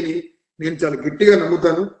ఉంది అని నేను చాలా గట్టిగా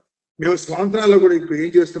నమ్ముతాను. మేము స్వాతంత్రాల్లో కూడా ఇప్పుడు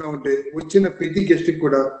ఏం చేస్తున్నామంటే వచ్చిన ప్రతి గెస్ట్కి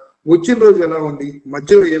కూడా వచ్చిన రోజు ఎలా ఉంది,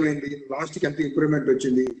 మధ్యలో ఏమైంది, లాస్ట్కి ఎంత ఇంప్రూవ్మెంట్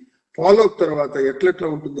వచ్చింది, ఫాలో అప్ తర్వాత ఎట్లెట్లా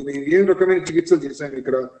ఉంటుంది, మేము ఏం రకమైన చికిత్సలు చేశాము,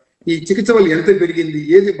 ఇక్కడ ఈ చికిత్స వల్ల ఎంత పెరిగింది,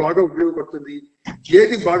 ఏది బాగా ఉపయోగపడుతుంది,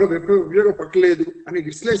 ఏది బాగా ఉపయోగపడలేదు అని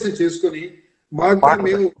విశ్లేషణ చేసుకొని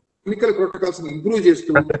మేము క్లినికల్ ప్రోటోకాల్స్ ఇంప్రూవ్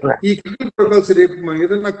చేస్తూ ఈ క్లినికల్ ప్రోటోకాల్స్ రేపు మనం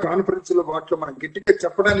ఏదైనా కాన్ఫరెన్స్ లో వాటిలో మనం గట్టిగా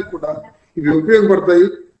చెప్పడానికి కూడా ఇవి ఉపయోగపడతాయి.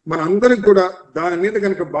 మన అందరికి కూడా దాని మీద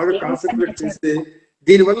కనుక బాగా కాన్సన్ట్రేట్ చేస్తే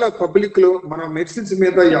దీనివల్ల పబ్లిక్ లో మన మెడిసిన్స్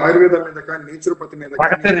మీద, ఈ ఆయుర్వేదం మీద కానీ నేచురోపతి మీద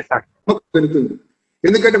పెరుగుతుంది.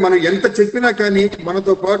 ఎందుకంటే మనం ఎంత చెప్పినా కానీ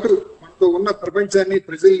మనతో ఉన్న ప్రపంచాన్ని,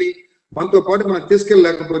 ప్రజల్ని మనతో పాటు మనం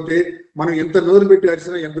తీసుకెళ్ళలేకపోతే మనం ఎంత నోరు పెట్టి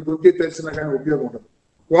అరిచినా, ఎంత గొంతు తెరిచినా కానీ ఉపయోగం ఉండదు.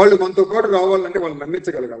 వాళ్ళు మనతో పాటు రావాలంటే వాళ్ళు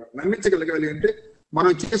నమ్మించగలగాలి అంటే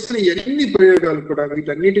మనం చేస్తున్న ఎన్ని ప్రయోగాలు కూడా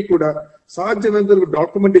వీటన్నిటికి కూడా సాధ్యమైనంత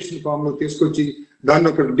డాక్యుమెంటేషన్ ఫామ్ లో తీసుకొచ్చి దాన్ని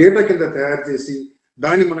ఒక డేటా కింద తయారు చేసి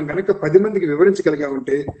దాన్ని మనం కనుక 10 మందికి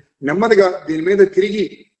వివరించగలిగామంటే నెమ్మదిగా దీని మీద తిరిగి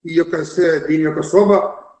దీని యొక్క శోభ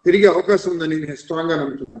తిరిగే అవకాశం ఉందని నేను స్ట్రాంగ్ గా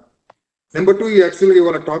నమ్ముతున్నాను. నెంబర్ 2, యాక్చువల్గా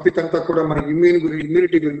ఇవాళ టాపిక్ అంతా కూడా మన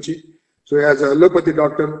ఇమ్యూనిటీ గురించి. సో యాజ్ ఎల్లోపతి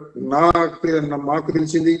డాక్టర్ మాకు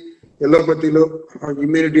తెలిసింది ఎల్లోపతిలో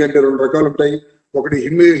ఇమ్యూనిటీ అంటే 2 రకాలు ఉంటాయి. ఒకటి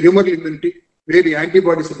హ్యూమర్ ఇమ్యూనిటీ, వేరే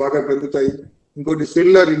యాంటీబాడీస్ బాగా పెరుగుతాయి. ఇంకోటి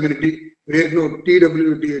సెల్యులర్ ఇమ్యూనిటీ, వేరు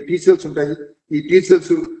టీ సెల్స్ ఉంటాయి. ఈ టీ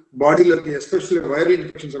సెల్స్ బాడీలోకి ఎస్పెషల్లీ వైరల్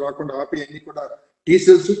ఇన్ఫెక్షన్స్ రాకుండా ఆపి అన్ని కూడా టీ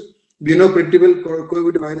సెల్స్. ప్రివెంటిబుల్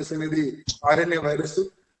కోవిడ్ వైరస్ అనేది RNA virus.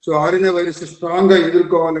 So RNA virus strong గా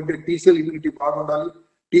ఎదుర్కోవాలంటే టీ సెల్ ఇమ్యూనిటీ బాగుండాలి.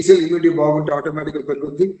 టీ సెల్ ఇమ్యూనిటీ బాగుంటే ఆటోమేటిక్ గా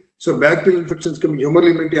పెరుగుతుంది. సో బ్యాక్టీరియల్ ఇన్ఫెక్షన్స్ కి హ్యూమర్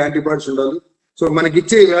ఇమ్యూనిటీ యాంటీబాడీస్ ఉండాలి. సో మనకి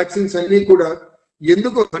ఇచ్చే వ్యాక్సిన్స్ అన్ని కూడా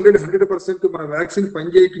ఎందుకు 100% మన వ్యాక్సిన్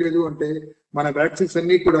పనిచేయట్లేదు అంటే మన వ్యాక్సిన్స్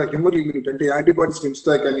అన్ని కూడా హ్యూమర్ ఇమ్యూనిటీ అంటే యాంటీబాడీస్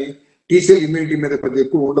పెంచుతాయి కానీ టీ సెల్ ఇమ్యూనిటీ మీద పెద్ద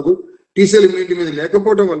ఎక్కువ ఉండదు. టీ సెల్ ఇమ్యూనిటీ మీద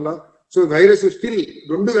లేకపోవడం వల్ల సో వైరస్ స్టిల్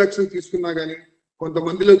 2 వ్యాక్సిన్ తీసుకున్నా కానీ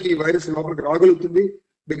కొంతమందిలోకి ఈ వైరస్ లోపలికి రాగలుగుతుంది.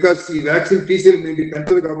 బికాస్ ఈ వ్యాక్సిన్ టీ సెల్ ఇమ్యూనిటీ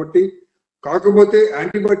పెంచదు కాబట్టి. కాకపోతే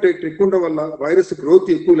యాంటీబయాటిక్ ఎక్కువ ఉండడం వల్ల వైరస్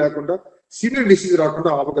గ్రోత్ ఎక్కువ లేకుండా సీవియర్ డిసీజ్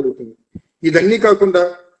రాకుండా ఆపగలుగుతుంది. ఇదన్నీ కాకుండా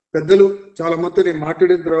పెద్దలు చాలా మంది నేను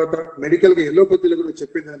మాట్లాడిన తర్వాత మెడికల్ గా ఎల్లోపతిలో కూడా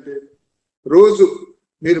చెప్పింది అంటే, రోజు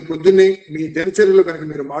మీరు పొద్దున్నే మీ దినచర్యలో కనుక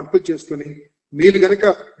మీరు మార్పులు చేసుకుని మీరు కనుక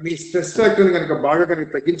మీ స్ట్రెస్ ఫ్యాక్టర్ కనుక బాగా కనుక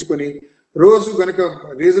తగ్గించుకొని రోజు కనుక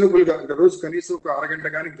రీజనబుల్ గా అంటే రోజు కనీసం ఒక అరగంట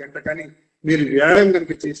కానీ గంట కానీ మీరు వ్యాయామం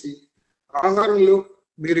కనుక చేసి ఆహారంలో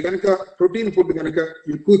మీరు కనుక ప్రోటీన్ ఫుడ్ కనుక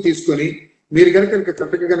ఎక్కువ తీసుకొని మీరు కనుక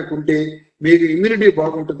కరెక్ట్గా కనుక ఉంటే మీకు ఇమ్యూనిటీ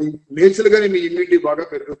బాగుంటుంది. నేచురల్ గానే మీ ఇమ్యూనిటీ బాగా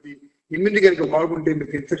పెరుగుతుంది. ఇమ్యూనిటీ కనుక బాగుంటే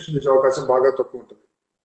మీకు ఇన్ఫెక్షన్ వచ్చే అవకాశం బాగా తక్కువ ఉంటుంది.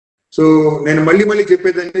 సో నేను మళ్ళీ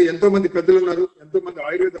చెప్పేదంటే ఎంతో మంది పెద్దలు ఉన్నారు, ఎంతో మంది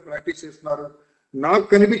ఆయుర్వేద ప్రాక్టీస్ చేస్తున్నారు. నాకు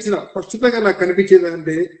ప్రస్తుతంగా నాకు కనిపించేది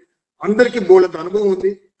అంటే అందరికీ బోల్డంత అనుభవం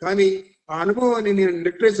ఉంది, కానీ ఆ అనుభవాన్ని నేను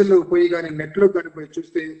లిటరేచర్లో పోయి కానీ నెట్లో కానీ పోయి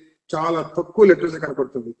చూస్తే చాలా తక్కువ లిటరేచర్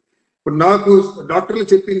కనపడుతుంది. ఇప్పుడు నాకు డాక్టర్లు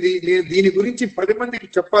చెప్పింది నేను దీని గురించి 10 మందికి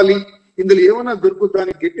చెప్పాలి, ఇందులో ఏమైనా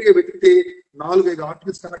దొరుకుతాని గట్టిగా వెతికితే 4-5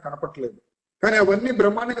 ఆర్టికల్స్ కన్నా కనపట్లేదు. కానీ అవన్నీ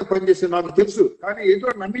బ్రహ్మాండంగా పనిచేస్తే నాకు తెలుసు, కానీ ఏదో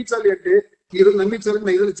నమ్మించాలి అంటే ఈరోజు నమ్మించాలని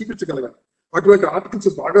నేను ఏదో చూపించగలగాలి. అటువంటి ఆర్టికల్స్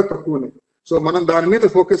బాగా తక్కువ ఉన్నాయి. సో మనం దాని మీద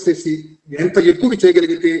ఫోకస్ చేసి ఎంత ఎక్కువ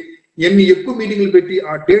చేయగలిగితే, ఎన్ని ఎక్కువ మీటింగ్లు పెట్టి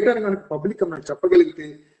ఆ డేటాను కనుక పబ్లిక్ మనకు చెప్పగలిగితే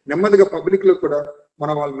నెమ్మదిగా పబ్లిక్ లో కూడా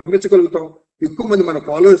మనం వాళ్ళు నమ్మించగలుగుతాం. ఎక్కువ మంది మన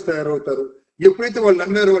ఫాలోవర్స్ తయారవుతారు. ఎప్పుడైతే వాళ్ళు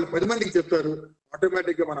నమ్మారో వాళ్ళు 10 మందికి చెప్తారు,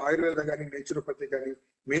 ఆటోమేటిక్ గా మన ఆయుర్వేద కానీ నేచురోపతి కానీ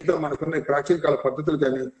మిగతా మనకున్న ప్రాచీన కాల పద్ధతులు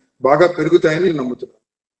కానీ బాగా పెరుగుతాయని నేను నమ్ముతున్నాను.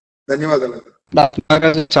 ధన్యవాదాలు.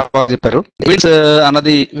 చాలా బాగా చెప్పారు.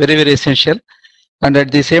 అన్నది very very essential, and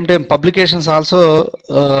at the same time publications also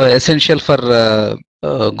essential for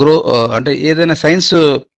grow. అంటే ఏదైనా సైన్స్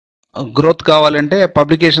గ్రోత్ కావాలంటే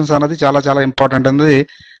పబ్లికేషన్స్ అన్నది చాలా చాలా ఇంపార్టెంట్ అనేది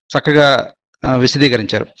చక్కగా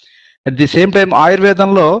విశదీకరించారు. అట్ ది సేమ్ టైం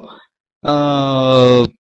ఆయుర్వేదంలో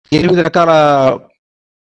 8 రకాల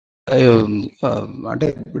అంటే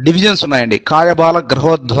డివిజన్స్ ఉన్నాయండి. కాయబాల,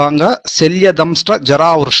 గ్రహోద్వాంగ, శల్య, దంష్ట, జరా,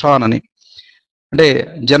 వృషాన్ అని. అంటే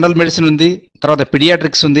జనరల్ మెడిసిన్ ఉంది, తర్వాత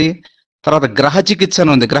పిడియాట్రిక్స్ ఉంది, తర్వాత గ్రహ చికిత్స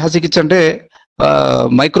అని ఉంది. గ్రహ చికిత్స అంటే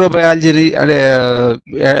మైక్రోబయాలజీ అంటే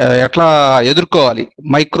ఎట్లా ఎదుర్కోవాలి,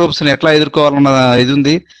 మైక్రోబ్స్ ని ఎట్లా ఎదుర్కోవాలన్న ఇది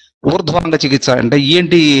ఉంది. ఊర్ధ్వాంగ చికిత్స అంటే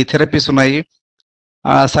ఈఎన్టీ థెరపీస్ ఉన్నాయి,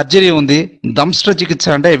 సర్జరీ ఉంది. దంష్ట చికిత్స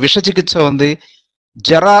అంటే విష చికిత్స ఉంది.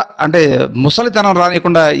 జర అంటే ముసలితనం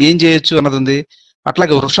రానికుండా ఏం చేయొచ్చు అన్నది ఉంది.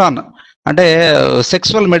 అట్లాగే వృషాన్ అంటే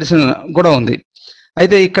సెక్సువల్ మెడిసిన్ కూడా ఉంది.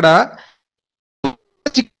 అయితే ఇక్కడ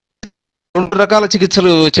 2 రకాల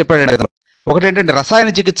చికిత్సలు చెప్పాడు. ఒకటి ఏంటంటే రసాయన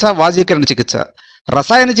చికిత్స, వాజీకరణ చికిత్స.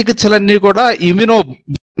 రసాయన చికిత్సలన్నీ కూడా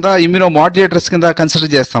ఇమ్యూనో మాడ్యులేటర్స్ కింద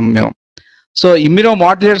కన్సిడర్ చేస్తాం మేము. సో ఇమ్యూనో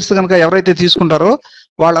మాడ్యులేటర్స్ కనుక ఎవరైతే తీసుకుంటారో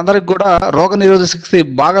వాళ్ళందరికి కూడా రోగ నిరోధక శక్తి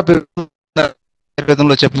బాగా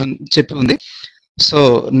పెరుగుతుందో చెప్పి ఉంది. సో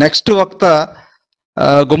నెక్స్ట్ వక్త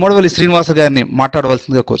గుమ్మడివల్లి శ్రీనివాస్ గారిని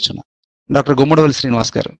మాట్లాడవలసిందిగా కోరుచున్నా. డాక్టర్ గుమ్మడివల్లి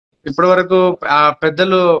శ్రీనివాస్ గారు. ఇప్పటి వరకు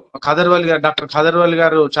పెద్దలు ఖదర్వల్లి గారు, డాక్టర్ ఖదర్వల్లి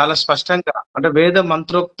గారు చాలా స్పష్టంగా అంటే వేద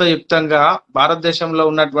మంత్రోక్త యుక్తంగా భారతదేశంలో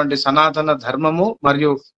ఉన్నటువంటి సనాతన ధర్మము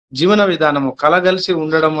మరియు జీవన విధానము కలగలిసి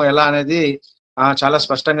ఉండడము ఎలా అనేది చాలా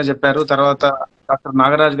స్పష్టంగా చెప్పారు. తర్వాత డాక్టర్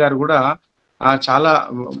నాగరాజ్ గారు కూడా చాలా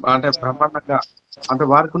అంటే బ్రహ్మాండంగా అంటే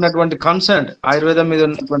వారికి ఉన్నటువంటి కన్సర్న్ ఆయుర్వేదం మీద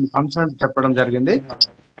ఉన్నటువంటి కన్సర్న్ చెప్పడం జరిగింది.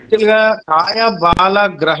 యాక్చువల్ గా కాయ, బాల,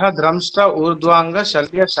 గ్రహ, ద్రంష్ట, ఊర్ధ్వాంగ,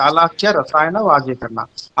 శల్య, శాలాఖ్య, రసాయన, వాజీకరణ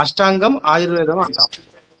అష్టాంగం ఆయుర్వేదం అంటాం.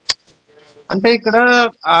 అంటే ఇక్కడ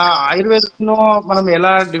ఆయుర్వేదంలో మనం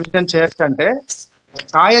ఎలా డివిజన్ చేయొచ్చు అంటే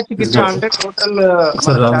కాయ చికిత్స అంటే టోటల్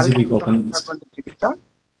చికిత్స,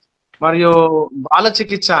 మరియు బాల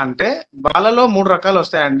చికిత్స అంటే బాలలో 3 రకాలు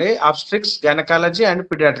వస్తాయండి. ఆబ్స్ట్రిక్స్, గైనకాలజీ అండ్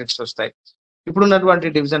పిడియాట్రిక్స్ వస్తాయి ఇప్పుడు ఉన్నటువంటి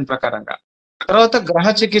డివిజన్ ప్రకారంగా. తర్వాత గ్రహ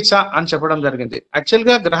చికిత్స అని చెప్పడం జరిగింది. యాక్చువల్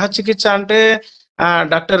గా గ్రహ చికిత్స అంటే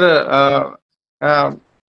డాక్టర్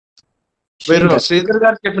శ్రీధర్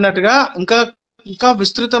గారు చెప్పినట్టుగా ఇంకా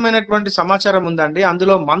విస్తృతమైనటువంటి సమాచారం ఉందండి.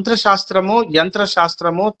 అందులో మంత్రశాస్త్రము, యంత్ర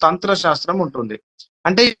శాస్త్రము, తంత్ర శాస్త్రం ఉంటుంది.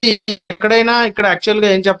 అంటే ఎక్కడైనా ఇక్కడ యాక్చువల్ గా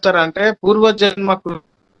ఏం చెప్తారంటే పూర్వజన్మ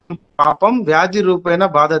పాపం వ్యాధి రూపేణ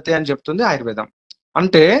బాధతే అని చెప్తుంది ఆయుర్వేదం.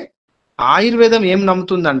 అంటే ఆయుర్వేదం ఏం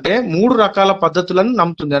నమ్ముతుందంటే 3 రకాల పద్ధతులను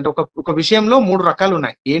నమ్ముతుంది. అంటే ఒక విషయంలో 3 రకాలు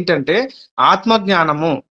ఉన్నాయి. ఏంటంటే ఆత్మ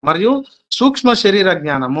జ్ఞానము మరియు సూక్ష్మ శరీర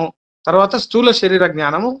జ్ఞానము, తర్వాత స్థూల శరీర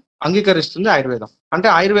జ్ఞానము అంగీకరిస్తుంది ఆయుర్వేదం. అంటే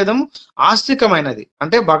ఆయుర్వేదం ఆస్తికమైనది,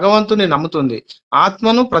 అంటే భగవంతుని నమ్ముతుంది,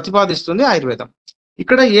 ఆత్మను ప్రతిపాదిస్తుంది ఆయుర్వేదం.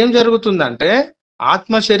 ఇక్కడ ఏం జరుగుతుందంటే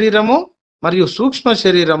ఆత్మ శరీరము మరియు సూక్ష్మ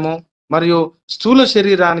శరీరము మరియు స్థూల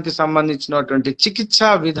శరీరానికి సంబంధించినటువంటి చికిత్సా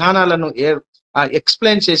విధానాలను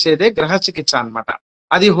ఎక్స్ప్లెయిన్ చేసేదే గ్రహ చికిత్స అన్నమాట.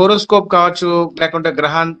 అది హోరోస్కోప్ కావచ్చు, లేకుంటే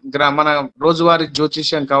మన రోజువారీ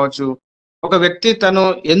జ్యోతిష్యం కావచ్చు. ఒక వ్యక్తి తను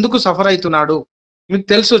ఎందుకు సఫర్ అవుతున్నాడు, మీకు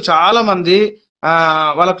తెలుసు చాలా మంది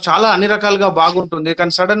వాళ్ళకు చాలా అన్ని రకాలుగా బాగుంటుంది,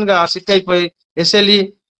 కానీ సడన్ గా సిక్ అయిపోయి ఎస్ఎల్ఈ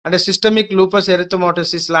అంటే సిస్టమిక్ లూపస్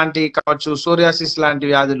ఎరిథమోటోసిస్ లాంటి కావచ్చు, సోరియాసిస్ లాంటి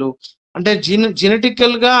వ్యాధులు, అంటే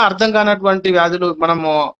జెనెటికల్ గా అర్థం కానటువంటి వ్యాధులు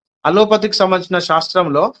మనము అలోపతికి సంబంధించిన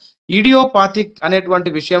శాస్త్రంలో ఈడియోపాథిక్ అనేటువంటి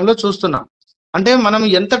విషయంలో చూస్తున్నాం. అంటే మనం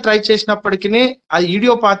ఎంత ట్రై చేసినప్పటికీ ఆ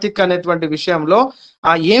ఈడియోపాథిక్ అనేటువంటి విషయంలో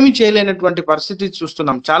ఏమి చేయలేనటువంటి పరిస్థితి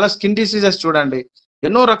చూస్తున్నాం. చాలా స్కిన్ డిసీజెస్ చూడండి,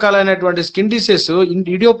 ఎన్నో రకాలైనటువంటి స్కిన్ డిసీజెస్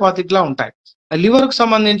ఈడియోపాథిక్ లా ఉంటాయి. లివర్ కు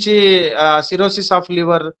సంబంధించి cirrhosis of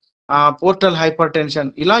liver, portal hyper tension,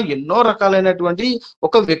 ఇలా ఎన్నో రకాలైనటువంటి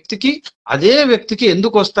ఒక వ్యక్తికి అదే వ్యక్తికి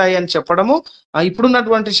ఎందుకు వస్తాయి అని చెప్పడము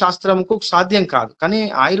ఇప్పుడున్నటువంటి శాస్త్రంకు సాధ్యం కాదు. కానీ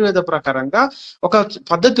ఆయుర్వేద ప్రకారంగా ఒక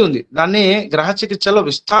పద్ధతి ఉంది, దాన్ని గ్రహ చికిత్సలో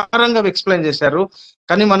విస్తారంగా ఎక్స్ప్లెయిన్ చేశారు.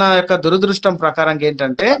 కానీ మన యొక్క దురదృష్టం ప్రకారంగా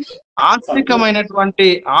ఏంటంటే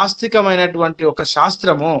ఆస్తికమైనటువంటి ఒక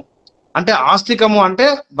శాస్త్రము, అంటే ఆస్తికము అంటే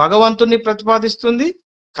భగవంతుని ప్రతిపాదిస్తుంది,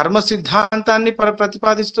 కర్మ సిద్ధాంతాన్ని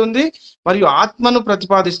ప్రతిపాదిస్తుంది, మరియు ఆత్మను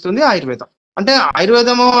ప్రతిపాదిస్తుంది ఆయుర్వేదం. అంటే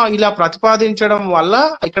ఆయుర్వేదము ఇలా ప్రతిపాదించడం వల్ల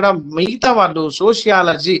ఇక్కడ మిగతా వాళ్ళు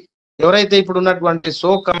సోషియాలజీ ఎవరైతే ఇప్పుడు ఉన్నటువంటి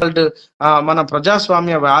సో కాల్డ్ మన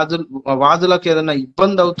ప్రజాస్వామ్య వాదులకు ఏదైనా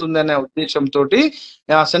ఇబ్బంది అవుతుందనే ఉద్దేశంతో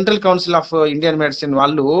central council of Indian medicine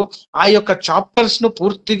వాళ్ళు ఆ యొక్క చాప్టర్స్ ను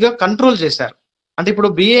పూర్తిగా కంట్రోల్ చేశారు. అంటే ఇప్పుడు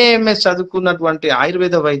బిఏఎంఎస్ చదువుకున్నటువంటి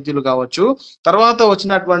ఆయుర్వేద వైద్యులు కావచ్చు, తర్వాత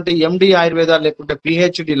వచ్చినటువంటి ఎండి ఆయుర్వేద లేకుంటే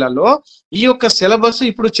పిహెచ్డిలలో ఈ యొక్క సిలబస్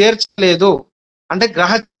ఇప్పుడు చేర్చలేదు. అంటే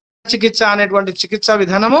గ్రహ చికిత్స అనేటువంటి చికిత్సా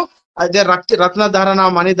విధానము అదే రత్నధారణ,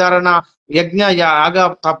 మణిధారణ, యజ్ఞ, యాగ,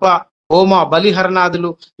 తప, హోమ, బలిహరణాదులు,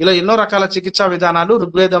 ఇలా ఎన్నో రకాల చికిత్సా విధానాలు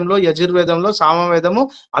ఋగ్వేదంలో, యజుర్వేదంలో, సామవేదము,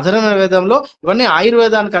 అధర్వణ వేదంలో ఇవన్నీ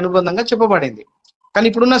ఆయుర్వేదానికి అనుబంధంగా చెప్పబడింది. కానీ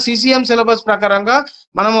ఇప్పుడున్న సిసిఎం సిలబస్ ప్రకారంగా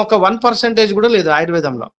మనం ఒక 1% కూడా లేదు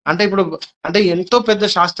ఆయుర్వేదంలో. అంటే ఇప్పుడు అంటే ఎంతో పెద్ద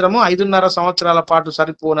శాస్త్రము 5.5 సంవత్సరాల పాటు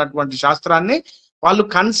సరిపోనటువంటి శాస్త్రాన్ని వాళ్ళు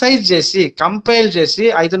కన్సైజ్ చేసి కంపైల్ చేసి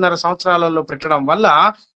 5.5 సంవత్సరాలలో పెట్టడం వల్ల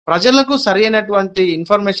ప్రజలకు సరైనటువంటి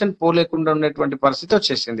ఇన్ఫర్మేషన్ పోలేకుండా ఉండేటువంటి పరిస్థితి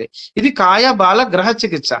వచ్చేసింది. ఇది కాయ బాల గ్రహ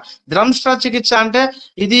చికిత్స. ద్రంష్ట్ర చికిత్స అంటే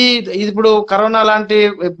ఇది ఇప్పుడు కరోనా లాంటి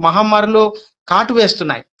మహమ్మారులు కాటు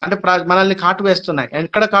వేస్తున్నాయి, అంటే మనల్ని కాటు వేస్తున్నాయి.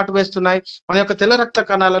 ఎక్కడ కాటు వేస్తున్నాయి? మన యొక్క తెల్ల రక్త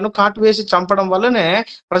కణాలను కాటు వేసి చంపడం వల్లనే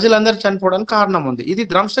ప్రజలందరూ చనిపోవడానికి కారణం ఉంది. ఇది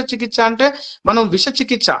ద్రంష్ట్ర చికిత్స అంటే మనం విష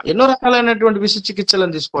చికిత్స, ఎన్నో రకాలైనటువంటి విష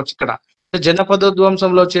చికిత్సలను తీసుకోవచ్చు. ఇక్కడ జనపద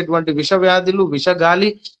ధ్వంసంలో వచ్చేటువంటి విష వ్యాధులు, విష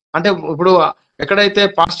గాలి, అంటే ఇప్పుడు ఎక్కడైతే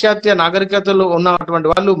పాశ్చాత్య నాగరికతలు ఉన్నటువంటి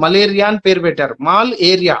వాళ్ళు మలేరియా అని పేరు పెట్టారు. మాల్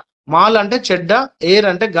ఏరియా, మాల్ అంటే చెడ్డ, ఎయిర్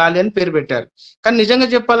అంటే గాలి అని పేరు పెట్టారు. కానీ నిజంగా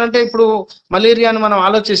చెప్పాలంటే ఇప్పుడు మలేరియాను మనం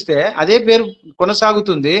ఆలోచిస్తే అదే పేరు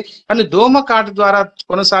కొనసాగుతుంది, కానీ దోమ కాటు ద్వారా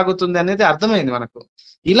కొనసాగుతుంది అనేది అర్థమైంది మనకు.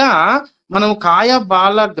 ఇలా మనం కాయ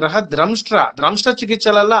బాల గ్రహ ద్రంష్ట్ర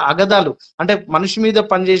చికిత్సలలో అగదాలు, అంటే మనిషి మీద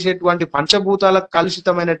పనిచేసేటువంటి పంచభూతాల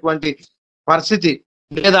కలుషితమైనటువంటి పరిస్థితి,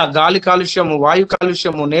 లేదా గాలి కాలుష్యము, వాయు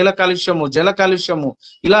కాలుష్యము, నేల కాలుష్యము, జల కాలుష్యము,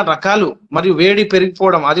 ఇలా రకాలు, మరియు వేడి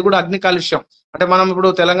పెరిగిపోవడం, అది కూడా అగ్ని కాలుష్యం. అంటే మనం ఇప్పుడు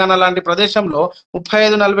తెలంగాణ లాంటి ప్రదేశంలో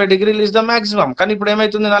 35-40 డిగ్రీలు ఇస్ ద మాక్సిమం, కానీ ఇప్పుడు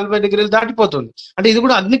ఏమైతుంది 40 డిగ్రీలు దాటిపోతుంది. అంటే ఇది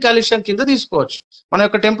కూడా అగ్ని కాలుష్యం కింద తీసుకోవచ్చు. మన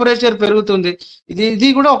యొక్క టెంపరేచర్ పెరుగుతుంది, ఇది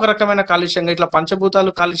కూడా ఒక రకమైన కాలుష్యంగా. ఇట్లా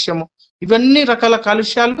పంచభూతాలు కాలుష్యము, ఇవన్నీ రకాల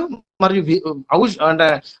కాలుష్యాలు, మరియు అంటే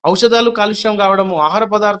ఔషధాలు కాలుష్యం కావడము, ఆహార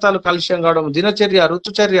పదార్థాలు కాలుష్యం కావడము, దినచర్య,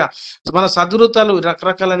 ఋతుచర్య, మన సద్రుతాలు,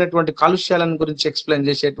 రకరకాలైనటువంటి కాలుష్యాలను గురించి ఎక్స్ప్లెయిన్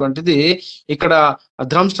చేసేటువంటిది ఇక్కడ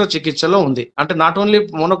ద్రంష్ట్ర చికిత్సలో ఉంది. అంటే నాట్ ఓన్లీ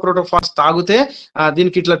మోనోక్రోటోఫాస్ తాగితే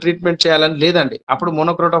దీనికి ఇట్లా ట్రీట్మెంట్ చేయాలని లేదండి. అప్పుడు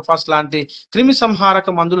మోనోక్రోటోఫాస్ లాంటి క్రిమి సంహారక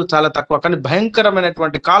మందులు చాలా తక్కువ, కానీ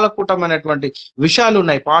భయంకరమైనటువంటి కాలకూటమైనటువంటి విషాలు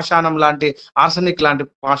ఉన్నాయి. పాషాణం లాంటి, ఆర్సనిక్ లాంటి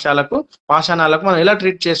పాషాణాలకు మనం ఎలా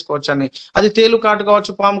ట్రీట్ చేసుకోవచ్చు అని, అది తేలు కాటు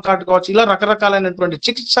కావచ్చు, పాము కాటు కావచ్చు, ఇలా రకరకాలైనటువంటి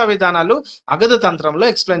చికిత్సా విధానాలు అగధ తంత్రంలో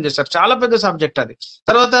ఎక్స్ప్లెయిన్ చేస్తారు. చాలా పెద్ద సబ్జెక్ట్ అది.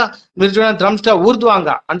 తర్వాత మీరు చూడండి ద్రంష్ట్ర ఊర్ధ్వాంగ,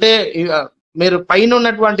 అంటే మీరు పైన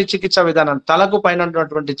ఉన్నటువంటి చికిత్సా విధానం, తలకు పైన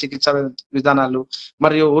ఉన్నటువంటి చికిత్సా విధానాలు,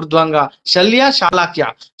 మరియు ఊర్ధ్వంగ, శాలాక్య.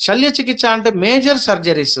 శల్య చికిత్స అంటే మేజర్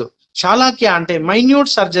సర్జరీస్, శాలాక్య అంటే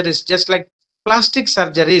minute surgeries, just like plastic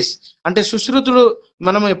surgeries. అంటే సుశ్రుతులు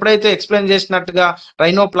మనం ఎప్పుడైతే ఎక్స్ప్లెయిన్ చేసినట్టుగా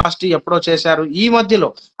రైనోప్లాస్టీ ఎప్పుడో చేశారు. ఈ మధ్యలో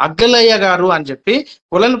అగ్గలయ్య గారు అని చెప్పి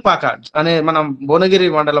కొలనుపాక అనే మనం భువనగిరి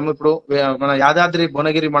మండలం, ఇప్పుడు మన యాదాద్రి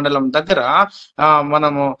భువనగిరి మండలం దగ్గర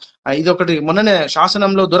మనము ఇదొకటి మొన్ననే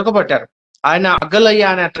శాసనంలో దొరకబట్టారు. ఆయన అగ్గలయ్య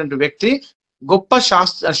అనేటువంటి వ్యక్తి గొప్ప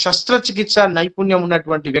శస్త్రచికిత్స నైపుణ్యం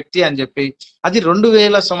ఉన్నటువంటి వ్యక్తి అని చెప్పి, అది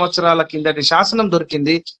 2000 సంవత్సరాల కిందటి శాసనం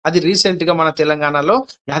దొరికింది. అది రీసెంట్ గా మన తెలంగాణలో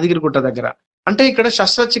యాదగిరిగుట్ట దగ్గర. అంటే ఇక్కడ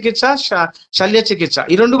శస్త్రచికిత్స, శల్య చికిత్స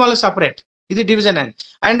ఈ రెండు మళ్ళీ సపరేట్, ఇది డివిజన్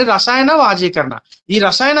అండ్ రసాయన వాజీకరణ. ఈ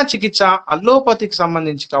రసాయన చికిత్స అల్లోపతికి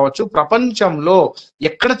సంబంధించి కావచ్చు, ప్రపంచంలో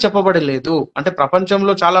ఎక్కడ చెప్పబడలేదు. అంటే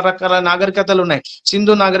ప్రపంచంలో చాలా రకాల నాగరికతలు ఉన్నాయి.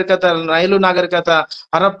 సింధు నాగరికత, నైలు నాగరికత,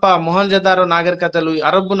 హరప్ప, మొహంజదారో నాగరికతలు,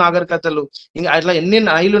 అరబ్బు నాగరికతలు, ఇంకా అట్లా ఎన్ని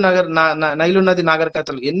నైలు నది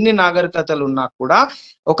నాగరికతలు, ఎన్ని నాగరికతలు ఉన్నా కూడా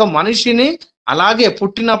ఒక మనిషిని అలాగే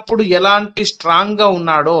పుట్టినప్పుడు ఎలాంటి స్ట్రాంగ్ గా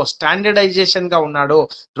ఉన్నాడో, స్టాండర్డైజేషన్ గా ఉన్నాడో,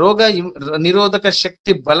 రోగ నిరోధక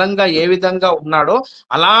శక్తి బలంగా ఏ విధంగా ఉన్నాడో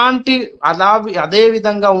అదే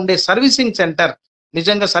విధంగా ఉండే సర్వీసింగ్ సెంటర్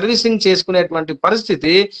నిజంగా సర్వీసింగ్ చేసుకునేటువంటి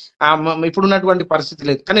పరిస్థితి ఇప్పుడున్నటువంటి పరిస్థితి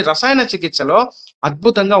లేదు. కానీ రసాయన చికిత్సలో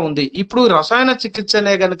అద్భుతంగా ఉంది. ఇప్పుడు రసాయన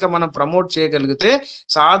చికిత్సనే కనుక మనం ప్రమోట్ చేయగలిగితే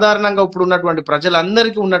సాధారణంగా ఇప్పుడు ఉన్నటువంటి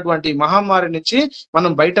ప్రజలందరికీ ఉన్నటువంటి మహమ్మారి నుంచి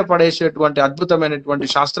మనం బయటపడేసేటువంటి అద్భుతమైనటువంటి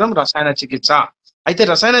శాస్త్రం రసాయన చికిత్స. అయితే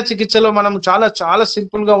రసాయన చికిత్సలో మనం చాలా చాలా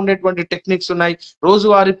సింపుల్ గా ఉండేటువంటి టెక్నిక్స్ ఉన్నాయి.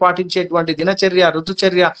 రోజువారీ పాటించేటువంటి దినచర్య,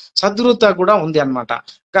 ఋతుచర్య, సద్రుత కూడా ఉంది అన్నమాట.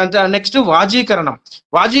 నెక్స్ట్ వాజీకరణం.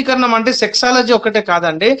 వాజీకరణం అంటే సెక్సాలజీ ఒకటే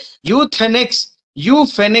కాదండి, యూథెనిక్స్,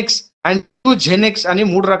 యూఫెనిక్స్ అండ్ యూజెనిక్స్ అని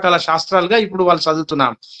 3 రకాల శాస్త్రాలుగా ఇప్పుడు వాళ్ళు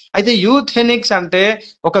చదువుతున్నాం. అయితే యూథెనిక్స్ అంటే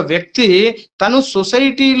ఒక వ్యక్తి తను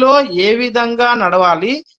సొసైటీలో ఏ విధంగా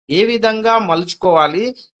నడవాలి, ఏ విధంగా మలుచుకోవాలి,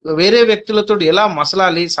 వేరే వ్యక్తులతో ఎలా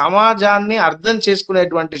మసలాలి, సమాజాన్ని అర్థం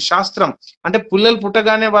చేసుకునేటువంటి శాస్త్రం. అంటే పిల్లలు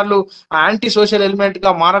పుట్టగానే వాళ్ళు యాంటీ సోషల్ ఎలిమెంట్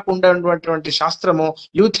గా మారకుండా ఉన్నటువంటి శాస్త్రము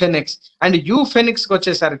యూథెనిక్స్. అండ్ యూఫెనిక్స్ కి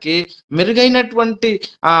వచ్చేసరికి మెరుగైనటువంటి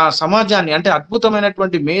సమాజాన్ని, అంటే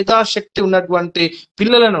అద్భుతమైనటువంటి మేధాశక్తి ఉన్నటువంటి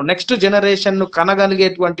పిల్లలను, నెక్స్ట్ జనరేషన్ ను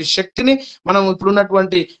కనగలిగేటువంటి శక్తిని మనం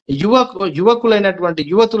ఇప్పుడున్నటువంటి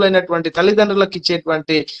యువతులైనటువంటి తల్లిదండ్రులకు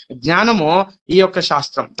ఇచ్చేటువంటి జ్ఞానము ఈ యొక్క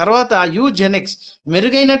శాస్త్రం. తర్వాత యూజెనిక్స్,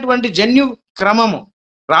 మెరుగైనటువంటి జన్యు క్రమము.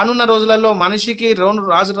 రానున్న రోజులలో మనిషికి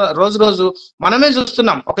రోజు మనమే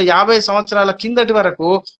చూస్తున్నాం. ఒక 50 సంవత్సరాల కిందటి వరకు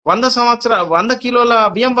 100 కిలోల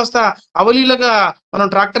బియ్యం బస్తా అవలీలగా మనం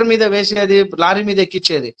ట్రాక్టర్ మీద వేసేది, లారీ మీద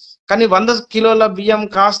ఎక్కించేది. కానీ 100 కిలోల బియ్యం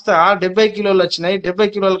కాస్త 70 కిలోలు వచ్చినాయి, 70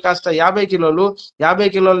 కిలోలు కాస్త 50 కిలోలు, 50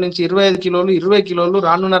 కిలోల నుంచి 25 కిలోలు, 20 కిలోలు,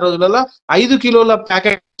 రానున్న రోజులలో 5 కిలోల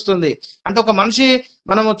ప్యాకెట్ వస్తుంది. అంటే ఒక మనిషి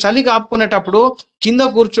మనము చలి కాపుకునేటప్పుడు కింద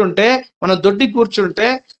కూర్చుంటే, మన దొడ్డి కూర్చుంటే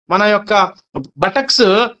మన యొక్క బటక్స్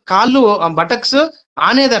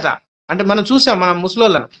ఆనేదట. అంటే మనం చూసాం మన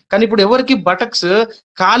ముసలోళ్ళను. కానీ ఇప్పుడు ఎవరికి బటక్స్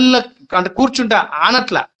కాళ్ళ అంటే కూర్చుంటే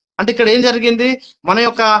ఆనట్ల. అంటే ఇక్కడ ఏం జరిగింది, మన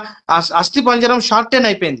యొక్క అస్థి పంజరం షార్టెన్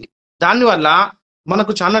అయిపోయింది. దానివల్ల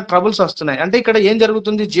మనకు చాలా ట్రబుల్స్ వస్తున్నాయి. అంటే ఇక్కడ ఏం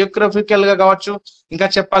జరుగుతుంది, జియోగ్రఫికల్ గా కావచ్చు, ఇంకా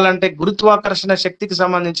చెప్పాలంటే గురుత్వాకర్షణ శక్తికి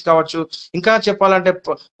సంబంధించి కావచ్చు, ఇంకా చెప్పాలంటే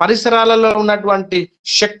పరిసరాలలో ఉన్నటువంటి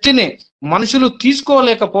శక్తిని మనుషులు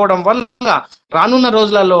తీసుకోలేకపోవడం వల్ల రానున్న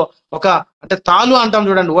రోజులలో అంటే తాలు అంటాం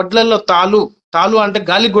చూడండి, వడ్లల్లో తాలు అంటే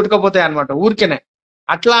గాలి కొట్టుకపోతాయి అన్నమాట ఊరికేనే.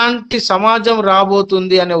 అట్లాంటి సమాజం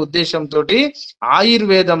రాబోతుంది అనే ఉద్దేశంతో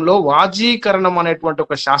ఆయుర్వేదంలో వాజీకరణం అనేటువంటి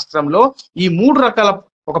ఒక శాస్త్రంలో ఈ 3 రకాల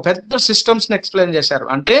ఒక పెద్ద సిస్టమ్స్ ని ఎక్స్ప్లెయిన్ చేశారు.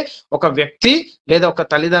 అంటే ఒక వ్యక్తి లేదా ఒక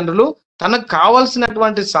తల్లిదండ్రులు తనకు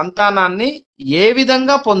కావాల్సినటువంటి సంతానాన్ని ఏ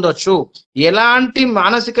విధంగా పొందొచ్చు, ఎలాంటి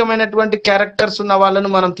మానసికమైనటువంటి క్యారెక్టర్స్ ఉన్న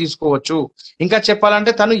వాళ్ళను మనం తీసుకోవచ్చు, ఇంకా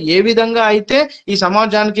చెప్పాలంటే తను ఏ విధంగా అయితే ఈ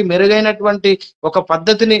సమాజానికి మెరుగైనటువంటి ఒక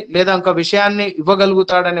పద్ధతిని లేదా ఒక విషయాన్ని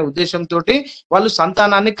ఇవ్వగలుగుతాడనే ఉద్దేశంతో వాళ్ళు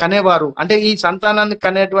సంతానాన్ని కనేవారు. అంటే ఈ సంతానాన్ని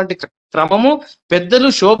కనేటువంటి క్రమము పెద్దలు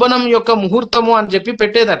శోభనం యొక్క ముహూర్తము అని చెప్పి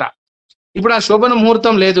పెట్టేదట. ఇప్పుడు ఆ శోభన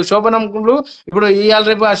ముహూర్తం లేదు. శోభనములు ఇప్పుడు ఇవాళ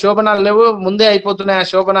రేపు ఆ శోభనాలు లేవు, ముందే అయిపోతున్నాయి ఆ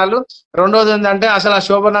శోభనాలు. రెండోది ఏంటంటే అసలు ఆ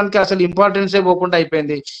శోభనానికి అసలు ఇంపార్టెన్సే పోకుండా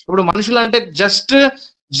అయిపోయింది. ఇప్పుడు మనుషులు అంటే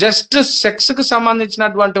జస్ట్ సెక్స్ కు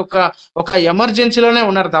సంబంధించినటువంటి ఒక ఎమర్జెన్సీలోనే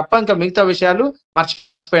ఉన్నారు తప్ప ఇంకా మిగతా విషయాలు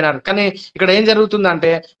మర్చిపోయినారు. కానీ ఇక్కడ ఏం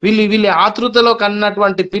జరుగుతుందంటే వీళ్ళు ఆతృతలో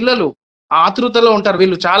కన్నటువంటి పిల్లలు ఆతృతలో ఉంటారు.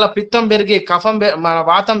 వీళ్ళు చాలా పిత్తం పెరిగి,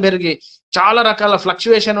 వాతం పెరిగి, చాలా రకాల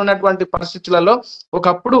ఫ్లక్చువేషన్ ఉన్నటువంటి పరిస్థితులలో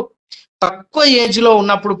ఒకప్పుడు తక్కువ ఏజ్ లో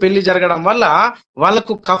ఉన్నప్పుడు పెళ్లి జరగడం వల్ల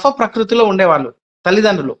వాళ్ళకు కఫ ప్రకృతిలో ఉండేవాళ్ళు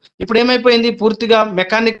తల్లిదండ్రులు. ఇప్పుడు ఏమైపోయింది, పూర్తిగా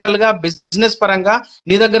మెకానికల్ గా బిజినెస్ పరంగా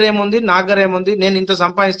నీ దగ్గర ఏముంది, నా దగ్గర ఏముంది, నేను ఇంత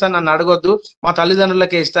సంపాదిస్తాను, నన్ను అడగొద్దు, మా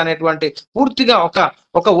తల్లిదండ్రులకే ఇస్తానేటువంటి పూర్తిగా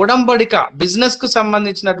ఒక ఉడంబడిక, బిజినెస్ కు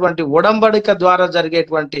సంబంధించినటువంటి ఉడంబడిక ద్వారా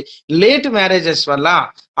జరిగేటువంటి లేట్ మ్యారేజెస్ వల్ల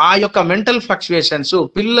ఆ యొక్క మెంటల్ ఫ్లక్చువేషన్స్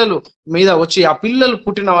పిల్లలు మీద వచ్చి, ఆ పిల్లలు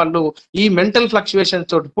పుట్టిన వాళ్ళు ఈ మెంటల్ ఫ్లక్చువేషన్స్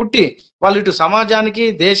తోటి పుట్టి వాళ్ళు ఇటు సమాజానికి,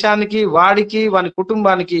 దేశానికి, వాడికి, వాని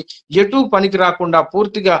కుటుంబానికి ఎటు పనికి రాకుండా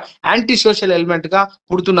పూర్తిగా యాంటీ సోషల్ ఎలిమెంట్ గా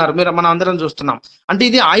పుడుతున్నారు. మనం అందరం చూస్తున్నాం. అంటే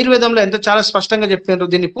ఇది ఆయుర్వేదంలో ఎంత చాలా స్పష్టంగా చెప్పారు.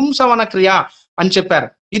 దీన్ని పుంసవన క్రియ అని చెప్పారు.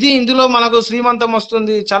 ఇందులో మనకు శ్రీమంతం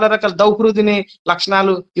వస్తుంది, చాలా రకాల దౌహృదిని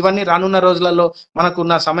లక్షణాలు, ఇవన్నీ రానున్న రోజులలో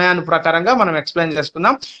మనకున్న సమయాన్ని ప్రకారంగా మనం ఎక్స్ప్లెయిన్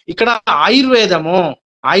చేసుకుందాం. ఇక్కడ ఆయుర్వేదం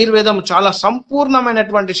చాలా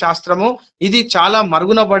సంపూర్ణమైనటువంటి శాస్త్రము. ఇది చాలా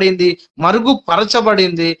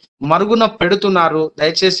మరుగుపరచబడింది, మరుగున పెడుతున్నారు.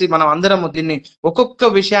 దయచేసి మనం అందరము దీన్ని ఒక్కొక్క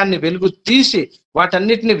విషయాన్ని వెలుగు తీసి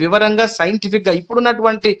వాటన్నిటిని వివరంగా సైంటిఫిక్ గా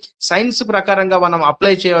ఇప్పుడున్నటువంటి సైన్స్ ప్రకారంగా మనం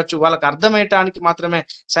అప్లై చేయవచ్చు. వాళ్ళకి అర్థమయ్యటానికి మాత్రమే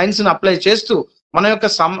సైన్స్ ను అప్లై చేస్తూ మన యొక్క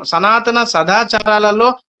సనాతన సదాచారాలలో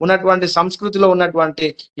ఉన్నటువంటి, సంస్కృతిలో ఉన్నటువంటి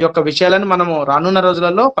ఈ యొక్క విషయాలను మనము రానున్న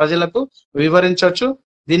రోజులలో ప్రజలకు వివరించవచ్చు.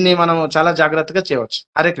 దీన్ని మనం చాలా జాగ్రత్తగా చేయవచ్చు.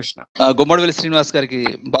 హరే కృష్ణ. గుమ్మడివెల్లి శ్రీనివాస్ గారికి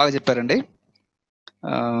బాగా చెప్పారండి.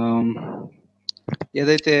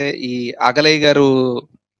 ఏదైతే ఈ ఆగలయ్య గారు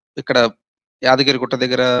ఇక్కడ యాదగిరి గుట్ట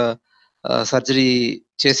దగ్గర సర్జరీ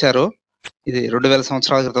చేశారో ఇది 2000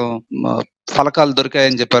 సంవత్సరాల క్రితం ఫలకాలు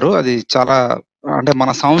దొరికాయని చెప్పారు. అది చాలా అంటే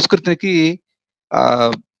మన సంస్కృతికి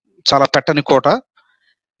చాలా పెట్టని కోట.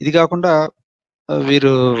 ఇది కాకుండా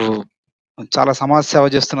వీరు చాలా సమాజ సేవ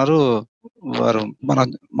చేస్తున్నారు. వారు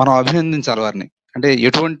మనం అభినందించాలి వారిని. అంటే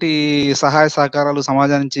ఎటువంటి సహాయ సహకారాలు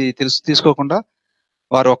సమాజానికి తీసుకోకుండా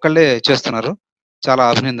వారు ఒక్కళ్ళే చేస్తున్నారు. చాలా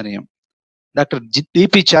అభినందనీయం. డాక్టర్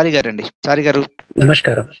డిపి చారి గారండి. చారి గారు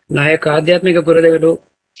నమస్కారం. నా యొక్క ఆధ్యాత్మిక గురుదేవులు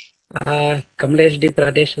కమలేష్ డి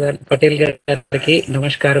ప్రదేశ్ పటేల్ గారికి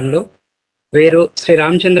నమస్కారములు. వీరు శ్రీ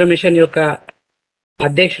రామచంద్ర మిషన్ యొక్క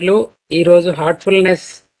అధ్యక్షులు. ఈరోజు హార్ట్ఫుల్నెస్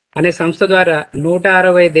అనే సంస్థ ద్వారా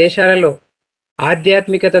 160 దేశాలలో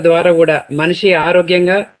ఆధ్యాత్మికత ద్వారా కూడా మనిషి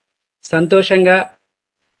ఆరోగ్యంగా, సంతోషంగా,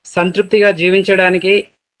 సంతృప్తిగా జీవించడానికి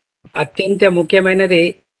అత్యంత ముఖ్యమైనది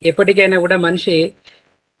ఎప్పటికైనా కూడా మనిషి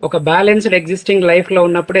ఒక బ్యాలెన్స్డ్ ఎగ్జిస్టింగ్ లైఫ్లో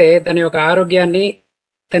ఉన్నప్పుడే తన యొక్క ఆరోగ్యాన్ని,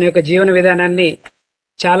 తన యొక్క జీవన విధానాన్ని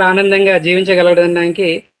చాలా ఆనందంగా జీవించగలగడానికి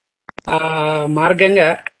మార్గంగా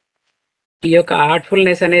ఈ యొక్క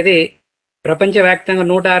హార్ట్ఫుల్నెస్ అనేది ప్రపంచవ్యాప్తంగా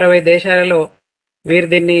 160 దేశాలలో వీరు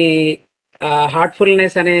దీన్ని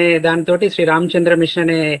హార్ట్ఫుల్నెస్ అనే దానితో శ్రీ రామచంద్ర మిషన్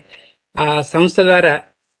అనే సంస్థ ద్వారా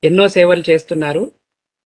ఎన్నో సేవలు చేస్తున్నారు.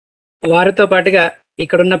 వారితో పాటుగా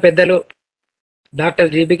ఇక్కడున్న పెద్దలు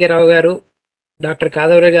డాక్టర్ G.B.K రావు గారు, డాక్టర్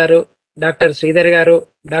కాదవరి గారు, డాక్టర్ శ్రీధర్ గారు,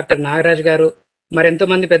 డాక్టర్ నాగరాజ్ గారు, మరెంతో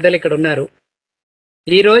మంది పెద్దలు ఇక్కడ ఉన్నారు.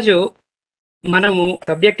 ఈరోజు మనము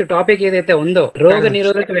సబ్జెక్ట్ టాపిక్ ఏదైతే ఉందో రోగ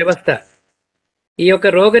నిరోధక వ్యవస్థ, ఈ యొక్క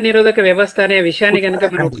రోగ నిరోధక వ్యవస్థ అనే విషయాన్ని కనుక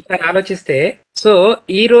మనం ఒకసారి ఆలోచిస్తే, సో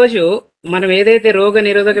ఈ రోజు మనం ఏదైతే రోగ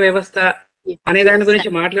నిరోధక వ్యవస్థ అనే దాని గురించి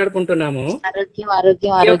మాట్లాడుకుంటున్నామో,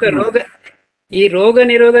 ఈ రోగ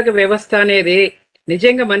నిరోధక వ్యవస్థ అనేది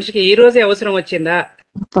నిజంగా మనిషికి ఈ రోజే అవసరం వచ్చిందా,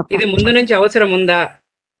 ఇది ముందు నుంచి అవసరం ఉందా,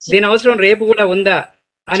 దీని అవసరం రేపు కూడా ఉందా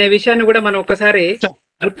అనే విషయాన్ని కూడా మనం ఒకసారి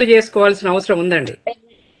గుర్తు చేసుకోవాల్సిన అవసరం ఉందండి.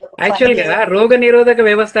 యాక్చువల్ గా రోగ నిరోధక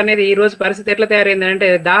వ్యవస్థ అనేది ఈ రోజు పరిస్థితి ఎట్లా తయారైందంటే,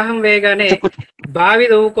 దాహం వేయగానే బావి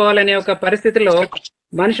తవ్వుకోవాలనే ఒక పరిస్థితిలో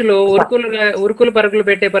మనుషులు ఉరుకులు పరుగులు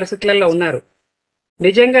పెట్టే పరిస్థితులలో ఉన్నారు.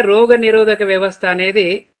 నిజంగా రోగ నిరోధక వ్యవస్థ అనేది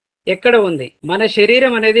ఎక్కడ ఉంది? మన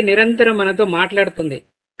శరీరం అనేది నిరంతరం మనతో మాట్లాడుతుంది.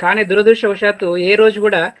 కానీ దురదృష్టవశాత్తు ఏ రోజు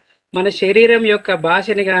కూడా మన శరీరం యొక్క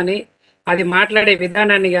భాషని కానీ, అది మాట్లాడే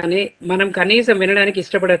విధానాన్ని కానీ మనం కనీసం వినడానికి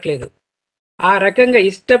ఇష్టపడట్లేదు. ఆ రకంగా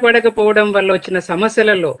ఇష్టపడకపోవడం వల్ల వచ్చిన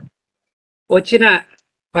సమస్యలలో వచ్చిన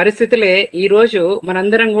పరిస్థితులే ఈరోజు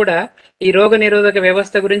మనందరం కూడా ఈ రోగ నిరోధక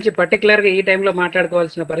వ్యవస్థ గురించి పర్టికులర్గా ఈ టైంలో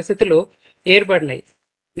మాట్లాడుకోవాల్సిన పరిస్థితులు ఏర్పడినాయి.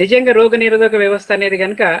 నిజంగా రోగ నిరోధక వ్యవస్థ అనేది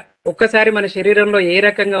కనుక ఒక్కసారి మన శరీరంలో ఏ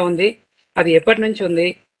రకంగా ఉంది, అది ఎప్పటి నుంచి ఉంది,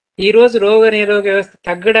 ఈ రోజు రోగ నిరోధక వ్యవస్థ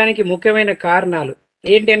తగ్గడానికి ముఖ్యమైన కారణాలు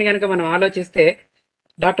ఏంటి అని కనుక మనం ఆలోచిస్తే,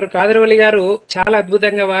 డాక్టర్ కాదరవల్లి గారు చాలా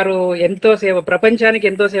అద్భుతంగా వారు ఎంతో సేవ, ప్రపంచానికి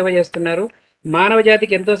ఎంతో సేవ చేస్తున్నారు, మానవ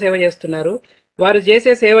జాతికి ఎంతో సేవ చేస్తున్నారు. వారు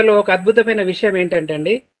చేసే సేవలో ఒక అద్భుతమైన విషయం ఏంటంటే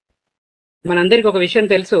అండి, మనందరికి ఒక విషయం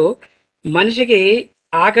తెలుసు, మనిషికి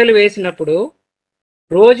ఆకలి వేసినప్పుడు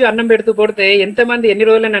రోజు అన్నం పెడుతూ పడితే ఎంతమంది ఎన్ని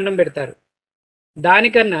రోజులని అన్నం పెడతారు?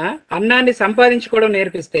 దానికన్నా అన్నాన్ని సంపాదించుకోవడం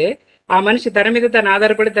నేర్పిస్తే ఆ మనిషి తన మీద తను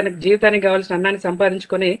ఆధారపడి తన జీవితానికి కావాల్సిన అన్నాన్ని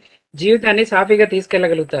సంపాదించుకొని జీవితాన్ని సాఫీగా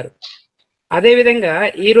తీసుకెళ్ళగలుగుతారు. అదేవిధంగా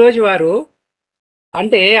ఈరోజు వారు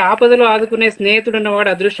అంటే ఆపదలో ఆదుకునే స్నేహితుడు ఉన్నవాడు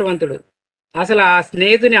అదృష్టవంతుడు, అసలు ఆ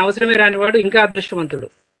స్నేహితుని అవసరమే రానివాడు ఇంకా అదృష్టవంతుడు.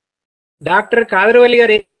 డాక్టర్ కాదరవల్లి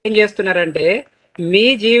గారు ఏం చేస్తున్నారంటే, మీ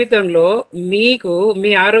జీవితంలో మీకు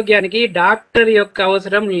మీ ఆరోగ్యానికి డాక్టర్ యొక్క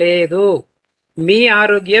అవసరం లేదు, మీ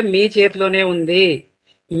ఆరోగ్యం మీ చేతిలోనే ఉంది.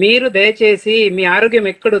 మీరు దయచేసి మీ ఆరోగ్యం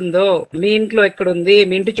ఎక్కడుందో, మీ ఇంట్లో ఎక్కడుంది,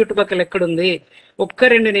 మీ ఇంటి చుట్టుపక్కల ఎక్కడుంది, ఒక్క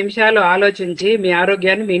 2 నిమిషాలు ఆలోచించి మీ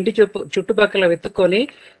ఆరోగ్యాన్ని మీ ఇంటి చుట్టుపక్కల వెతుక్కొని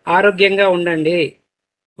ఆరోగ్యంగా ఉండండి.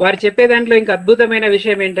 వారు చెప్పే దాంట్లో ఇంకా అద్భుతమైన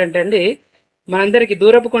విషయం ఏంటంటే అండి, మనందరికి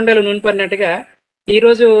దూరపు కొండలు నూనెపడినట్టుగా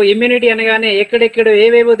ఈరోజు ఇమ్యూనిటీ అనగానే ఎక్కడెక్కడో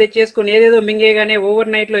ఏవేవో తెచ్చేసుకుని ఏదేదో మింగేగానే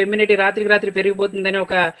ఓవర్ నైట్లో ఇమ్యూనిటీ రాత్రికి రాత్రి పెరిగిపోతుందని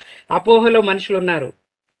ఒక అపోహలో మనుషులు ఉన్నారు.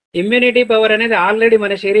 ఇమ్యూనిటీ పవర్ అనేది ఆల్రెడీ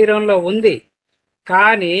మన శరీరంలో ఉంది,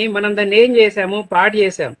 కానీ మనం దాన్ని ఏం చేసాము, పాడు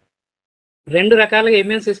చేసాం. 2 రకాలుగా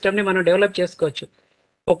ఇమ్యూన్ సిస్టమ్ని మనం డెవలప్ చేసుకోవచ్చు.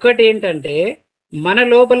 ఒకటి ఏంటంటే, మన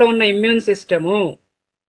లోపల ఉన్న ఇమ్యూన్ సిస్టము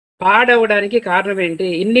పాడవడానికి కారణం ఏంటి?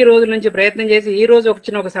 ఇన్ని రోజుల నుంచి ప్రయత్నం చేసి ఈ రోజు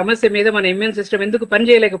వచ్చిన ఒక సమస్య మీద మన ఇమ్యూన్ సిస్టమ్ ఎందుకు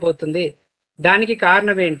పనిచేయలేకపోతుంది? దానికి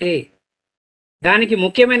కారణం ఏంటి? దానికి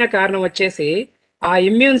ముఖ్యమైన కారణం వచ్చేసి ఆ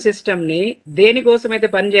ఇమ్యూన్ సిస్టమ్ని దేనికోసమైతే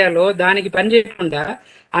పనిచేయాలో దానికి పనిచేయకుండా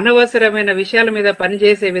అనవసరమైన విషయాల మీద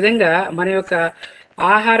పనిచేసే విధంగా మన యొక్క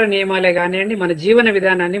ఆహార నియమాలే కానివ్వండి, మన జీవన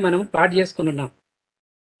విధానాన్ని మనం పాడు చేసుకుంటున్నాం.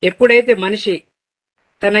 ఎప్పుడైతే మనిషి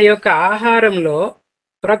తన యొక్క ఆహారంలో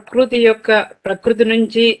ప్రకృతి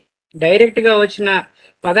నుంచి డైరెక్ట్గా వచ్చిన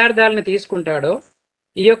పదార్థాలను తీసుకుంటాడో,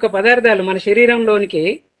 ఈ యొక్క పదార్థాలు మన శరీరంలోనికి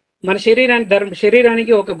మన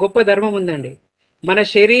శరీరానికి ఒక గొప్ప ధర్మం ఉందండి. మన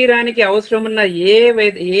శరీరానికి అవసరం ఉన్న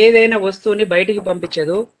ఏదైనా వస్తువుని బయటికి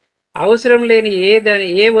పంపించదు. అవసరం లేని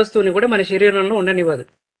ఏ వస్తువుని కూడా మన శరీరంలో ఉండనివ్వదు.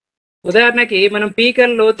 ఉదాహరణకి మనం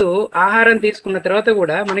పీకల లోతు ఆహారం తీసుకున్న తర్వాత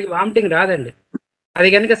కూడా మనకి వామిటింగ్ రాదండి. అది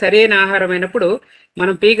కనుక సరైన ఆహారం అయినప్పుడు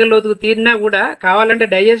మనం పీకల లోతుకు తిన్నా కూడా కావాలంటే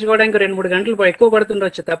డైజెస్ట్ కావడానికి 2-3 గంటలు ఎక్కువ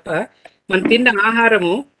పడుతుండొచ్చు తప్ప మనం తిన్న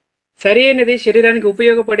ఆహారము సరైనది శరీరానికి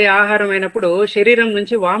ఉపయోగపడే ఆహారం అయినప్పుడు శరీరం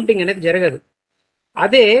నుంచి వామిటింగ్ అనేది జరగదు.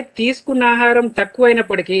 అదే తీసుకున్న ఆహారం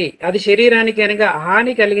తక్కువైనప్పటికీ అది శరీరానికి కనుక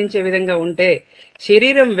హాని కలిగించే విధంగా ఉంటే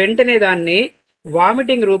శరీరం వెంటనే దాన్ని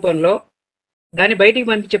వామిటింగ్ రూపంలో దాన్ని బయటికి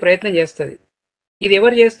పంపించే ప్రయత్నం చేస్తుంది. ఇది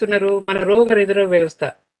ఎవరు చేస్తున్నారు? మన రోగ నిరోధక వ్యవస్థ.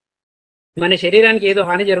 మన శరీరానికి ఏదో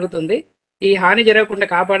హాని జరుగుతుంది, ఈ హాని జరగకుండా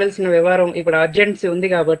కాపాడాల్సిన వ్యవహారం ఇప్పుడు అర్జెన్సీ ఉంది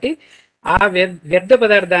కాబట్టి ఆ వ్యర్థ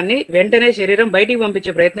పదార్థాన్ని వెంటనే శరీరం బయటికి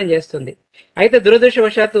పంపించే ప్రయత్నం చేస్తుంది. అయితే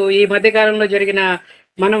దురదృష్టవశాత్తు ఈ మధ్య కాలంలో జరిగిన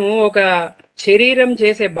మనము ఒక శరీరం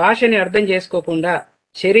చేసే భాషని అర్థం చేసుకోకుండా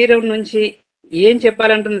శరీరం నుంచి ఏం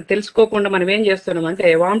చెప్పాలంటుంది తెలుసుకోకుండా మనం ఏం చేస్తున్నాం అంటే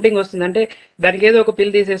వామిటింగ్ వస్తుందంటే దానికి ఏదో ఒక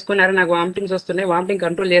పిల్ తీసేసుకుని అరే నాకు వామిటింగ్స్ వస్తున్నాయి, వామిటింగ్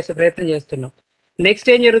కంట్రోల్ చేసే ప్రయత్నం చేస్తున్నాం.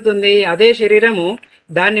 నెక్స్ట్ ఏం జరుగుతుంది? అదే శరీరము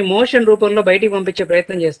దాన్ని మోషన్ రూపంలో బయటికి పంపించే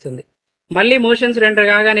ప్రయత్నం చేస్తుంది. మళ్ళీ మోషన్స్ రెండర్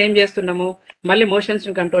కాగానే ఏం చేస్తున్నాము? మళ్ళీ మోషన్స్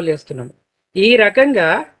ని కంట్రోల్ చేస్తున్నాము. ఈ రకంగా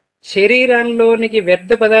శరీరంలోనికి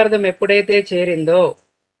వ్యర్థ పదార్థం ఎప్పుడైతే చేరిందో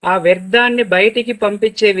ఆ వ్యర్థాన్ని బయటికి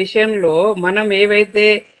పంపించే విషయంలో మనం ఏవైతే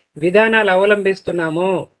విధానాలు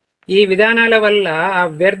అవలంబిస్తున్నామో ఈ విధానాల వల్ల ఆ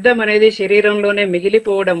వ్యర్థం అనేది శరీరంలోనే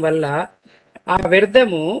మిగిలిపోవడం వల్ల ఆ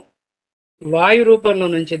వ్యర్థము వాయు రూపంలో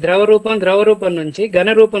నుంచి ద్రవ రూపం నుంచి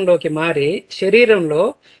ఘన రూపంలోకి మారి శరీరంలో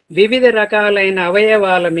వివిధ రకాలైన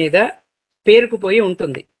అవయవాల మీద పేరుకుపోయి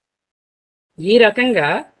ఉంటుంది. ఈ రకంగా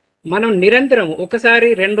మనం నిరంతరం ఒకసారి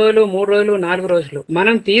 2 రోజులు 3 రోజులు 4 రోజులు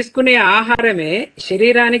మనం తీసుకునే ఆహారమే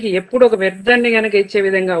శరీరానికి ఎప్పుడు ఒక వ్యర్థాన్ని కనుక ఇచ్చే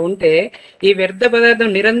విధంగా ఉంటే ఈ వ్యర్థ పదార్థం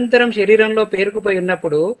నిరంతరం శరీరంలో పేరుకుపోయి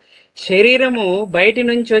ఉన్నప్పుడు శరీరము బయటి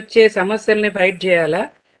నుంచి వచ్చే సమస్యల్ని ఫైట్ చేయాలా,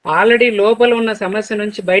 ఆల్రెడీ లోపల ఉన్న సమస్య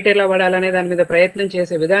నుంచి బయట ఎలా పడాలనే దాని మీద ప్రయత్నం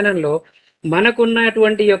చేసే విధానంలో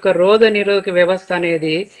మనకున్నటువంటి యొక్క రోగ నిరోధక వ్యవస్థ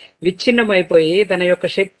అనేది విచ్ఛిన్నమైపోయి తన యొక్క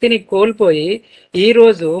శక్తిని కోల్పోయి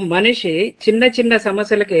ఈరోజు మనిషి చిన్న చిన్న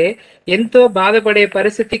సమస్యలకే ఎంతో బాధపడే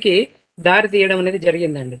పరిస్థితికి దారి తీయడం అనేది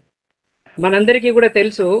జరిగిందండి. మనందరికీ కూడా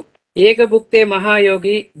తెలుసు, ఏకభుక్తే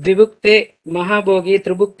మహాయోగి, ద్విభుక్తే మహాభోగి,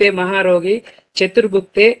 త్రిభుక్తే మహారోగి,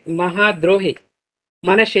 చతుర్భుక్తే మహాద్రోహి.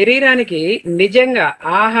 మన శరీరానికి నిజంగా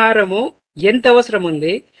ఆహారము ఎంత అవసరం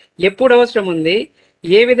ఉంది, ఎప్పుడు అవసరం ఉంది,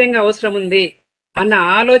 ఏ విధంగా అవసరం ఉంది అన్న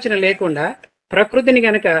ఆలోచన లేకుండా ప్రకృతిని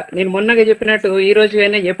గనక నేను మొన్నగా చెప్పినట్టు ఈ రోజు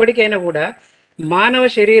అయినా ఎప్పటికైనా కూడా మానవ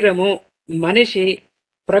శరీరము మనిషి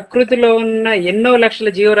ప్రకృతిలో ఉన్న ఎన్నో లక్షల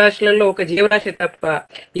జీవరాశులలో ఒక జీవరాశి తప్ప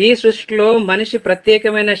ఈ సృష్టిలో మనిషి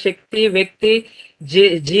ప్రత్యేకమైన శక్తి వ్యక్తి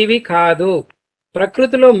జీవి కాదు.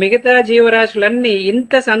 ప్రకృతిలో మిగతా జీవరాశులన్నీ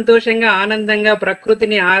ఇంత సంతోషంగా ఆనందంగా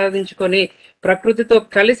ప్రకృతిని ఆరాధించుకొని ప్రకృతితో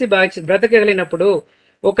కలిసి బ్రతకగలిగినప్పుడు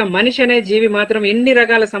ఒక మనిషి అనే జీవి మాత్రం ఇన్ని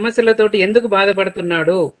రకాల సమస్యలతోటి ఎందుకు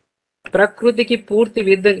బాధపడుతున్నాడు? ప్రకృతికి పూర్తి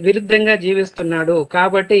విరుద్ధంగా జీవిస్తున్నాడు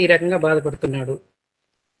కాబట్టి ఈ రకంగా బాధపడుతున్నాడు.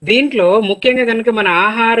 దీంట్లో ముఖ్యంగా కనుక మన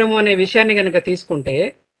ఆహారం అనే విషయాన్ని కనుక తీసుకుంటే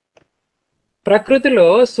ప్రకృతిలో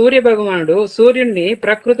సూర్య భగవానుడు సూర్యుడిని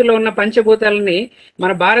ప్రకృతిలో ఉన్న పంచభూతాలని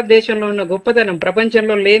మన భారతదేశంలో ఉన్న గొప్పతనం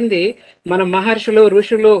ప్రపంచంలో లేనిది మన మహర్షులు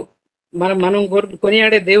ఋషులు మనం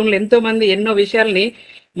కొనియాడే దేవుళ్ళు ఎంతో మంది ఎన్నో విషయాల్ని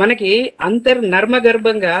మనకి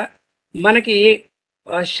నర్మగర్భంగా మనకి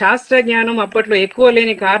శాస్త్ర జ్ఞానం అప్పట్లో ఎక్కువ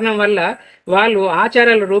లేని కారణం వల్ల వాళ్ళు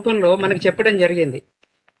ఆచారాల రూపంలో మనకు చెప్పడం జరిగింది.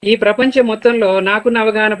 ఈ ప్రపంచం మొత్తంలో నాకున్న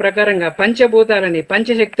అవగాహన ప్రకారంగా పంచభూతాలని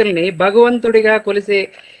పంచశక్తుల్ని భగవంతుడిగా కొలిసే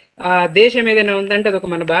దేశం ఏదైనా ఉందంటే అది ఒక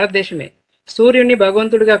మన భారతదేశమే. సూర్యుడిని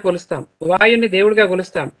భగవంతుడిగా కొలుస్తాం, వాయుని దేవుడిగా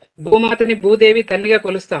కొలుస్తాం, భూమాతని భూదేవి తల్లిగా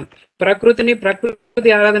కొలుస్తాం, ప్రకృతిని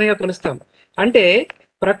ప్రకృతి ఆరాధనగా కొలుస్తాం. అంటే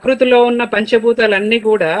ప్రకృతిలో ఉన్న పంచభూతాలన్నీ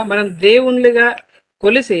కూడా మనం దేవుళ్ళుగా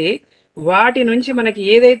కొలిసి వాటి నుంచి మనకి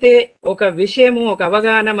ఏదైతే ఒక విషయము ఒక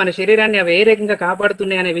అవగాహన మన శరీరాన్ని అవి ఏ రకంగా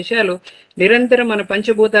కాపాడుతున్నాయి అనే విషయాలు నిరంతరం మన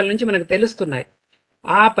పంచభూతాల నుంచి మనకు తెలుస్తున్నాయి.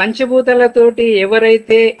 ఆ పంచభూతాలతోటి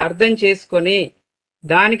ఎవరైతే అర్థం చేసుకొని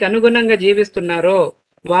దానికి అనుగుణంగా జీవిస్తున్నారో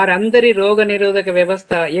వారందరి రోగ నిరోధక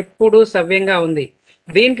వ్యవస్థ ఎప్పుడూ సవ్యంగా ఉంది.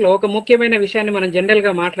 దీంట్లో ఒక ముఖ్యమైన విషయాన్ని మనం జనరల్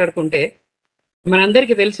గా మాట్లాడుకుంటే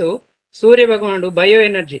మనందరికీ తెలుసు, సూర్య భగవానుడు బయో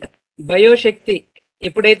ఎనర్జీ బయోశక్తి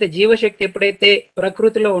ఎప్పుడైతే జీవశక్తి ఎప్పుడైతే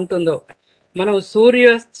ప్రకృతిలో ఉంటుందో మనం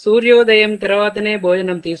సూర్యోదయం తర్వాతనే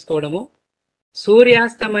భోజనం తీసుకోవడము,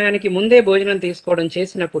 సూర్యాస్తమయానికి ముందే భోజనం తీసుకోవడం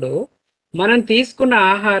చేసినప్పుడు మనం తీసుకున్న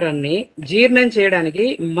ఆహారాన్ని జీర్ణం చేయడానికి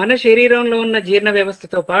మన శరీరంలో ఉన్న జీర్ణ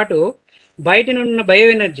వ్యవస్థతో పాటు బయట ఉన్న బయో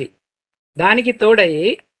ఎనర్జీ దానికి తోడయి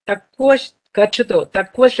తక్కువ ఖర్చుతో,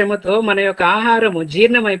 తక్కువ శ్రమతో మన యొక్క ఆహారము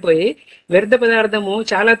జీర్ణమైపోయి వ్యర్థ పదార్థము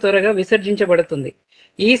చాలా త్వరగా విసర్జించబడుతుంది.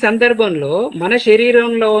 ఈ సందర్భంలో మన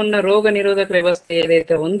శరీరంలో ఉన్న రోగ నిరోధక వ్యవస్థ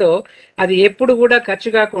ఏదైతే ఉందో అది ఎప్పుడు కూడా ఖర్చు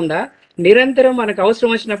కాకుండా నిరంతరం మనకు అవసరం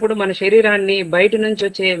వచ్చినప్పుడు మన శరీరాన్ని బయట నుంచి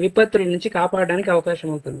వచ్చే విపత్తుల నుంచి కాపాడడానికి అవకాశం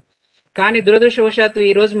ఉంటుంది. కానీ దురదృష్టవశాత్తు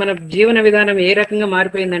ఈ రోజు మన జీవన విధానం ఏ రకంగా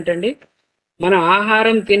మారిపోయిందంటండి, మన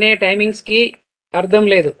ఆహారం తినే టైమింగ్స్ కి అర్థం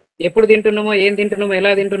లేదు. ఎప్పుడు తింటున్నామో, ఏం తింటున్నామో,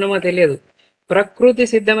 ఎలా తింటున్నామో తెలియదు. ప్రకృతి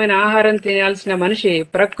సిద్ధమైన ఆహారం తినాల్సిన మనిషి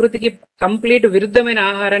ప్రకృతికి కంప్లీట్ విరుద్ధమైన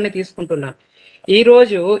ఆహారాన్ని తీసుకుంటున్నాం. ఈ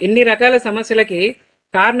రోజు ఇన్ని రకాల సమస్యలకి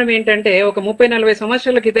కారణం ఏంటంటే, ఒక 30-40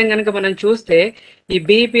 సంవత్సరాల క్రితం కనుక మనం చూస్తే ఈ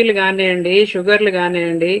బీపీలు కానివ్వండి, షుగర్లు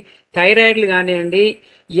కానివ్వండి, థైరాయిడ్లు కానివ్వండి,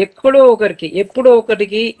 ఎక్కడో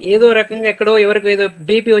ఒకరికి ఏదో రకంగా ఎక్కడో ఎవరికి ఏదో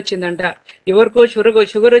బీపీ వచ్చిందంట, ఎవరికో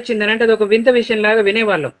షుగర్ వచ్చిందనంటే అది ఒక వింత విషయం లాగా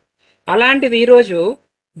వినేవాళ్ళం. అలాంటిది ఈరోజు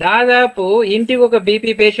దాదాపు ఇంటికి ఒక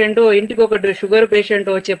బీపీ పేషెంట్, ఇంటికి ఒక షుగర్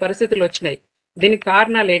పేషెంట్ వచ్చే పరిస్థితులు వచ్చినాయి. దీనికి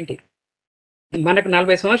కారణాలు ఏంటి? మనకు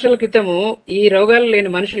 40 సంవత్సరాల క్రితము ఈ రోగాలు లేని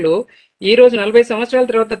మనుషులు ఈ రోజు 40 సంవత్సరాల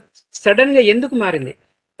తర్వాత సడన్ గా ఎందుకు మారింది?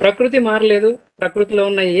 ప్రకృతి మారలేదు, ప్రకృతిలో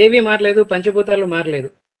ఉన్న ఏవి మారలేదు, పంచభూతాలు మారలేదు.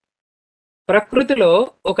 ప్రకృతిలో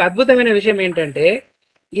ఒక అద్భుతమైన విషయం ఏంటంటే,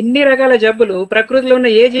 ఇన్ని రకాల జబ్బులు ప్రకృతిలో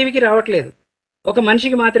ఉన్న ఏ జీవికి రావట్లేదు, ఒక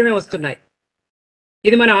మనిషికి మాత్రమే వస్తున్నాయి.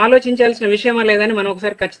 ఇది మనం ఆలోచించాల్సిన విషయమా లేదని మనం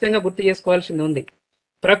ఒకసారి ఖచ్చితంగా గుర్తు చేసుకోవాల్సింది ఉంది.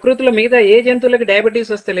 ప్రకృతిలో మిగతా ఏ జంతువులకు డయాబెటీస్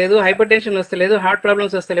వస్తలేదు, హైపర్ టెన్షన్ వస్తలేదు, హార్ట్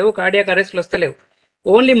ప్రాబ్లమ్స్ వస్తలేవు, కార్డియాక్ అరెస్ట్లు వస్తలేవు.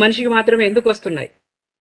 ఓన్లీ మనిషికి మాత్రమే ఎందుకు వస్తున్నాయి?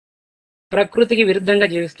 ప్రకృతికి విరుద్ధంగా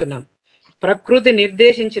జీవిస్తున్నాం. ప్రకృతి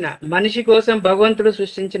నిర్దేశించిన, మనిషి కోసం భగవంతుడు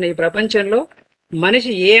సృష్టించిన ఈ ప్రపంచంలో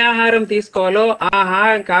మనిషి ఏ ఆహారం తీసుకోవాలో ఆ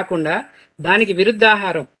ఆహారం కాకుండా దానికి విరుద్ధ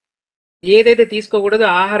ఆహారం ఏదైతే తీసుకోకూడదో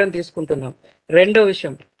ఆహారం తీసుకుంటున్నాం. రెండో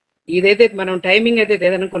విషయం, ఇదైతే మనం టైమింగ్ అయితే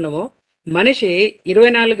ఏదనుకున్నామో, మనిషి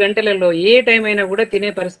 24 గంటలలో ఏ టైం అయినా కూడా తినే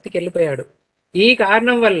పరిస్థితికి వెళ్ళిపోయాడు. ఈ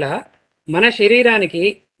కారణం వల్ల మన శరీరానికి,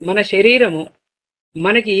 మన శరీరము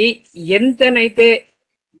మనకి ఎంతనైతే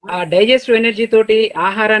ఆ డైజెస్టివ్ ఎనర్జీ తోటి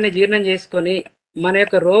ఆహారాన్ని జీర్ణం చేసుకొని మన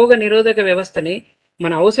యొక్క రోగ నిరోధక వ్యవస్థని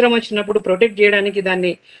మన అవసరం వచ్చినప్పుడు ప్రొటెక్ట్ చేయడానికి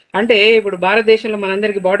దాన్ని, అంటే ఇప్పుడు భారతదేశంలో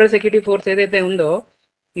మనందరికి బార్డర్ సెక్యూరిటీ ఫోర్స్ ఏదైతే ఉందో,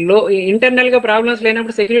 ఇంటర్నల్ గా ప్రాబ్లమ్స్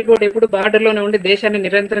లేనప్పుడు సెక్యూరిటీ ఫోర్స్ ఎప్పుడు బార్డర్లోనే ఉండి దేశాన్ని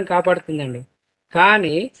నిరంతరం కాపాడుతుందండి.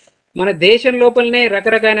 కానీ మన దేశం లోపలనే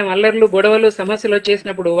రకరకాల అల్లర్లు, గొడవలు, సమస్యలు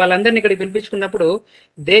వచ్చేసినప్పుడు వాళ్ళందరినీ ఇక్కడికి పిలిపించుకున్నప్పుడు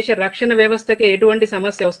దేశ రక్షణ వ్యవస్థకి ఎటువంటి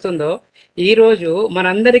సమస్య వస్తుందో, ఈ రోజు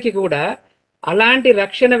మనందరికీ కూడా అలాంటి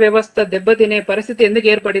రక్షణ వ్యవస్థ దెబ్బతినే పరిస్థితి ఎందుకు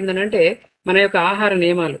ఏర్పడిందనంటే మన యొక్క ఆహార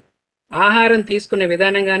నియమాలు, ఆహారం తీసుకునే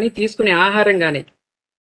విధానం కానీ, తీసుకునే ఆహారం కానీ.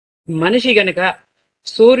 మనిషి గనక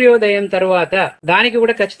సూర్యోదయం తర్వాత, దానికి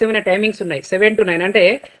కూడా ఖచ్చితమైన టైమింగ్స్ ఉన్నాయి, 7 to 9. అంటే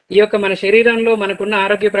ఈ యొక్క మన శరీరంలో మనకున్న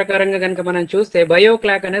ఆరోగ్య ప్రకారంగా కనుక మనం చూస్తే బయో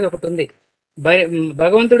క్లాక్ అనేది ఒకటి ఉంది.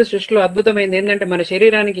 భగవంతుడి సృష్టిలో అద్భుతమైంది ఏంటంటే మన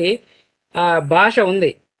శరీరానికి భాష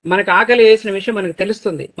ఉంది. మనకు ఆకలి వేసిన విషయం మనకు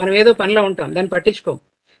తెలుస్తుంది, మనం ఏదో పనిలో ఉంటాం, దాన్ని పట్టించుకోం.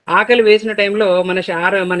 ఆకలి వేసిన టైంలో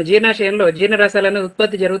మన జీర్ణాశయంలో జీర్ణరసాలను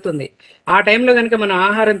ఉత్పత్తి జరుగుతుంది. ఆ టైంలో కనుక మనం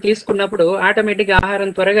ఆహారం తీసుకున్నప్పుడు ఆటోమేటిక్గా ఆహారం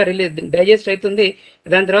త్వరగా డైజెస్ట్ అవుతుంది,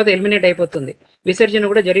 దాని తర్వాత ఎలిమినేట్ అయిపోతుంది, విసర్జన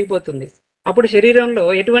కూడా జరిగిపోతుంది. అప్పుడు శరీరంలో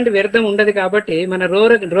ఎటువంటి వ్యర్థం ఉండదు. కాబట్టి మన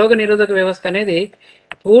రోగ నిరోధక వ్యవస్థ అనేది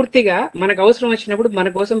పూర్తిగా మనకు అవసరం వచ్చినప్పుడు మన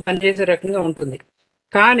కోసం పనిచేసే రకంగా ఉంటుంది.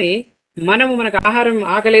 కానీ మనకు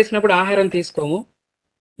ఆకలి వేసినప్పుడు ఆహారం తీసుకోము,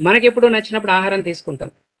 మనకెప్పుడు నచ్చినప్పుడు ఆహారం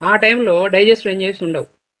తీసుకుంటాం. ఆ టైంలో డైజెస్ట్ ఎంజైమ్స్ ఉండవు.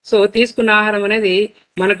 సో తీసుకున్న ఆహారం అనేది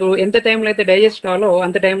మనకు ఎంత టైంలో అయితే డైజెస్ట్ కావాలో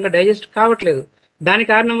అంత టైంలో డైజెస్ట్ కావట్లేదు. దాని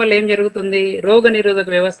కారణం వల్ల ఏం జరుగుతుంది? రోగ నిరోధక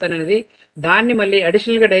వ్యవస్థ అనేది దాన్ని మళ్ళీ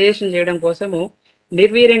అడిషనల్ గా డైజెషన్ చేయడం కోసము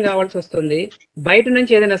నిర్వీర్యం కావాల్సి వస్తుంది. బయట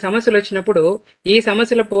నుంచి ఏదైనా సమస్యలు వచ్చినప్పుడు ఈ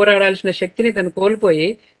సమస్యలు పోరాడాల్సిన శక్తిని తను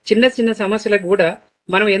కోల్పోయి చిన్న చిన్న సమస్యలకు కూడా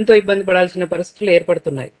మనం ఎంతో ఇబ్బంది పడాల్సిన పరిస్థితులు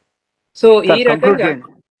ఏర్పడుతున్నాయి. సో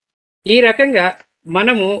ఈ రకంగా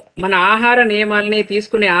మనము మన ఆహార నియమాలని,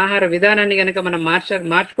 తీసుకునే ఆహార విధానాన్ని కనుక మనం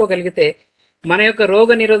మార్చుకోగలిగితే మన యొక్క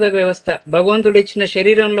రోగ నిరోధక వ్యవస్థ, భగవంతుడు ఇచ్చిన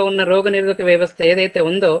శరీరంలో ఉన్న రోగ నిరోధక వ్యవస్థ ఏదైతే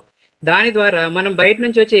ఉందో దాని ద్వారా మనం బయట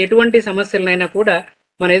నుంచి వచ్చే ఎటువంటి సమస్యలనైనా కూడా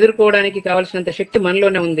మనం ఎదుర్కోవడానికి కావాల్సినంత శక్తి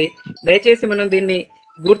మనలోనే ఉంది. దయచేసి మనం దీన్ని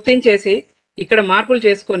గుర్తించేసి ఇక్కడ మార్పులు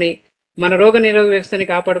చేసుకొని మన రోగ నిరోధక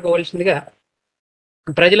వ్యవస్థని కాపాడుకోవాల్సిందిగా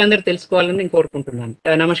ప్రజలందరూ తెలుసుకోవాలని నేను కోరుకుంటున్నాను.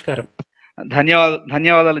 నమస్కారం.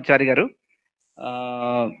 ధన్యవాదాలు చారి గారు,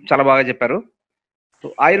 చాలా బాగా చెప్పారు.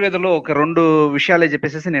 ఆయుర్వేదంలో ఒక 2 విషయాలే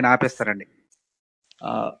చెప్పేసి నేను ఆపేస్తానండి.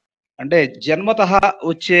 అంటే జన్మతః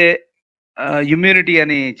వచ్చే ఇమ్యూనిటీ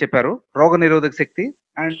అని చెప్పారు, రోగ నిరోధక శక్తి.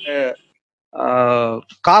 అండ్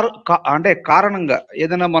అంటే కారణంగా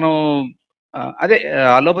ఏదైనా మనం అదే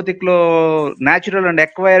అలోపతిక్ లో న్యాచురల్ అండ్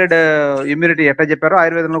ఎక్వైర్డ్ ఇమ్యూనిటీ ఎట్లా చెప్పారో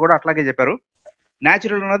ఆయుర్వేదంలో కూడా అట్లాగే చెప్పారు.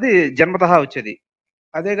 న్యాచురల్ అన్నది జన్మతః వచ్చేది,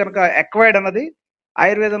 అదే కనుక ఎక్వైర్డ్ అన్నది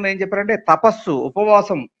ఆయుర్వేదంలో ఏం చెప్పారంటే తపస్సు,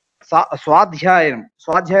 ఉపవాసం, స్వాధ్యాయం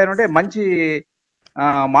అంటే మంచి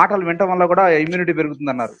మాటలు వినటం వల్ల కూడా ఇమ్యూనిటీ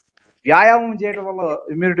పెరుగుతుందన్నారు. వ్యాయామం చేయడం వల్ల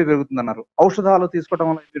ఇమ్యూనిటీ పెరుగుతుందన్నారు. ఔషధాలు తీసుకోవడం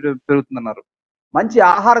వల్ల ఇమ్యూనిటీ పెరుగుతుందన్నారు. మంచి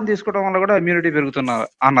ఆహారం తీసుకోవడం వల్ల కూడా ఇమ్యూనిటీ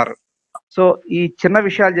అన్నారు. సో ఈ చిన్న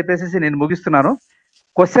విషయాలు చెప్పేసి నేను ముగిస్తున్నాను.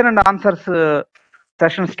 Question and answers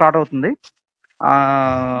session start అవుతుంది.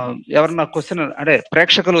 ఎవరన్నా క్వశ్చన్ అంటే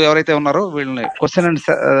ప్రేక్షకులు ఎవరైతే ఉన్నారో వీళ్ళని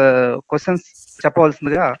క్వశ్చన్స్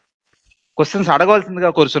చెప్పవలసిందిగా, క్వశ్చన్స్ అడగవలసిందిగా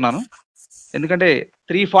కోరుచున్నాను. ఎందుకంటే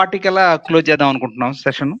 3:40 కల్లా క్లోజ్ చేద్దాం అనుకుంటున్నాం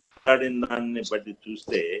సెషన్. దాన్ని బట్టి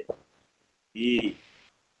చూస్తే ఈ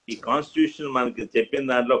కాన్స్టిట్యూషన్ మనకి చెప్పిన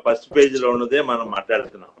దాంట్లో ఫస్ట్ పేజీలో ఉన్నదే మనం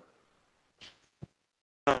మాట్లాడుతున్నాం.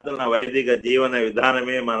 వైదిక జీవన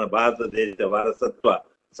విధానమే మన భారతదేశ వారసత్వ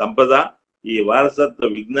సంపద. ఈ వారసత్వ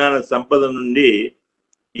విజ్ఞాన సంపద నుండి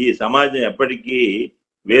ఈ సమాజం ఎప్పటికీ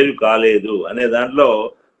వేరు కాలేదు అనే దాంట్లో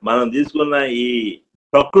మనం తీసుకున్న ఈ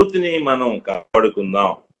ప్రకృతిని మనం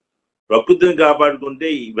కాపాడుకుందాం. ప్రకృతిని కాపాడుకుంటే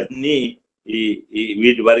ఇవన్నీ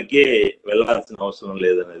వీటి వరకే వెళ్ళాల్సిన అవసరం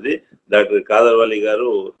లేదనేది డాక్టర్ కాదర్వల్లి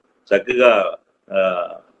గారు చక్కగా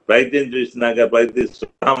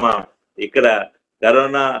ప్రయత్నిస్తున్నామా. ఇక్కడ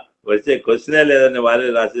కరోనా వచ్చే క్వశ్చనే లేదని వారే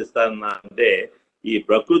రాసిస్తారన్నా అంటే ఈ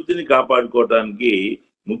ప్రకృతిని కాపాడుకోవటానికి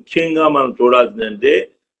ముఖ్యంగా మనం చూడాల్సిందంటే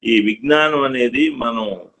ఈ విజ్ఞానం అనేది మనం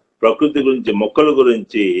ప్రకృతి గురించి, మొక్కల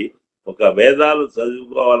గురించి ఒక వేదాలు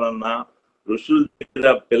చదువుకోవాలన్నా ఋషుల దగ్గర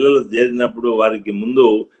పిల్లలు చేరినప్పుడు వారికి ముందు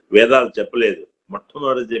వేదాలు చెప్పలేదు.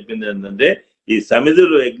 మొట్టమొదటి చెప్పింది ఏంటంటే ఈ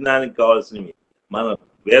సమిధులు యజ్ఞానికి కావాల్సినవి. మన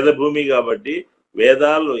వేద భూమి కాబట్టి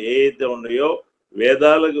వేదాలు ఏవైతే ఉన్నాయో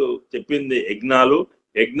వేదాలకు చెప్పింది యజ్ఞాలు,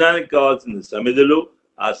 యజ్ఞానికి కావాల్సింది సమిధులు.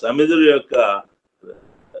 ఆ సమిధుల యొక్క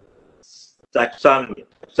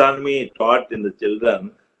taxonomy taught in the children.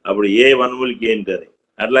 అప్పుడు ఏ వనములకి ఏంటని.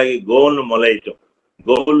 అట్లాగే గోవులను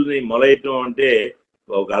మొలయటం అంటే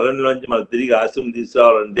ఒక అరణ్యంలోంచి మనం తిరిగి ఆశ్రమం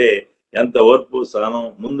తీసుకురావాలంటే ఎంత ఓర్పు, సహనం.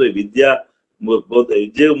 ముందు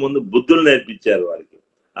విద్యకు ముందు బుద్ధులు నేర్పించారు వారికి.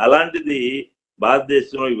 అలాంటిది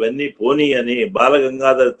భారతదేశంలో ఇవన్నీ పోనీ అని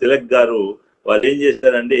బాలగంగాధర్ తిలక్ గారు వాళ్ళు ఏం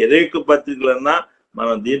చేశారంటే 21 పత్రికలన్నా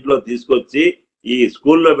మనం దీంట్లో తీసుకొచ్చి ఈ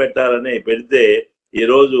స్కూల్లో పెట్టాలని పెడితే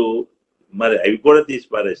ఈరోజు మరి అవి కూడా తీసి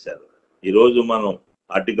పారేశారు. ఈరోజు మనం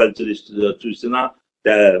హార్టికల్చరిస్ట్ చూసినా,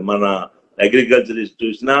 మన అగ్రికల్చరిస్ట్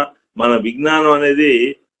చూసినా, మన విజ్ఞానం అనేది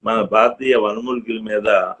మన భారతీయ వనమూలికల మీద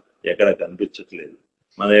ఎక్కడ కనిపించట్లేదు.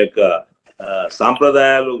 మన యొక్క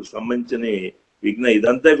సాంప్రదాయాలకు సంబంధించిన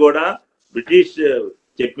ఇదంతా కూడా బ్రిటిష్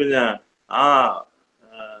చెప్పిన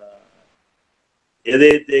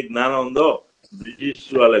ఏదైతే జ్ఞానం ఉందో బ్రిటిష్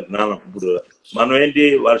వాళ్ళ జ్ఞానం. ఇప్పుడు మనం ఏంటి,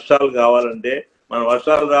 వర్షాలు కావాలంటే మనం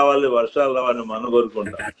వర్షాలు రావాలని మనం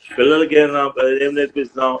కోరుకుంటాం. పిల్లలకి ఏం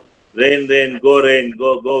నేర్పిస్తున్నాం? రెయిన్ గో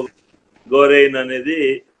రెయిన్ అనేది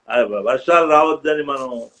వర్షాలు రావద్దని మనం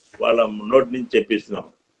వాళ్ళ నోటి నుంచి చెప్పిస్తున్నాం.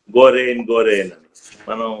 గో రెయిన్ అని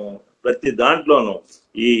మనం ప్రతి దాంట్లోనూ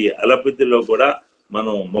ఈ అలోపతిలో కూడా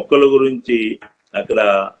మనం మొక్కల గురించి, అక్కడ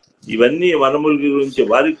ఇవన్నీ వనమూలిక గురించి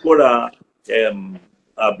వారికి కూడా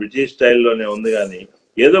ఆ బ్రిటిష్ స్టైల్లోనే ఉంది. కానీ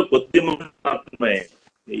ఏదో కొద్ది మాత్రమే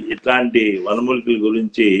ఇట్లాంటి వనమూలికల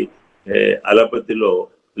గురించి అలోపతిలో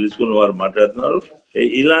తెలుసుకున్న వారు మాట్లాడుతున్నారు.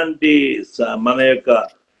 ఇలాంటి మన యొక్క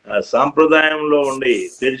సాంప్రదాయంలో ఉండే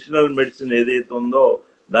ట్రెడిషనల్ మెడిసిన్ ఏదైతే ఉందో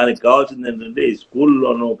దానికి కావాల్సింది ఏంటంటే ఈ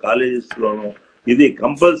స్కూల్లోనూ కాలేజెస్లోనూ ఇది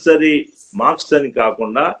కంపల్సరీ మార్క్స్ అని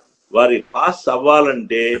కాకుండా వారి పాస్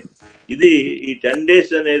అవ్వాలంటే ఇది ఈ 10 days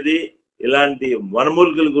అనేది ఇలాంటి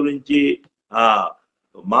వనమూలికల గురించి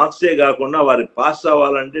మార్క్సే కాకుండా వారి పాస్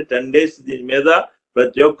అవ్వాలంటే 10 days దీని మీద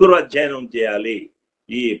ప్రతి ఒక్కరూ అధ్యయనం చేయాలి.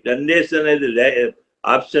 ఈ 10 days అనేది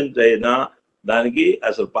ఆబ్సెంట్ అయినా దానికి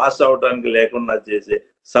అసలు పాస్ అవడానికి లేకుండా చేసే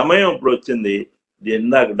సమయం ఇప్పుడు వచ్చింది.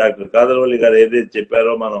 ఇందాక డాక్టర్ కాదర్వల్లి గారు ఏదైతే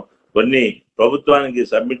చెప్పారో మనం కొన్ని ప్రభుత్వానికి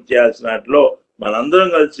సబ్మిట్ చేయాల్సినట్లో మనందరం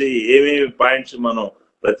కలిసి ఏమేమి పాయింట్స్ మనం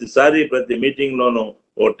ప్రతిసారి ప్రతి మీటింగ్ లోనూ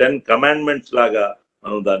 10 కమాండ్మెంట్స్ లాగా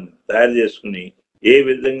మనం దాన్ని తయారు చేసుకుని ఏ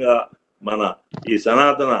విధంగా మన ఈ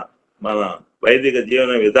సనాతన మన వైదిక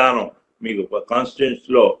జీవన విధానం మీకు కాన్స్టిట్యూన్స్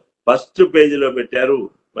లో ఫస్ట్ పేజీలో పెట్టారు.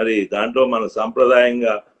 మరి దాంట్లో మన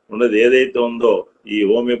సాంప్రదాయంగా ఉన్నది ఏదైతే ఉందో ఈ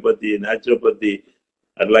హోమియోపతి, న్యాచురోపతి,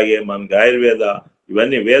 అట్లాగే మనకి ఆయుర్వేద,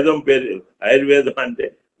 ఇవన్నీ వేదం పేరు. ఆయుర్వేదం అంటే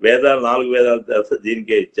వేదాలు 4 వేదాలు తెలుసు,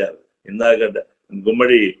 దీనికే ఇచ్చారు. ఇందాక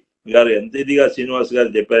గుమ్మడి గారు ఎంత ఇదిగా శ్రీనివాస్ గారు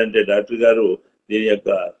చెప్పారంటే డాక్టర్ గారు దీని యొక్క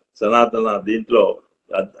సనాతన దీంట్లో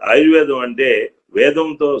ఆయుర్వేదం అంటే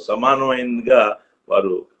వేదంతో సమానమైనదిగా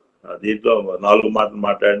వారు దీంట్లో 4 మాటలు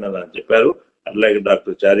మాట్లాడినారని చెప్పారు. అట్లాగే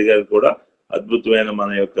డాక్టర్ చారి గారు కూడా అద్భుతమైన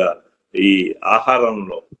మన యొక్క ఈ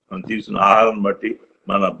ఆహారంలో మనం తీసుకున్న ఆహారం బట్టి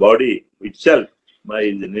మన బాడీ ఇట్సెల్ఫ్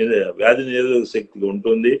వ్యాధి నిరోధక శక్తిగా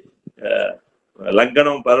ఉంటుంది.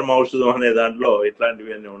 లగ్నం పరమ ఔషధం అనే దాంట్లో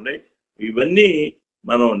ఇట్లాంటివన్నీ ఉన్నాయి. ఇవన్నీ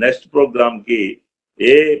మనం నెక్స్ట్ ప్రోగ్రామ్ కి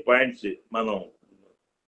ఏ పాయింట్స్ మనం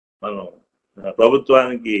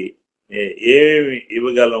ప్రభుత్వానికి ఏమి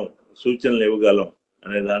ఇవ్వగలం, సూచనలు ఇవ్వగలం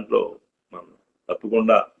అనే దాంట్లో మనం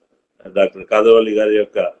తప్పకుండా డాక్టర్ కాదవల్లి గారి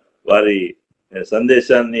యొక్క వారి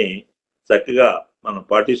సందేశాన్ని చక్కగా మనం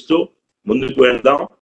పాటిస్తూ ముందుకు వెళ్దాం.